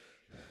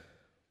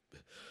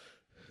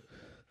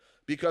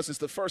because it's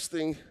the first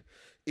thing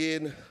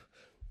in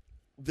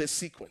this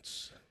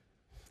sequence.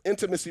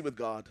 Intimacy with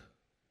God,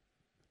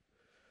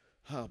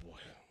 oh boy,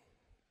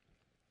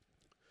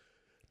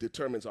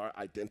 determines our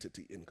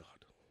identity in God.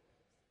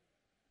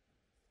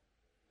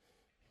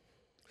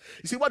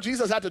 You see, what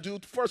Jesus had to do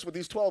first with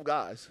these 12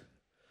 guys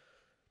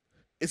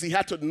is he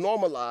had to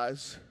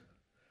normalize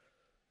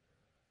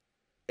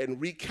and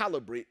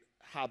recalibrate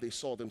how they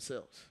saw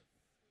themselves.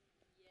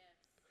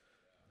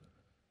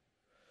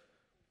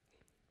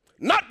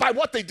 Not by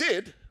what they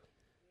did,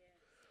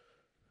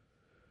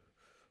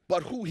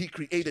 but who he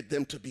created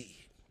them to be.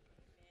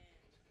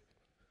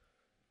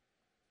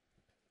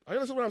 Are you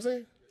listening to what I'm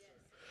saying?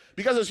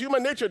 Because it's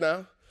human nature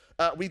now.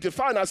 We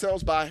define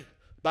ourselves by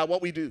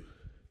what we do.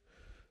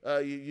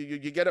 You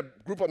get a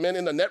group of men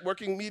in a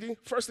networking meeting,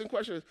 first thing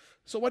question is,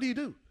 so what do you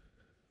do?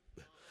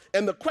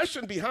 And the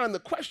question behind the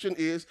question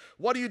is,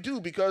 what do you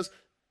do? Because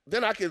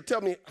then I can tell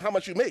me how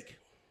much you make.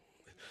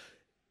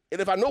 And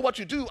if I know what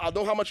you do, I'll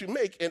know how much you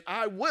make, and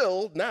I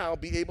will now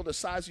be able to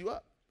size you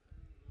up.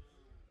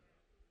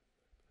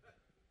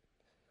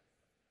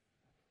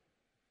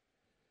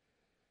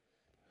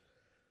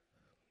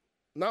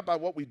 Not by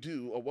what we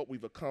do or what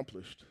we've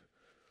accomplished,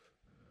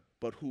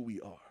 but who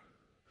we are.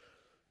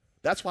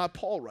 That's why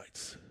Paul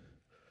writes.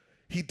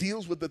 He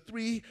deals with the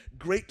three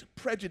great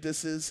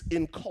prejudices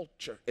in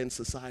culture and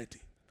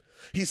society.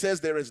 He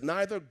says there is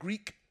neither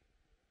Greek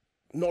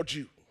nor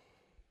Jew.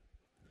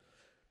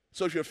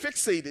 So if you're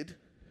fixated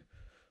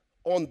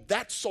on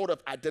that sort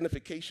of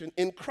identification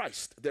in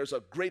Christ, there is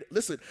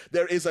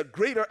a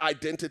greater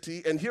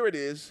identity, and here it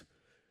is.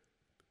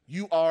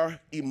 You are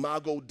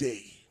imago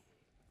Dei,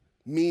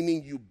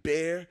 meaning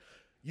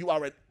you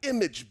are an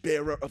image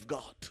bearer of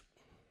God.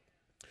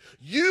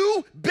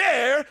 You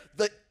bear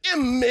the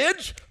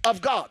image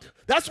of God.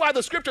 That's why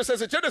the scripture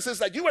says in Genesis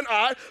that you and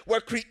I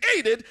were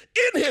created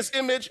in his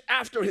image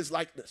after his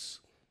likeness.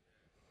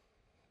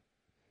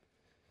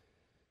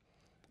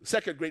 The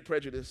second great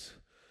prejudice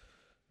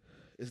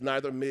is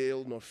neither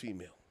male nor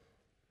female.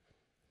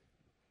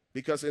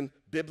 Because in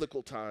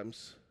biblical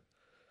times,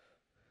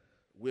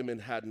 women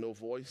had no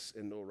voice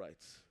and no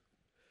rights.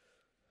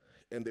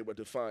 And they were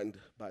defined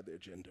by their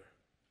gender.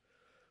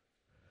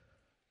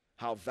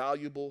 How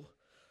valuable,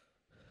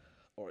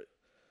 or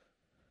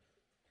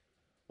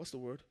what's the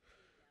word?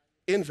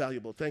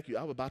 Invaluable, thank you.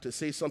 I was about to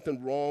say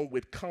something wrong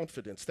with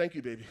confidence. Thank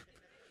you, baby.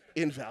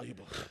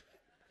 Invaluable.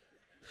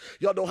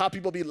 Y'all know how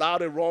people be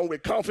loud and wrong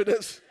with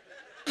confidence?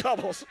 Come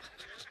on.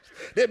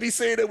 They be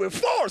saying it with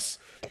force.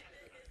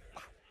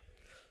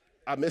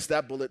 I missed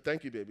that bullet.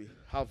 Thank you, baby.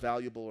 How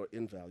valuable or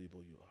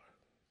invaluable you are.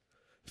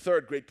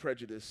 Third great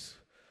prejudice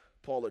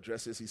Paul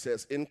addresses, he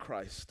says, in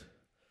Christ,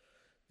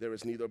 there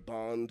is neither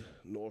bond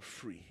nor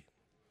free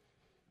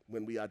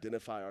when we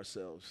identify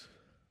ourselves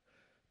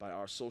by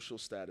our social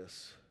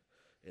status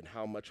and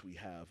how much we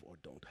have or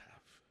don't have.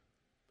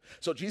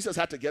 So Jesus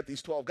had to get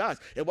these 12 guys.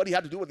 And what he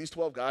had to do with these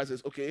 12 guys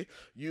is, okay,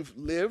 you've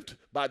lived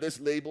by this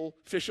label,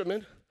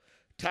 fisherman,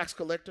 tax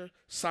collector,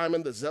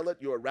 Simon the Zealot.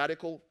 You're a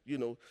radical,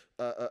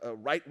 a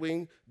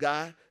right-wing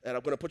guy. And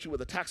I'm going to put you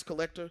with a tax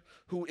collector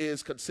who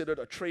is considered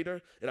a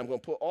traitor. And I'm going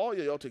to put all of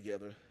y'all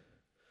together.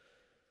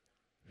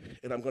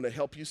 And I'm going to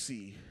help you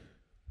see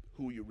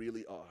who you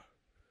really are.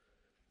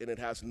 And it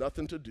has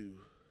nothing to do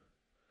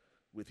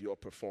with your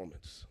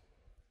performance.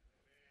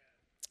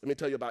 Let me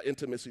tell you about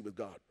intimacy with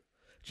God.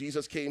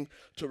 Jesus came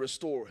to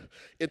restore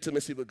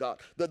intimacy with God.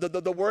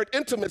 The word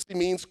intimacy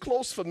means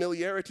close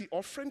familiarity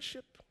or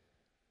friendship.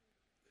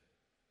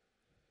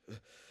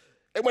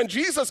 And when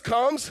Jesus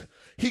comes,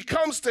 he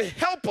comes to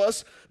help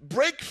us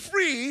break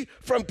free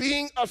from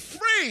being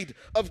afraid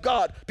of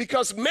God,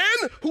 because men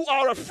who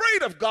are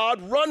afraid of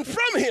God run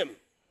from him.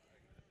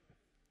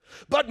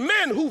 But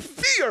men who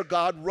fear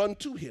God run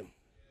to him.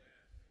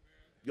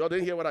 Y'all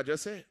didn't hear what I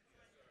just said?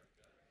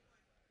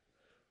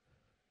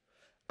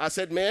 I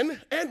said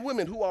men and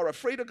women who are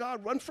afraid of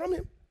God run from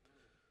him.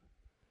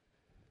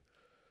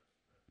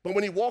 But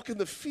when you walk in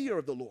the fear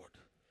of the Lord,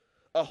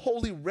 a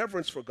holy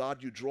reverence for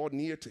God, you draw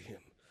near to him.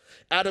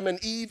 Adam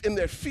and Eve, in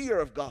their fear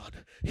of God,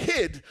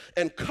 hid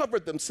and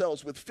covered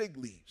themselves with fig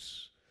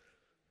leaves.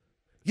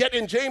 Yet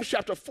in James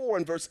chapter 4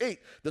 and verse 8,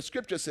 the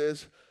scripture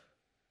says,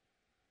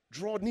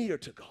 draw near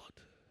to God,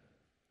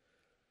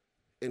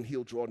 and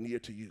he'll draw near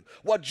to you.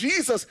 What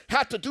Jesus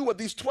had to do with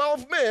these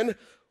 12 men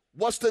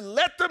was to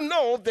let them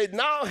know they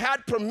now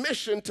had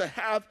permission to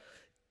have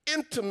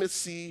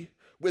intimacy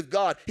with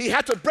God. He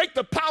had to break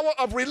the power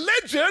of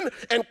religion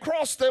and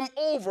cross them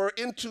over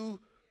into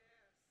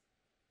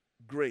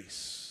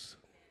grace.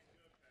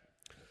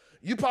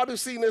 You probably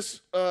seen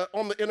this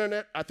on the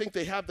internet. I think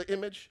they have the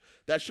image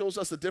that shows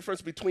us the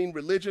difference between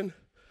religion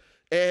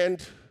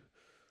and,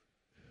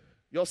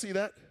 y'all see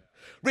that?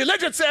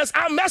 Religion says,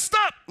 I messed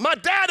up. My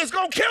dad is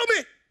going to kill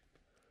me.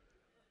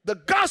 The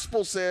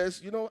gospel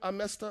says, I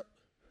messed up.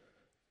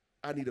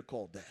 I need to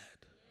call dad.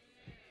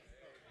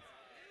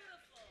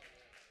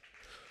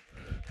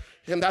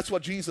 And that's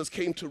what Jesus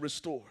came to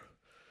restore.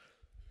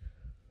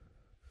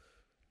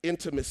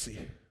 Intimacy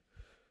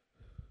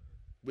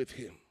with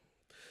him.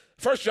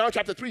 1 John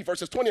chapter 3,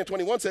 verses 20 and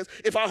 21 says,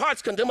 if our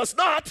hearts condemn us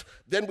not,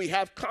 then we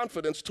have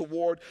confidence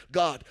toward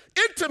God.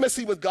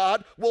 Intimacy with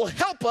God will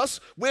help us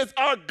with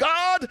our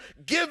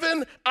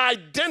God-given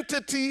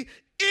identity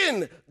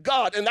in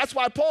God. And that's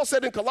why Paul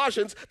said in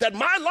Colossians that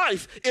my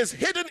life is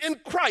hidden in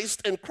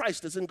Christ and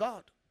Christ is in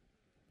God.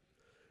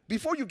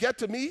 Before you get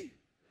to me,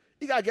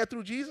 you got to get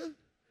through Jesus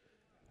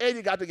and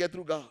you got to get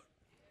through God.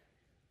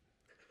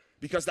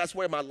 Because that's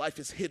where my life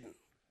is hidden.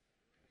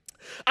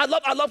 I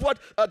love what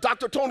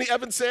Dr. Tony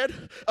Evans said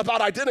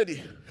about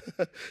identity.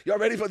 Y'all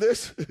ready for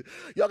this?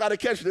 Y'all got to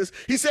catch this.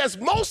 He says,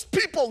 most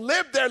people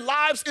live their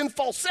lives in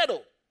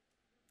falsetto,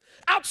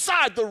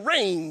 outside the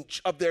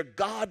range of their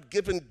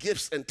God-given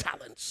gifts and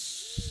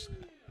talents.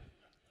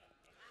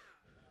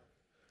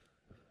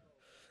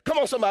 Come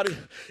on, somebody.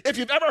 If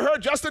you've ever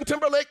heard Justin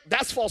Timberlake,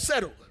 that's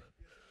falsetto.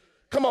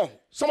 Come on.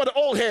 Some of the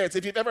old heads,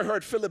 if you've ever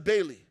heard Philip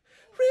Bailey.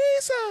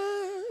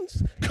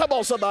 Reasons. Come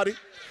on, somebody.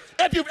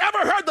 If you've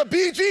ever heard the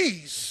Bee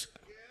Gees,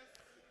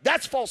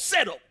 that's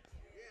falsetto.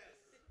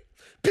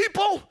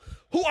 People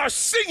who are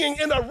singing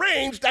in a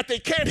range that they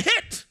can't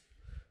hit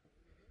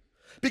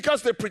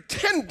because they're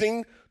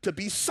pretending to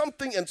be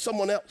something and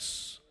someone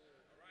else.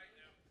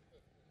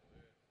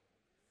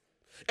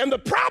 And the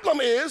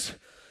problem is,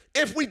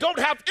 if we don't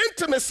have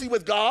intimacy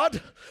with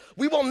God,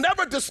 we will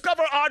never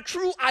discover our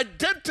true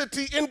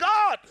identity in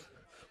God,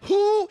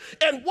 who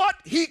and what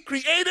he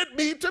created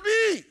me to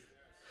be.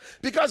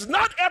 Because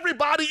not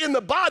everybody in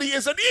the body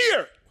is an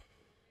ear.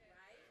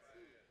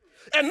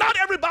 And not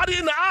everybody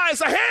in the eye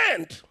is a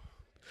hand.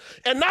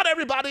 And not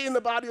everybody in the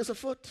body is a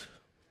foot.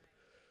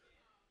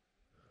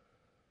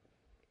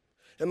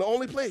 And the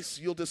only place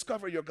you'll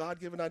discover your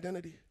God-given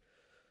identity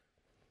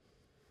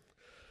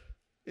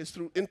is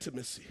through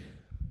intimacy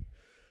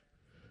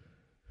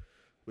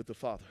with the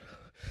Father.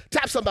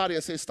 Tap somebody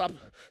and say,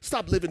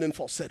 stop living in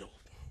falsetto.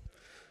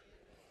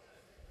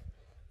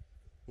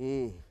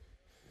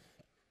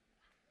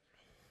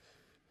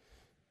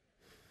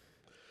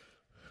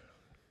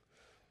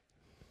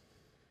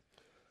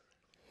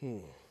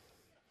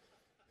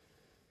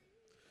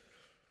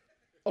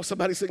 Oh,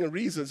 somebody's singing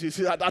Reasons. You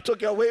see, I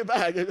took your way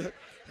back.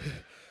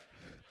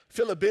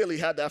 Philip Bailey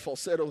had that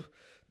falsetto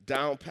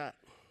down pat.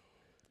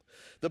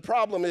 The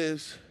problem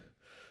is,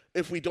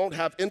 if we don't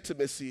have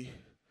intimacy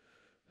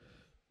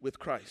with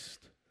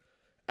Christ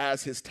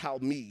as his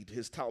Talmud,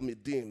 his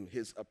Talmidim,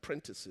 his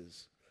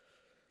apprentices,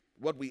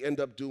 what we end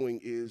up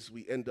doing is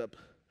we end up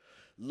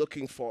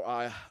looking for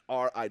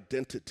our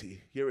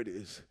identity. Here it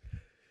is.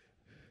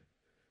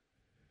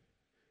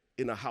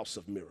 In a house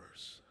of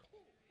mirrors.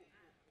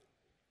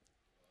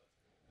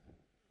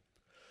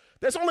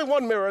 There's only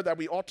one mirror that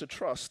we ought to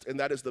trust, and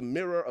that is the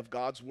mirror of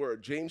God's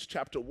word. James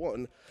chapter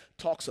 1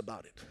 talks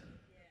about it.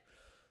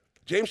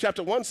 James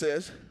chapter 1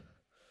 says,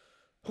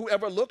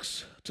 whoever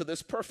looks to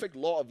this perfect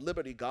law of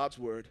liberty, God's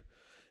word,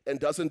 and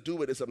doesn't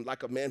do it is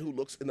like a man who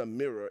looks in a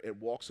mirror and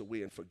walks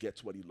away and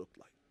forgets what he looked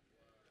like.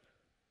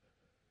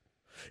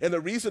 And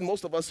the reason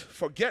most of us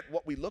forget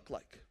what we look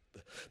like,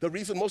 the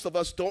reason most of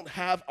us don't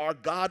have our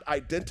God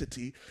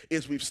identity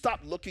is we've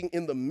stopped looking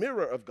in the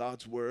mirror of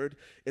God's word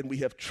and we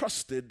have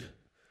trusted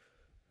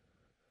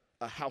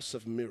a house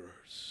of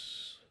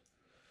mirrors.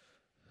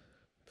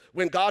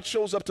 When God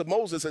shows up to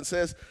Moses and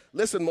says,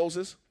 listen,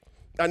 Moses,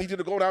 I need you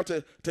to go down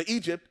to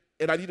Egypt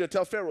and I need you to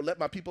tell Pharaoh, let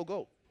my people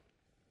go.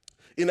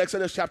 In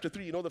Exodus chapter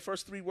 3, you know the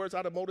first three words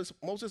out of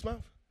Moses'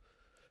 mouth?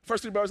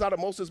 First three words out of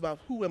Moses' mouth,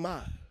 who am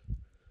I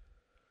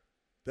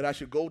that I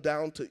should go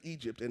down to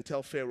Egypt and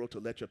tell Pharaoh to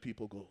let your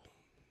people go?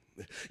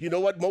 You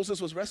know what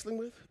Moses was wrestling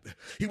with?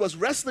 He was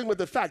wrestling with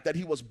the fact that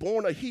he was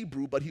born a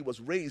Hebrew, but he was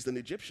raised an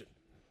Egyptian.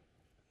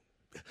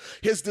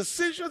 His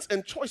decisions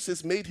and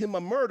choices made him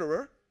a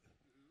murderer,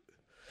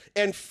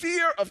 and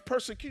fear of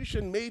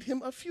persecution made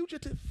him a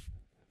fugitive.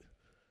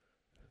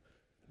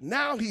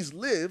 Now he's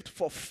lived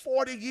for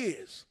 40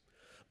 years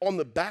on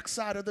the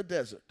backside of the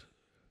desert.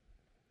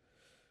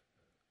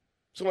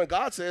 So when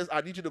God says,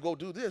 I need you to go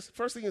do this,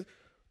 first thing is,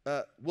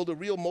 will the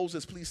real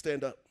Moses please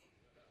stand up?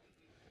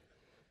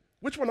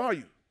 Which one are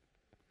you?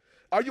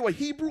 Are you a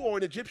Hebrew or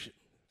an Egyptian?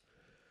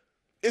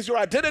 Is your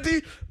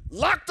identity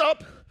locked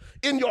up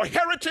in your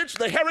heritage,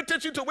 the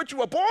heritage into which you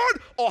were born,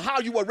 or how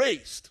you were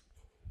raised?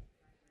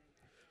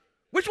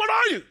 Which one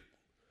are you?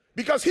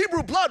 Because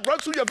Hebrew blood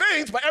runs through your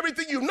veins, but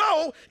everything you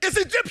know is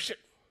Egyptian.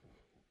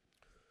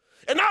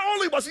 And not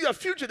only was he a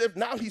fugitive,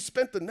 now he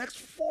spent the next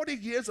 40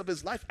 years of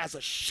his life as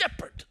a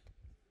shepherd.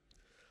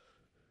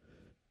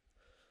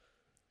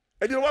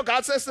 And you know what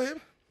God says to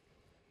him?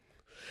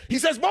 He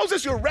says,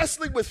 Moses, you're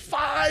wrestling with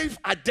 5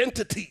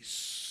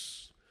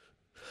 identities.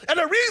 And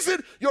the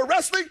reason you're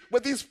wrestling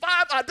with these 5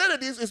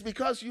 identities is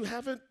because you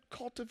haven't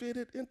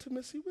cultivated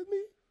intimacy with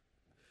me.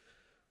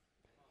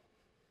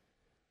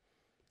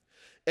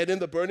 And in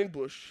the burning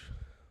bush,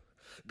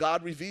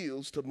 God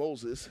reveals to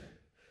Moses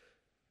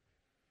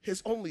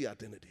his only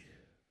identity,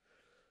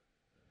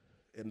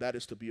 and that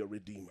is to be a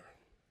redeemer.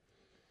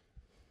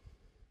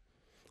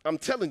 I'm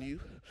telling you,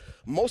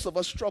 most of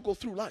us struggle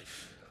through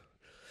life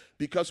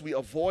because we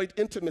avoid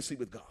intimacy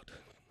with God.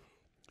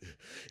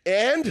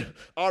 And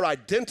our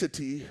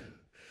identity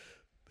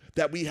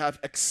that we have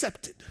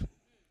accepted.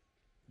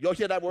 Y'all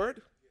hear that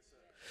word?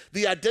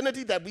 The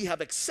identity that we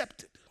have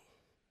accepted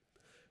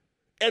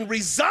and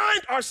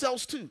resigned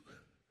ourselves to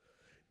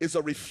is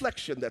a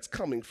reflection that's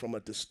coming from a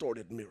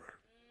distorted mirror.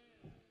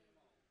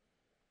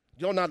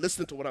 Y'all not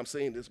listening to what I'm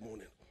saying this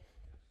morning.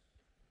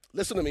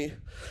 Listen to me.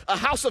 A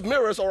house of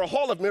mirrors or a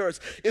hall of mirrors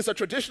is a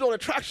traditional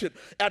attraction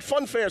at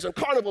fun fairs and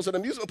carnivals and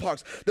amusement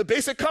parks. The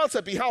basic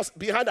concept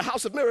behind a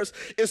house of mirrors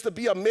is to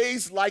be a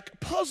maze-like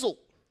puzzle.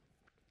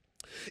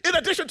 In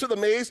addition to the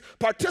maze,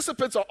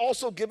 participants are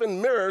also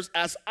given mirrors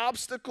as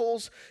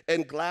obstacles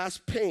and glass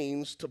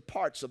panes to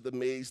parts of the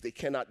maze they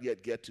cannot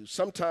yet get to.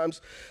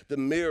 Sometimes the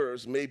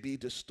mirrors may be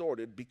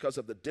distorted because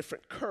of the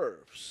different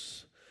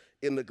curves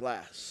in the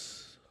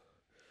glass.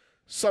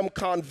 Some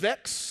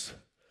convex,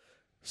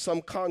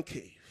 some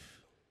concave.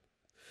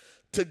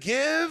 To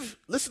give,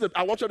 listen,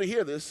 I want you to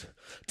hear this,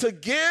 to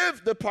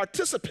give the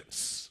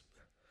participants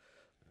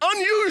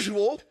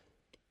unusual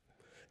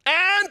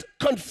and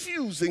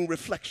confusing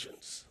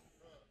reflections.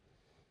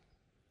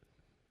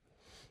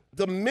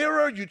 The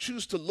mirror you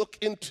choose to look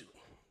into,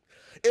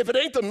 if it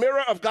ain't the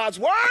mirror of God's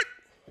word,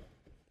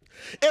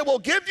 it will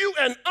give you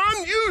an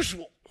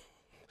unusual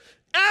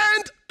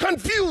and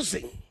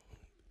confusing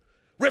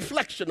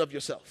reflection of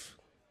yourself.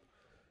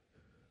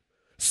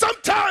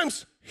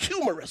 Sometimes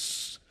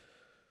humorous,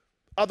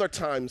 other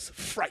times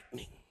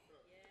frightening.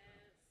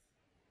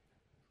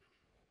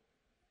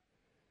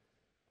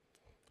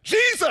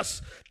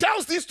 Jesus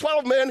tells these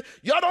 12 men,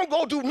 y'all don't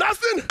go do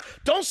nothing,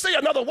 don't say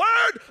another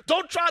word,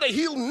 don't try to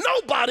heal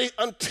nobody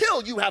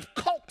until you have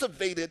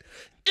cultivated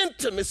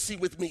intimacy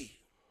with me.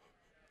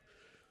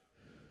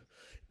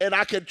 And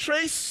I can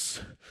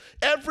trace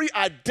every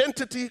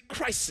identity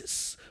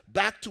crisis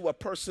back to a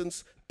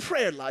person's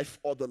prayer life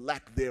or the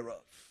lack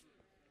thereof.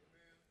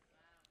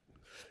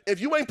 If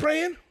you ain't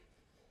praying,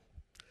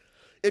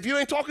 if you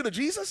ain't talking to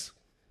Jesus,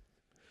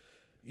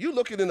 you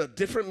looking in a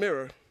different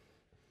mirror,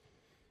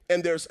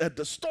 and there's a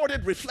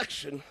distorted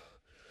reflection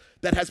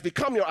that has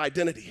become your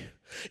identity.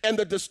 And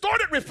the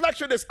distorted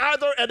reflection is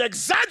either an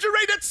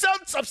exaggerated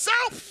sense of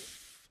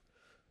self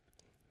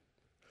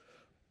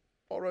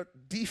or a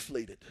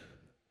deflated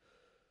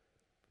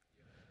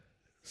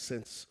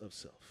sense of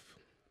self.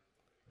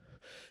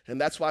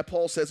 And that's why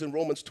Paul says in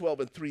Romans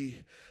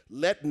 12:3,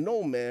 let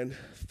no man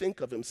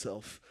think of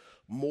himself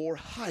more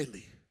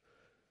highly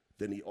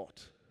than he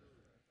ought,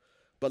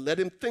 but let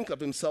him think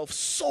of himself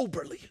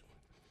soberly,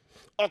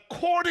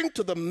 according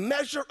to the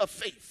measure of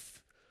faith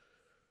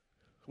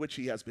which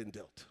he has been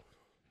dealt.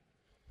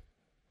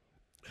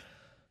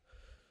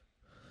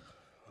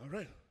 All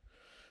right.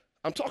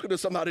 I'm talking to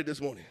somebody this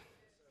morning.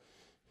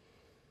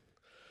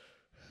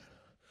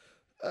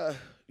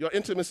 Your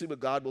intimacy with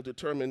God will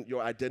determine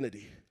your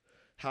identity,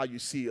 how you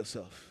see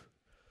yourself.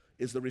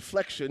 Is the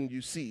reflection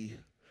you see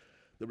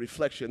the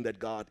reflection that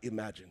God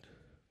imagined?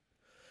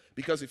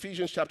 Because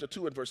Ephesians chapter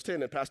 2 and verse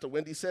 10, and Pastor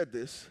Wendy said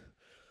this,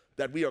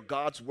 that we are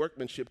God's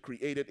workmanship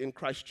created in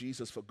Christ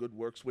Jesus for good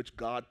works, which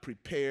God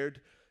prepared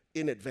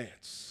in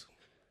advance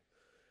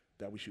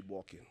that we should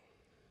walk in.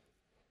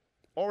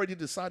 Already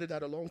decided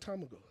that a long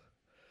time ago.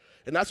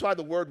 And that's why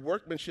the word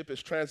workmanship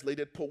is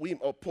translated poema,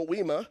 or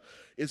poema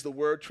is the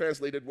word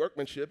translated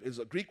workmanship, is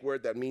a Greek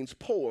word that means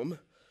poem.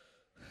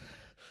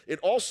 It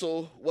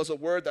also was a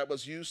word that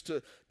was used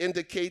to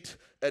indicate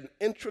an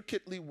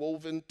intricately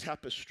woven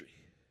tapestry.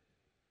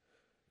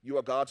 You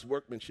are God's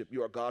workmanship.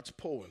 You are God's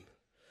poem.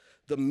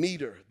 The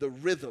meter, the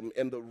rhythm,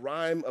 and the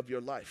rhyme of your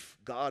life,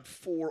 God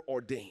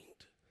foreordained.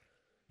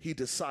 He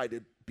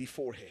decided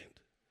beforehand.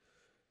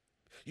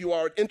 You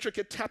are an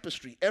intricate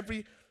tapestry.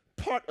 Every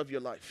part of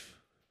your life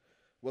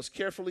was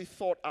carefully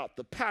thought out.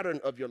 The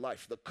pattern of your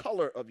life, the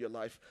color of your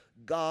life,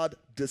 God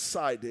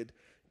decided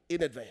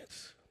in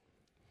advance.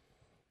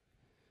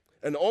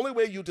 And the only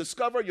way you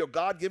discover your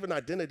God-given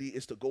identity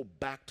is to go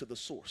back to the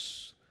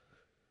source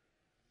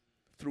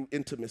through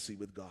intimacy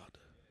with God.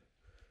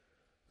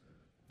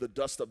 The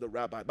dust of the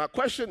rabbi. My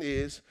question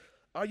is,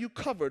 are you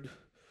covered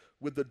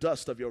with the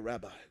dust of your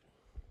rabbi?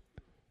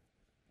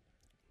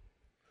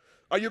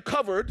 Are you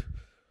covered?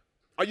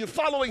 Are you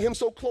following him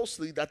so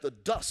closely that the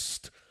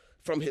dust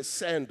from his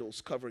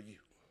sandals cover you?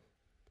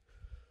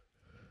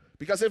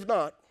 Because if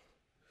not,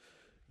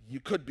 you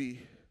could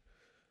be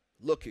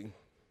looking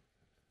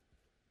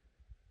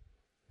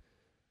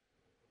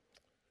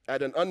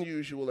at an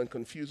unusual and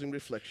confusing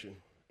reflection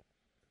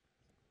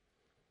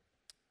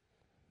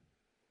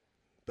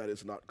that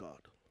is not God.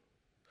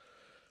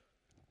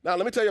 Now,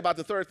 let me tell you about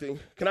the third thing.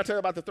 Can I tell you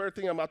about the third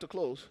thing? I'm about to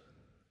close.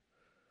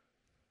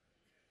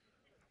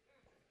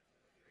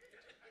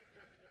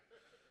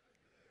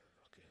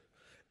 Okay.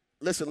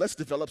 Listen, let's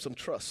develop some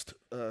trust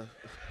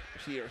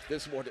here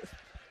this morning.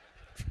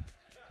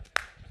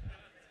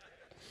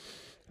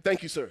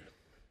 Thank you, sir.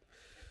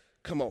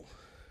 Come on.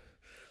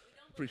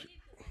 Appreciate it.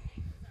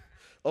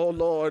 Oh,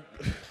 Lord.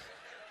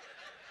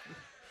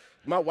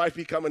 My wife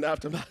be coming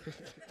after my...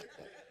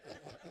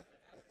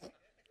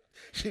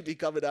 She'd be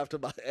coming after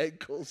my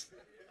ankles.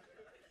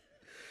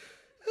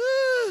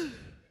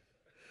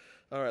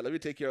 All right, let me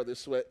take care of this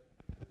sweat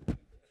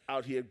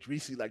out here,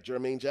 greasy like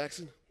Jermaine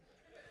Jackson.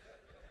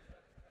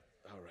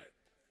 All right,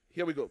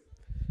 here we go.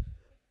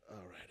 All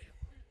righty.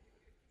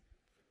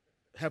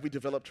 Have we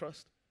developed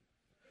trust?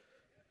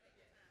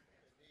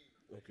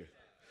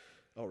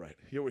 All right,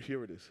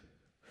 here it is.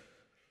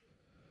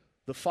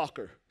 The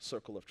Fokker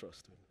circle of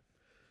trust.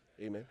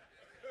 Amen.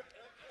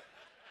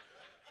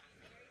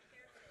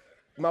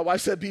 My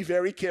wife said, be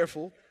very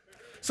careful.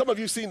 Some of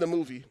you seen the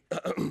movie.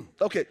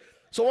 Okay,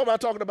 so what am I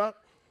talking about?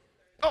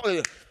 Oh,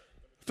 yeah.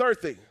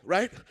 Third thing,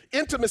 right?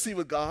 Intimacy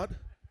with God.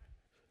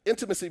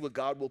 Intimacy with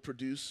God will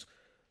produce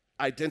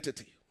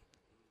identity.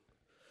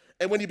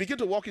 And when you begin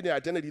to walk in the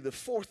identity, the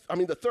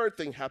third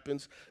thing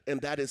happens,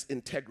 and that is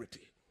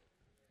integrity.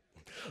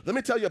 Let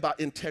me tell you about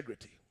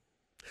integrity.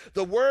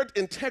 The word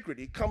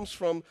integrity comes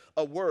from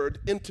a word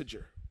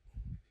integer,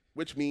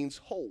 which means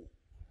whole.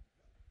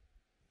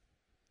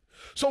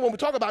 So when we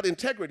talk about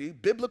integrity,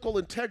 biblical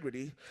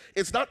integrity,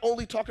 it's not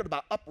only talking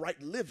about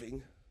upright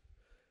living,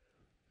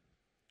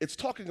 it's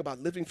talking about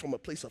living from a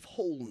place of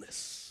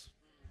wholeness.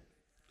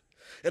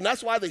 And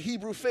that's why the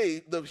Hebrew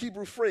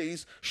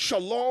phrase,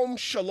 shalom,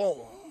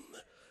 shalom,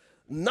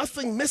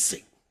 nothing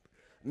missing,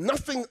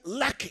 nothing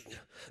lacking,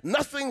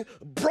 nothing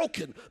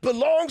broken,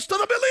 belongs to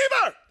the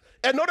believer.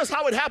 And notice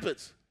how it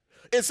happens.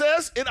 It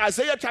says in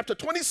Isaiah chapter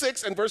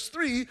 26 and verse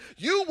 3,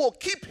 you will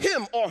keep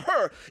him or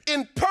her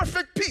in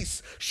perfect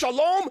peace.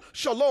 Shalom,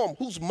 shalom,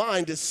 whose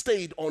mind is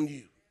stayed on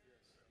you.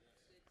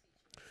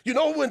 You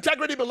know who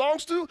integrity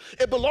belongs to?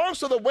 It belongs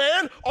to the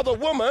man or the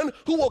woman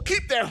who will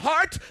keep their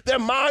heart, their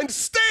mind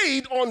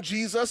stayed on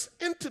Jesus,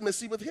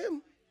 intimacy with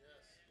him.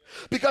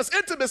 Because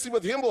intimacy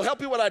with him will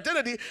help you with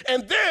identity,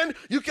 and then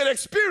you can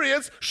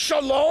experience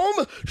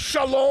shalom,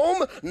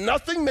 shalom,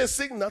 nothing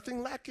missing,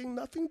 nothing lacking,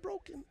 nothing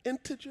broken.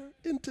 Integer,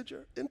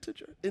 integer,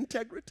 integer,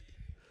 integrity.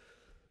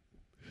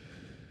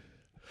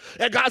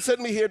 And God sent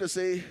me here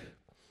to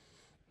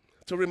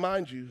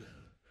remind you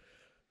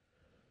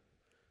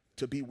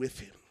to be with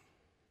him.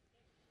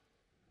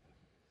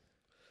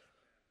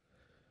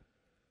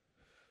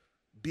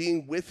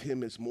 Being with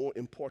him is more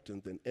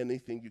important than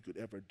anything you could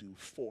ever do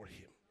for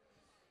him.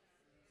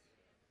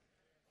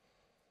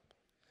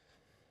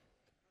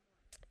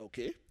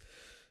 Okay.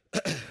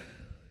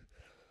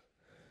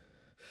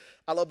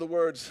 I love the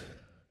words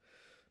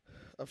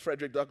of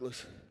Frederick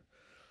Douglass,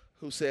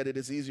 who said, it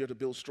is easier to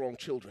build strong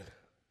children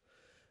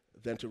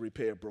than to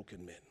repair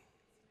broken men.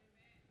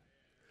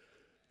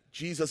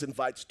 Jesus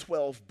invites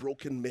 12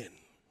 broken men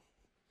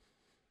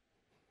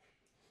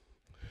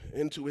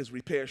into his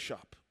repair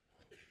shop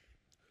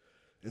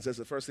and says,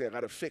 the first thing I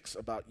got to fix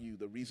about you,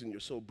 the reason you're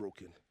so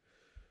broken,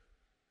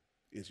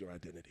 is your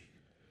identity.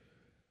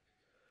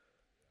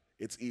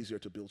 It's easier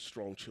to build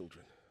strong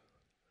children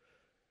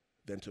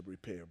than to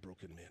repair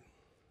broken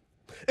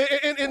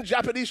men. In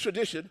Japanese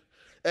tradition,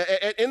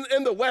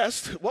 in the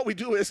West, what we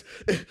do is,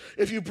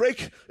 if you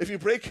break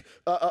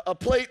a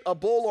plate, a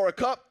bowl, or a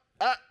cup,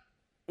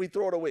 we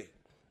throw it away.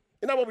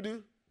 Isn't that what we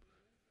do?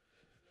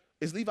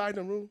 Is Levi in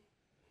the room?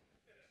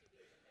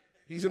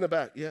 He's in the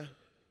back, yeah.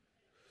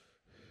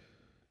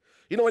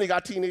 You know when you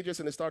got teenagers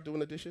and they start doing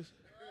the dishes?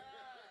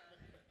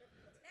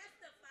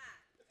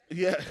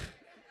 Yeah.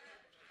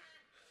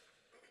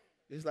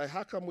 It's like,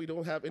 how come we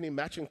don't have any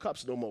matching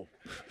cups no more?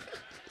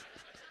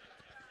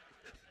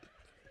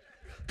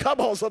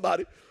 Come on,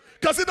 somebody.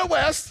 Because in the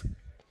West,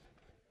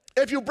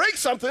 if you break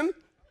something,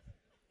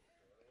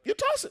 you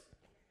toss it.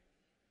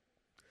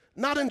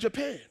 Not in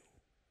Japan.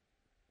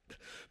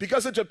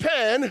 Because in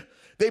Japan,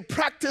 they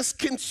practice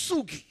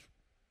kintsugi.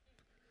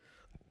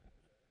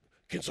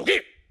 Kintsugi.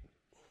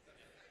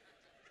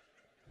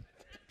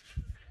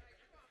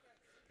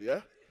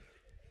 Yeah?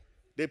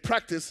 They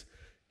practice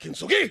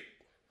kintsugi.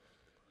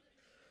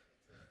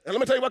 And let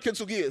me tell you what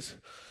kintsugi is.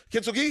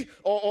 Kintsugi,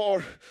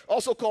 or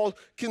also called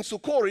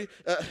kintsukori,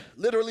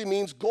 literally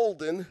means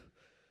golden.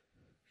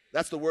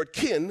 That's the word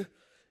kin,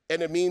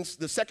 and it means,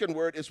 the second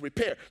word is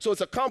repair. So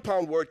it's a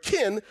compound word.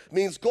 Kin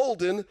means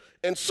golden,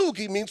 and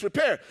sugi means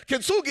repair.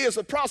 Kintsugi is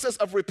the process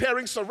of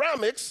repairing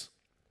ceramics,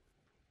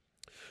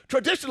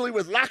 traditionally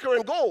with lacquer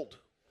and gold,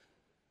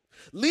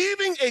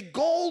 leaving a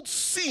gold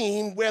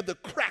seam where the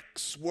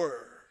cracks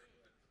were.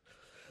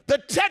 The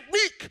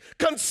technique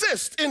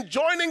consists in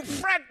joining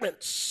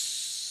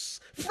fragments,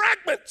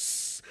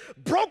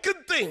 broken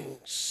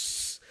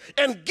things,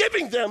 and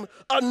giving them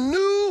a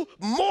new,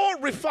 more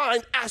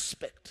refined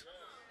aspect.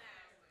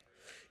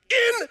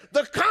 In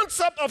the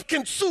concept of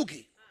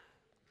kintsugi,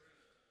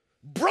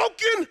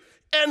 broken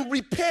and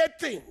repaired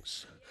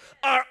things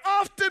are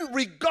often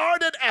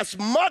regarded as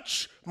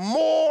much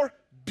more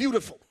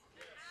beautiful.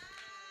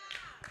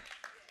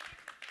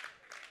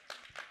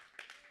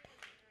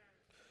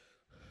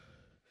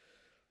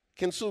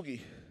 Kintsugi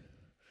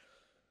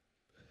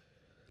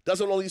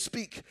doesn't only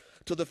speak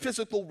to the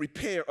physical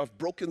repair of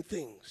broken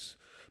things,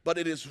 but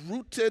it is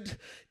rooted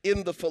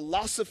in the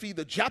philosophy,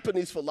 the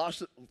Japanese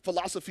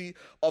philosophy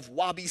of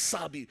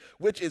wabi-sabi,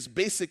 which is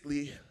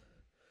basically,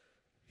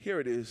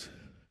 here it is,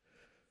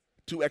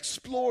 to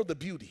explore the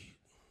beauty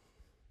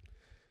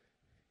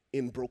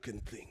in broken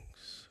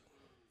things.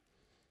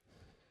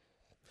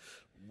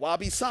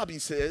 Wabi-sabi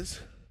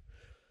says,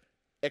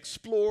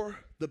 explore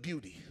the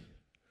beauty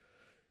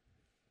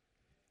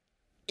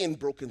in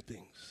broken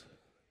things.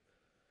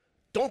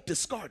 Don't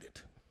discard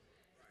it.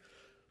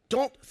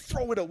 Don't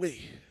throw it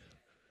away.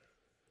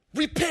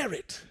 Repair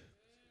it.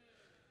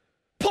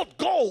 Put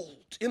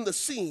gold in the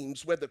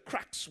seams where the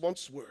cracks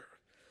once were.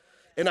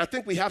 And I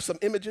think we have some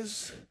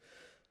images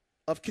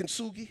of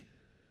kintsugi.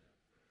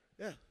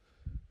 Yeah,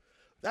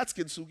 that's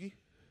kintsugi.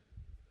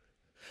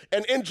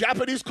 And in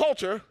Japanese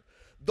culture,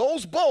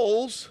 those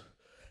bowls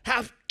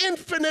have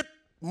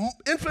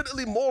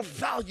infinitely more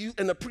value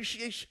and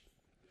appreciation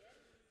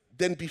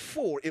than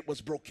before it was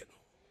broken.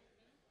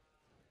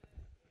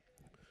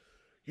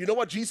 You know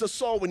what Jesus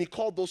saw when he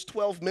called those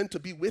 12 men to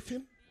be with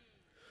him?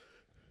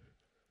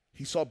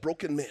 He saw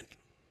broken men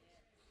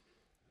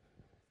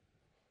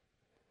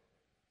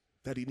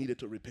that he needed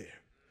to repair.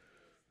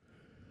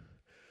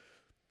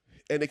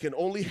 And it can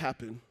only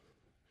happen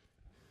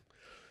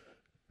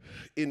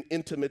in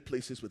intimate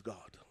places with God.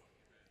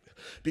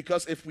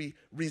 Because if we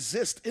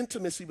resist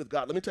intimacy with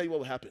God, let me tell you what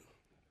will happen.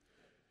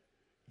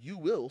 You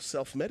will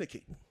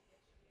self-medicate.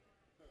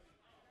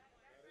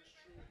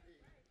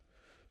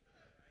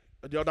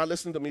 Y'all not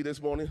listening to me this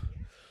morning?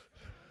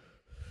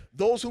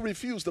 Those who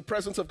refuse the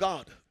presence of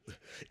God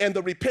and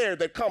the repair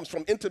that comes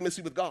from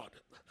intimacy with God,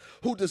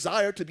 who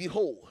desire to be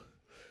whole,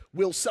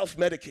 will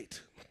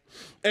self-medicate.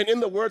 And in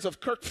the words of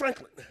Kirk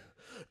Franklin,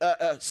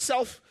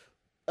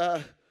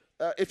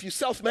 if you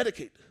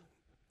self-medicate,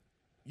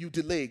 you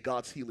delay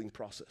God's healing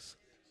process.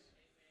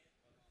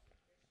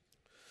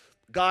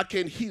 God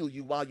can heal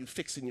you while you're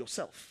fixing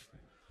yourself.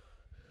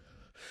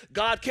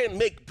 God can't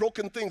make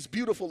broken things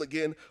beautiful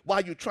again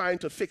while you're trying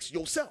to fix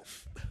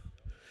yourself.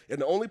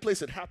 And the only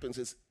place it happens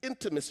is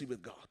intimacy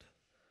with God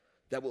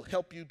that will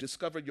help you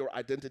discover your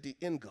identity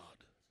in God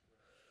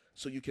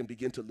so you can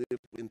begin to live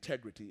with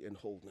integrity and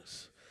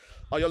wholeness.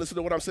 Are y'all listening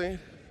to what I'm saying?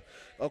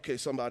 Okay,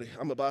 somebody,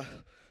 I'm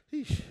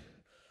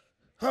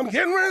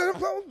getting ready to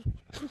close.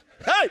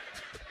 Hey!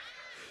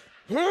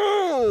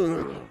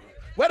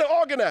 Where the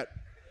organ at?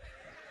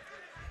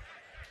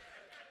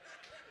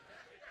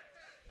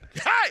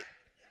 Hey!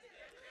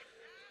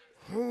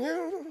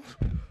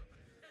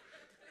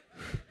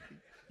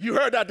 You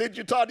heard that, didn't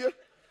you, Tadia?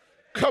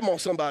 Come on,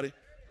 somebody.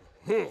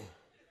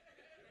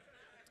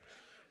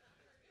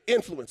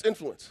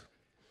 Influence.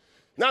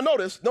 Now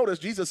notice,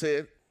 Jesus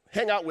said,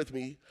 hang out with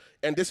me.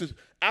 And this is,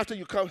 after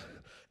you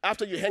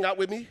hang out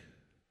with me,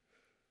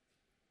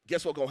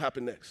 guess what's going to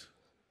happen next?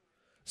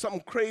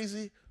 Something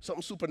crazy,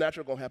 something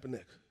supernatural going to happen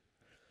next.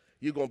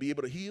 You're going to be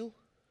able to heal,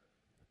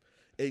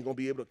 and you're going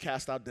to be able to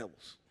cast out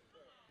devils.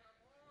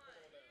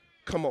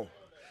 Come on.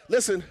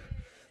 Listen,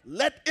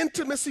 let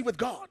intimacy with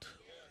God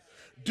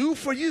do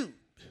for you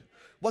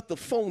what the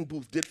phone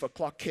booth did for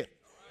Clark Kent.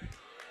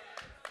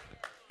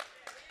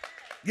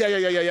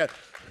 Yeah.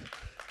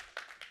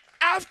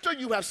 After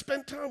you have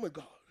spent time with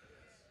God,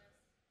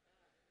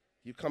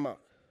 you come out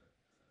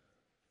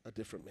a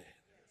different man.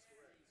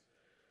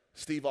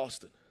 Steve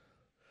Austin,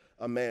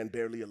 a man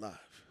barely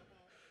alive.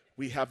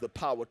 We have the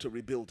power to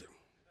rebuild him.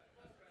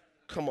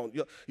 Come on.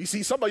 You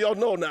see, some of y'all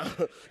know now.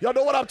 Y'all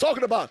know what I'm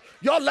talking about.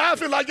 Y'all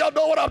laughing like y'all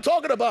know what I'm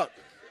talking about.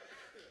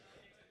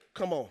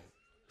 Come on.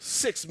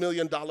 $6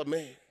 million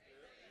man.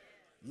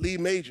 Lee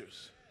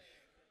Majors.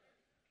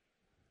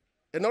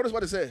 And notice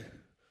what it said.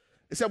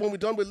 It said when we're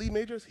done with Lee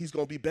Majors, he's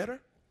going to be better,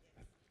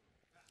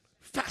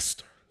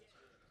 faster,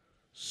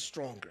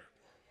 stronger.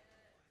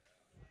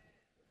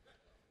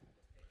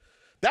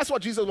 That's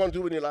what Jesus wants to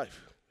do in your life.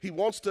 He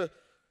wants to,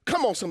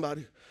 come on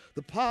somebody.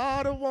 The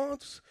potter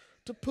wants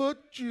to put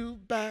you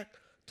back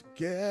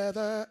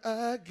together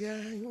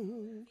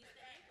again.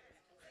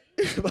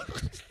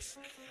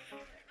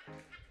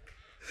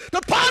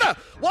 The potter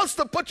wants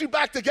to put you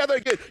back together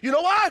again. You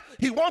know why?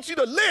 He wants you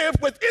to live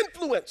with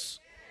influence.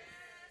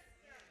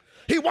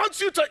 He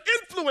wants you to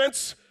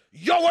influence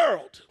your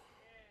world.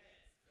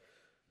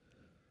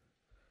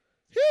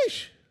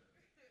 Yeesh.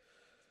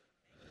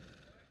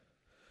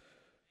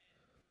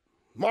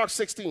 Mark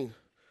 16,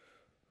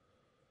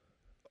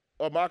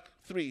 or Mark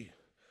 3,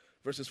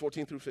 verses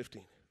 14 through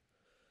 15.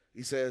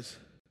 He says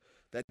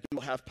that you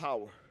will have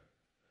power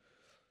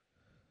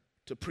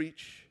to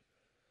preach,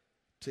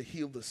 to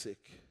heal the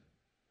sick,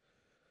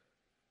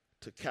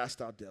 to cast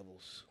out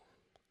devils.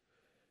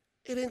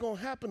 It ain't going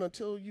to happen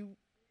until you're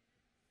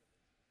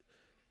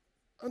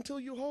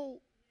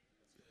whole.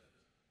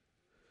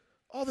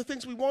 All the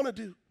things we want to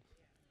do,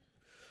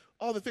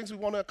 all the things we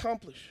want to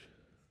accomplish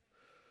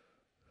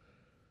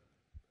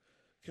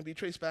can be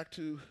traced back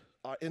to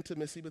our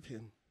intimacy with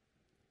him.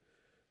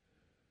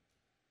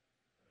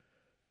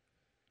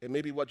 And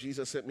maybe what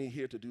Jesus sent me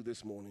here to do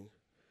this morning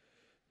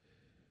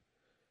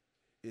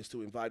is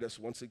to invite us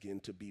once again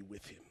to be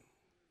with him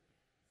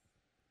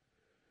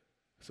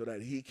so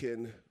that he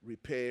can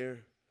repair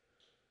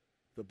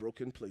the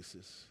broken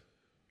places,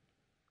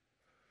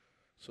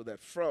 so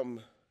that from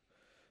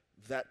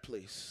that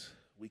place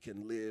we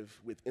can live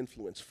with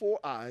influence. 4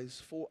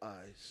 eyes,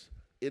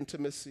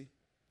 intimacy,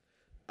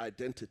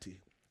 identity,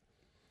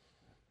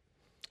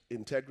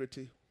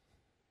 integrity,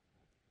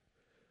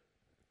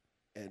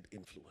 and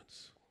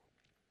influence.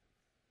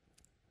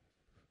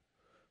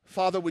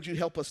 Father, would you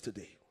help us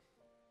today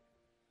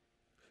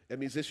And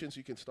musicians,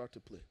 you can start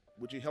to play.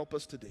 Would you help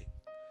us today?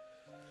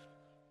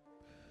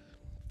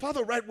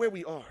 Father, right where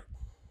we are,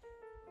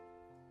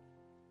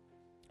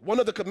 one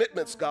of the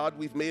commitments, God,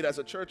 we've made as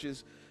a church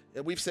is,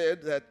 and we've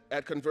said that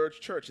at Converge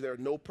Church, there are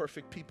no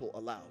perfect people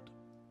allowed.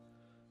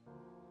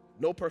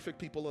 No perfect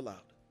people allowed.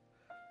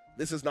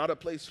 This is not a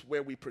place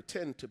where we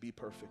pretend to be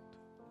perfect.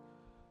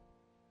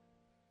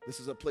 This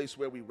is a place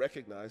where we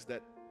recognize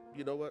that,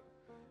 you know what?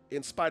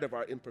 In spite of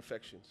our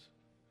imperfections,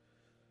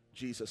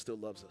 Jesus still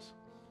loves us.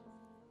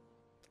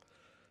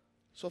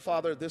 So,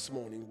 Father, this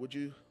morning, would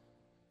you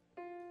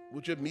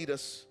meet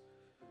us?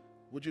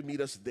 Would you meet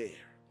us there?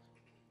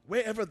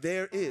 Wherever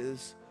there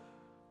is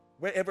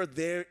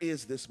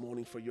this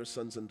morning for your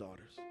sons and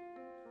daughters.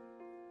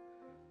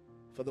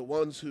 For the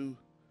ones who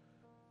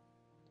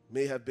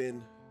may have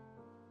been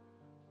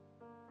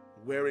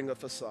wearing a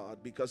facade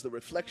because the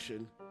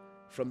reflection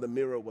from the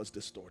mirror was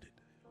distorted.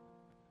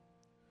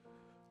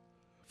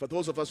 For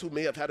those of us who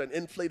may have had an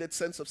inflated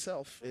sense of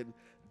self and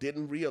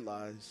didn't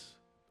realize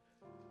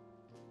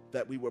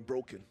that we were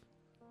broken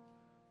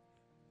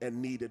and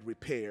needed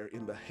repair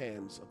in the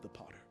hands of the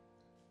potter.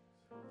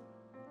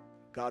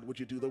 God, would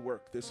you do the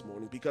work this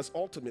morning? Because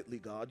ultimately,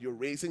 God, you're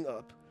raising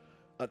up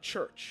a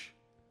church,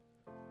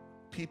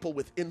 people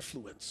with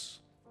influence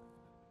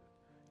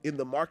in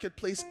the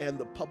marketplace and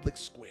the public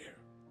square.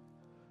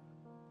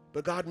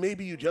 But God,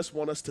 maybe you just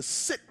want us to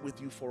sit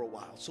with you for a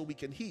while so we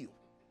can heal.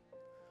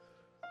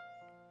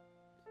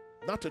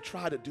 Not to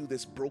try to do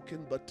this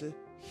broken, but to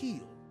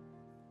heal.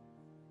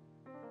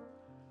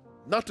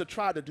 Not to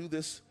try to do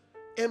this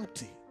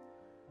empty,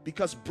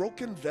 because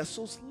broken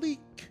vessels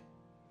leak.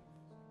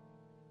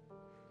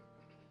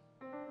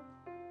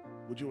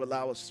 Would you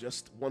allow us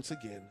just once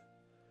again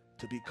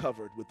to be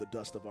covered with the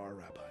dust of our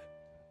rabbi?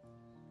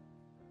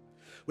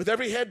 With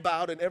every head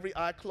bowed and every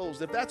eye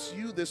closed, if that's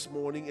you this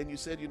morning and you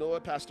said, you know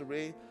what, Pastor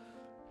Ray,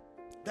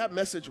 that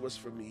message was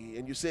for me,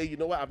 and you say, you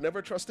know what, I've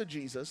never trusted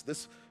Jesus.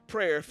 This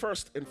prayer,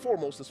 first and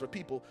foremost, is for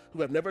people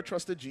who have never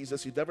trusted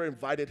Jesus. You've never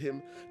invited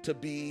him to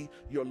be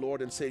your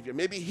Lord and Savior.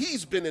 Maybe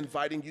he's been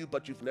inviting you,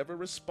 but you've never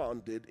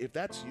responded. If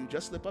that's you,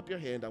 just slip up your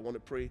hand. I want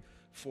to pray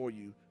for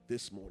you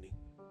this morning.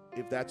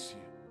 If that's you.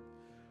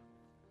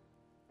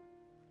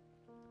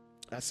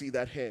 I see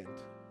that hand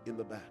in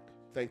the back.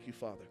 Thank you,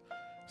 Father.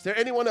 Is there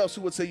anyone else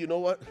who would say, you know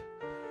what?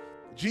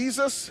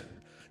 Jesus,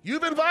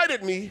 you've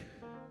invited me,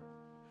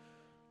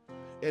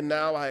 and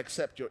now I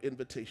accept your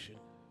invitation.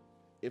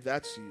 If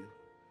that's you,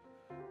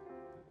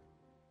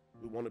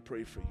 we want to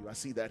pray for you. I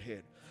see that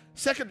hand.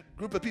 Second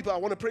group of people I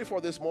want to pray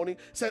for this morning,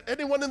 said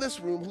anyone in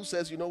this room who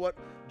says, you know what?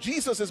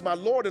 Jesus is my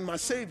Lord and my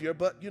Savior,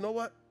 but you know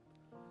what?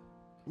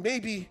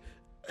 Maybe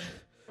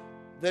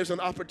there's an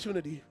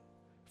opportunity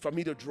for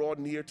me to draw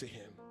near to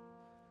him.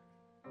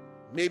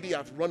 Maybe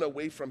I've run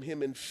away from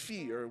him in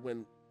fear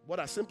when what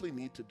I simply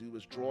need to do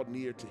is draw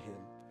near to him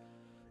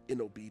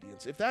in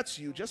obedience. If that's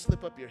you, just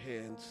slip up your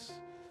hands.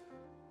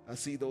 I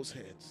see those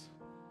hands.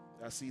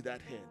 I see that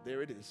hand.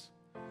 There it is.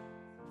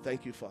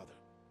 Thank you, Father.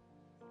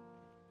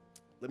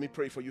 Let me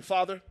pray for you.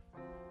 Father,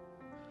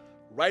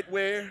 right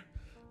where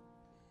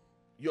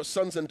your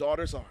sons and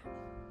daughters are,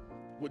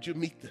 would you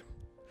meet them?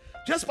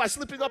 Just by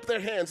slipping up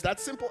their hands, that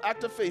simple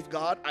act of faith,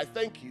 God, I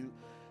thank you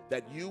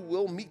that you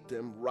will meet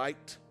them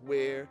right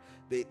where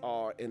they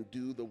are and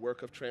do the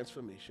work of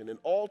transformation. And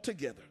all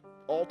together,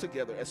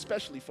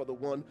 especially for the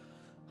one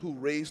who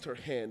raised her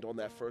hand on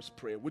that first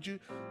prayer, would you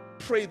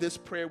pray this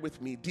prayer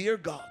with me? Dear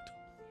God,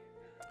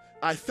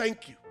 I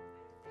thank you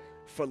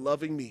for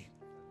loving me,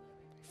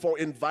 for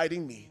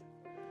inviting me,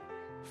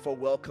 for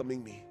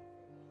welcoming me.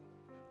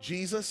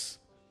 Jesus,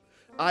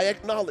 I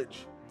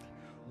acknowledge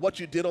what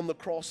you did on the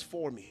cross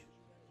for me.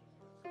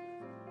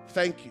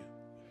 Thank you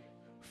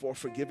for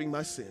forgiving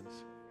my sins.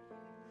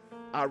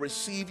 I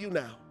receive you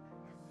now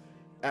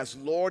as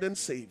Lord and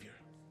Savior.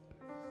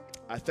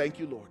 I thank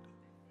you, Lord,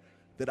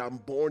 that I'm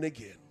born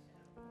again.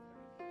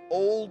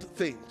 Old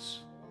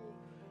things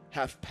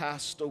have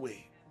passed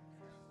away.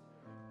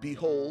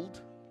 Behold,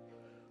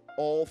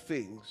 all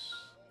things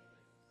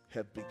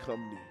have become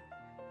new.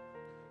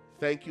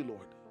 Thank you,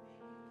 Lord.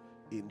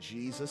 In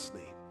Jesus'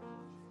 name,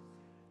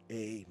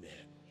 amen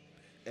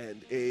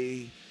and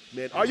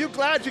amen. Are you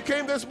glad you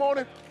came this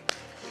morning?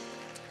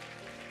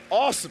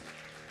 Awesome.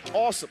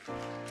 Awesome.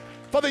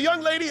 For the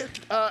young lady,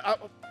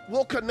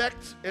 we'll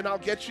connect and I'll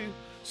get you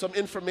some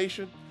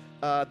information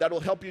that will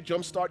help you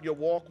jumpstart your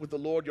walk with the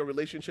Lord, your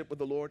relationship with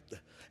the Lord.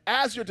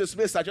 As you're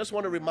dismissed, I just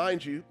want to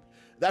remind you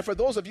that for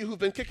those of you who've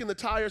been kicking the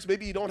tires,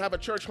 maybe you don't have a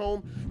church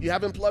home, you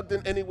haven't plugged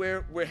in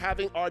anywhere, we're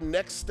having our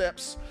next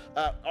steps,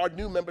 our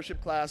new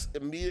membership class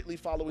immediately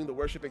following the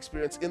worship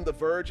experience in The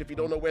Verge. If you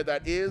don't know where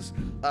that is,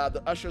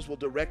 the ushers will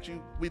direct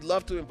you. We'd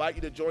love to invite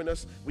you to join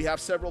us. We have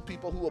several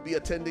people who will be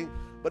attending.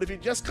 But if you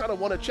just kind of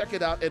want to check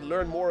it out and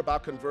learn more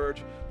about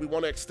Converge, we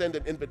want to extend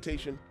an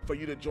invitation for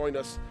you to join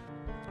us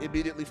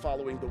immediately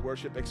following the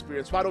worship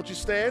experience. Why don't you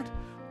stand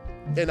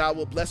and I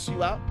will bless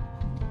you out.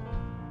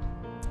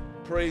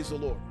 Praise the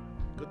Lord.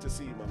 Good to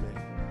see you, my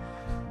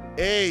man.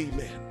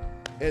 Amen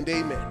and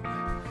amen.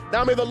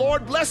 Now may the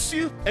Lord bless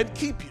you and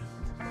keep you.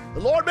 The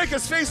Lord make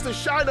his face to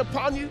shine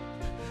upon you.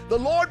 The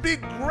Lord be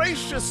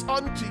gracious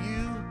unto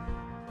you.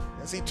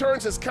 As he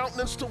turns his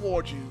countenance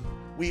toward you,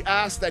 we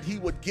ask that he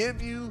would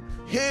give you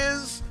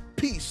his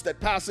peace that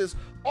passes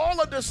all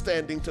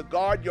understanding to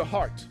guard your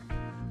heart,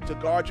 to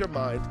guard your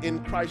mind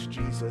in Christ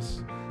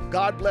Jesus.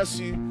 God bless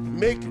you.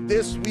 Make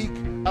this week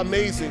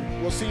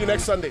amazing. We'll see you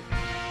next Sunday.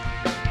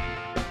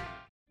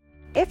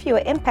 If you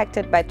were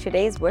impacted by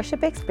today's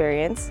worship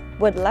experience,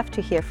 we'd love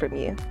to hear from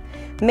you.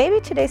 Maybe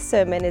today's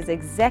sermon is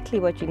exactly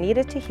what you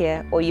needed to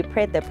hear, or you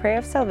prayed the prayer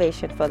of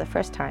salvation for the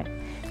first time.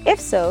 If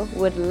so,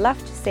 we'd love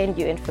to send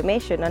you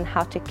information on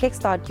how to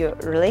kickstart your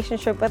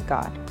relationship with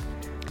God.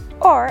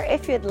 Or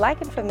if you'd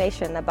like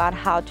information about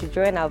how to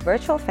join our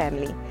virtual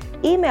family,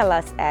 email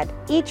us at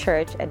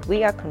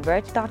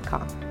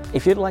eChurch@weareconverge.com.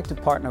 If you'd like to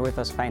partner with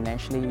us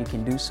financially, you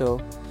can do so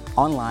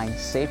online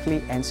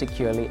safely and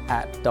securely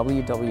at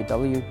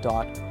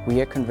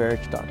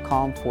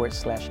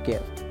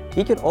www.weareconverge.com/give.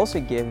 You can also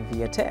give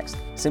via text.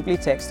 Simply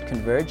text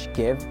Converge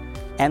Give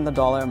and the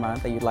dollar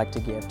amount that you'd like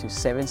to give to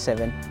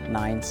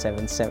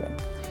 77977.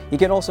 You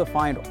can also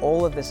find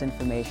all of this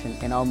information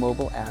in our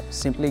mobile app.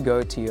 Simply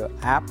go to your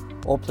app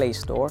or Play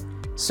Store,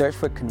 search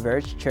for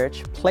Converge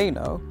Church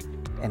Plano,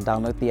 and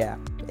download the app.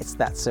 It's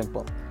that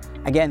simple.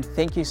 Again,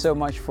 thank you so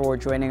much for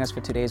joining us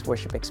for today's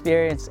worship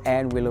experience,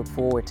 and we look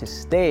forward to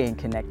staying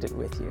connected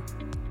with you.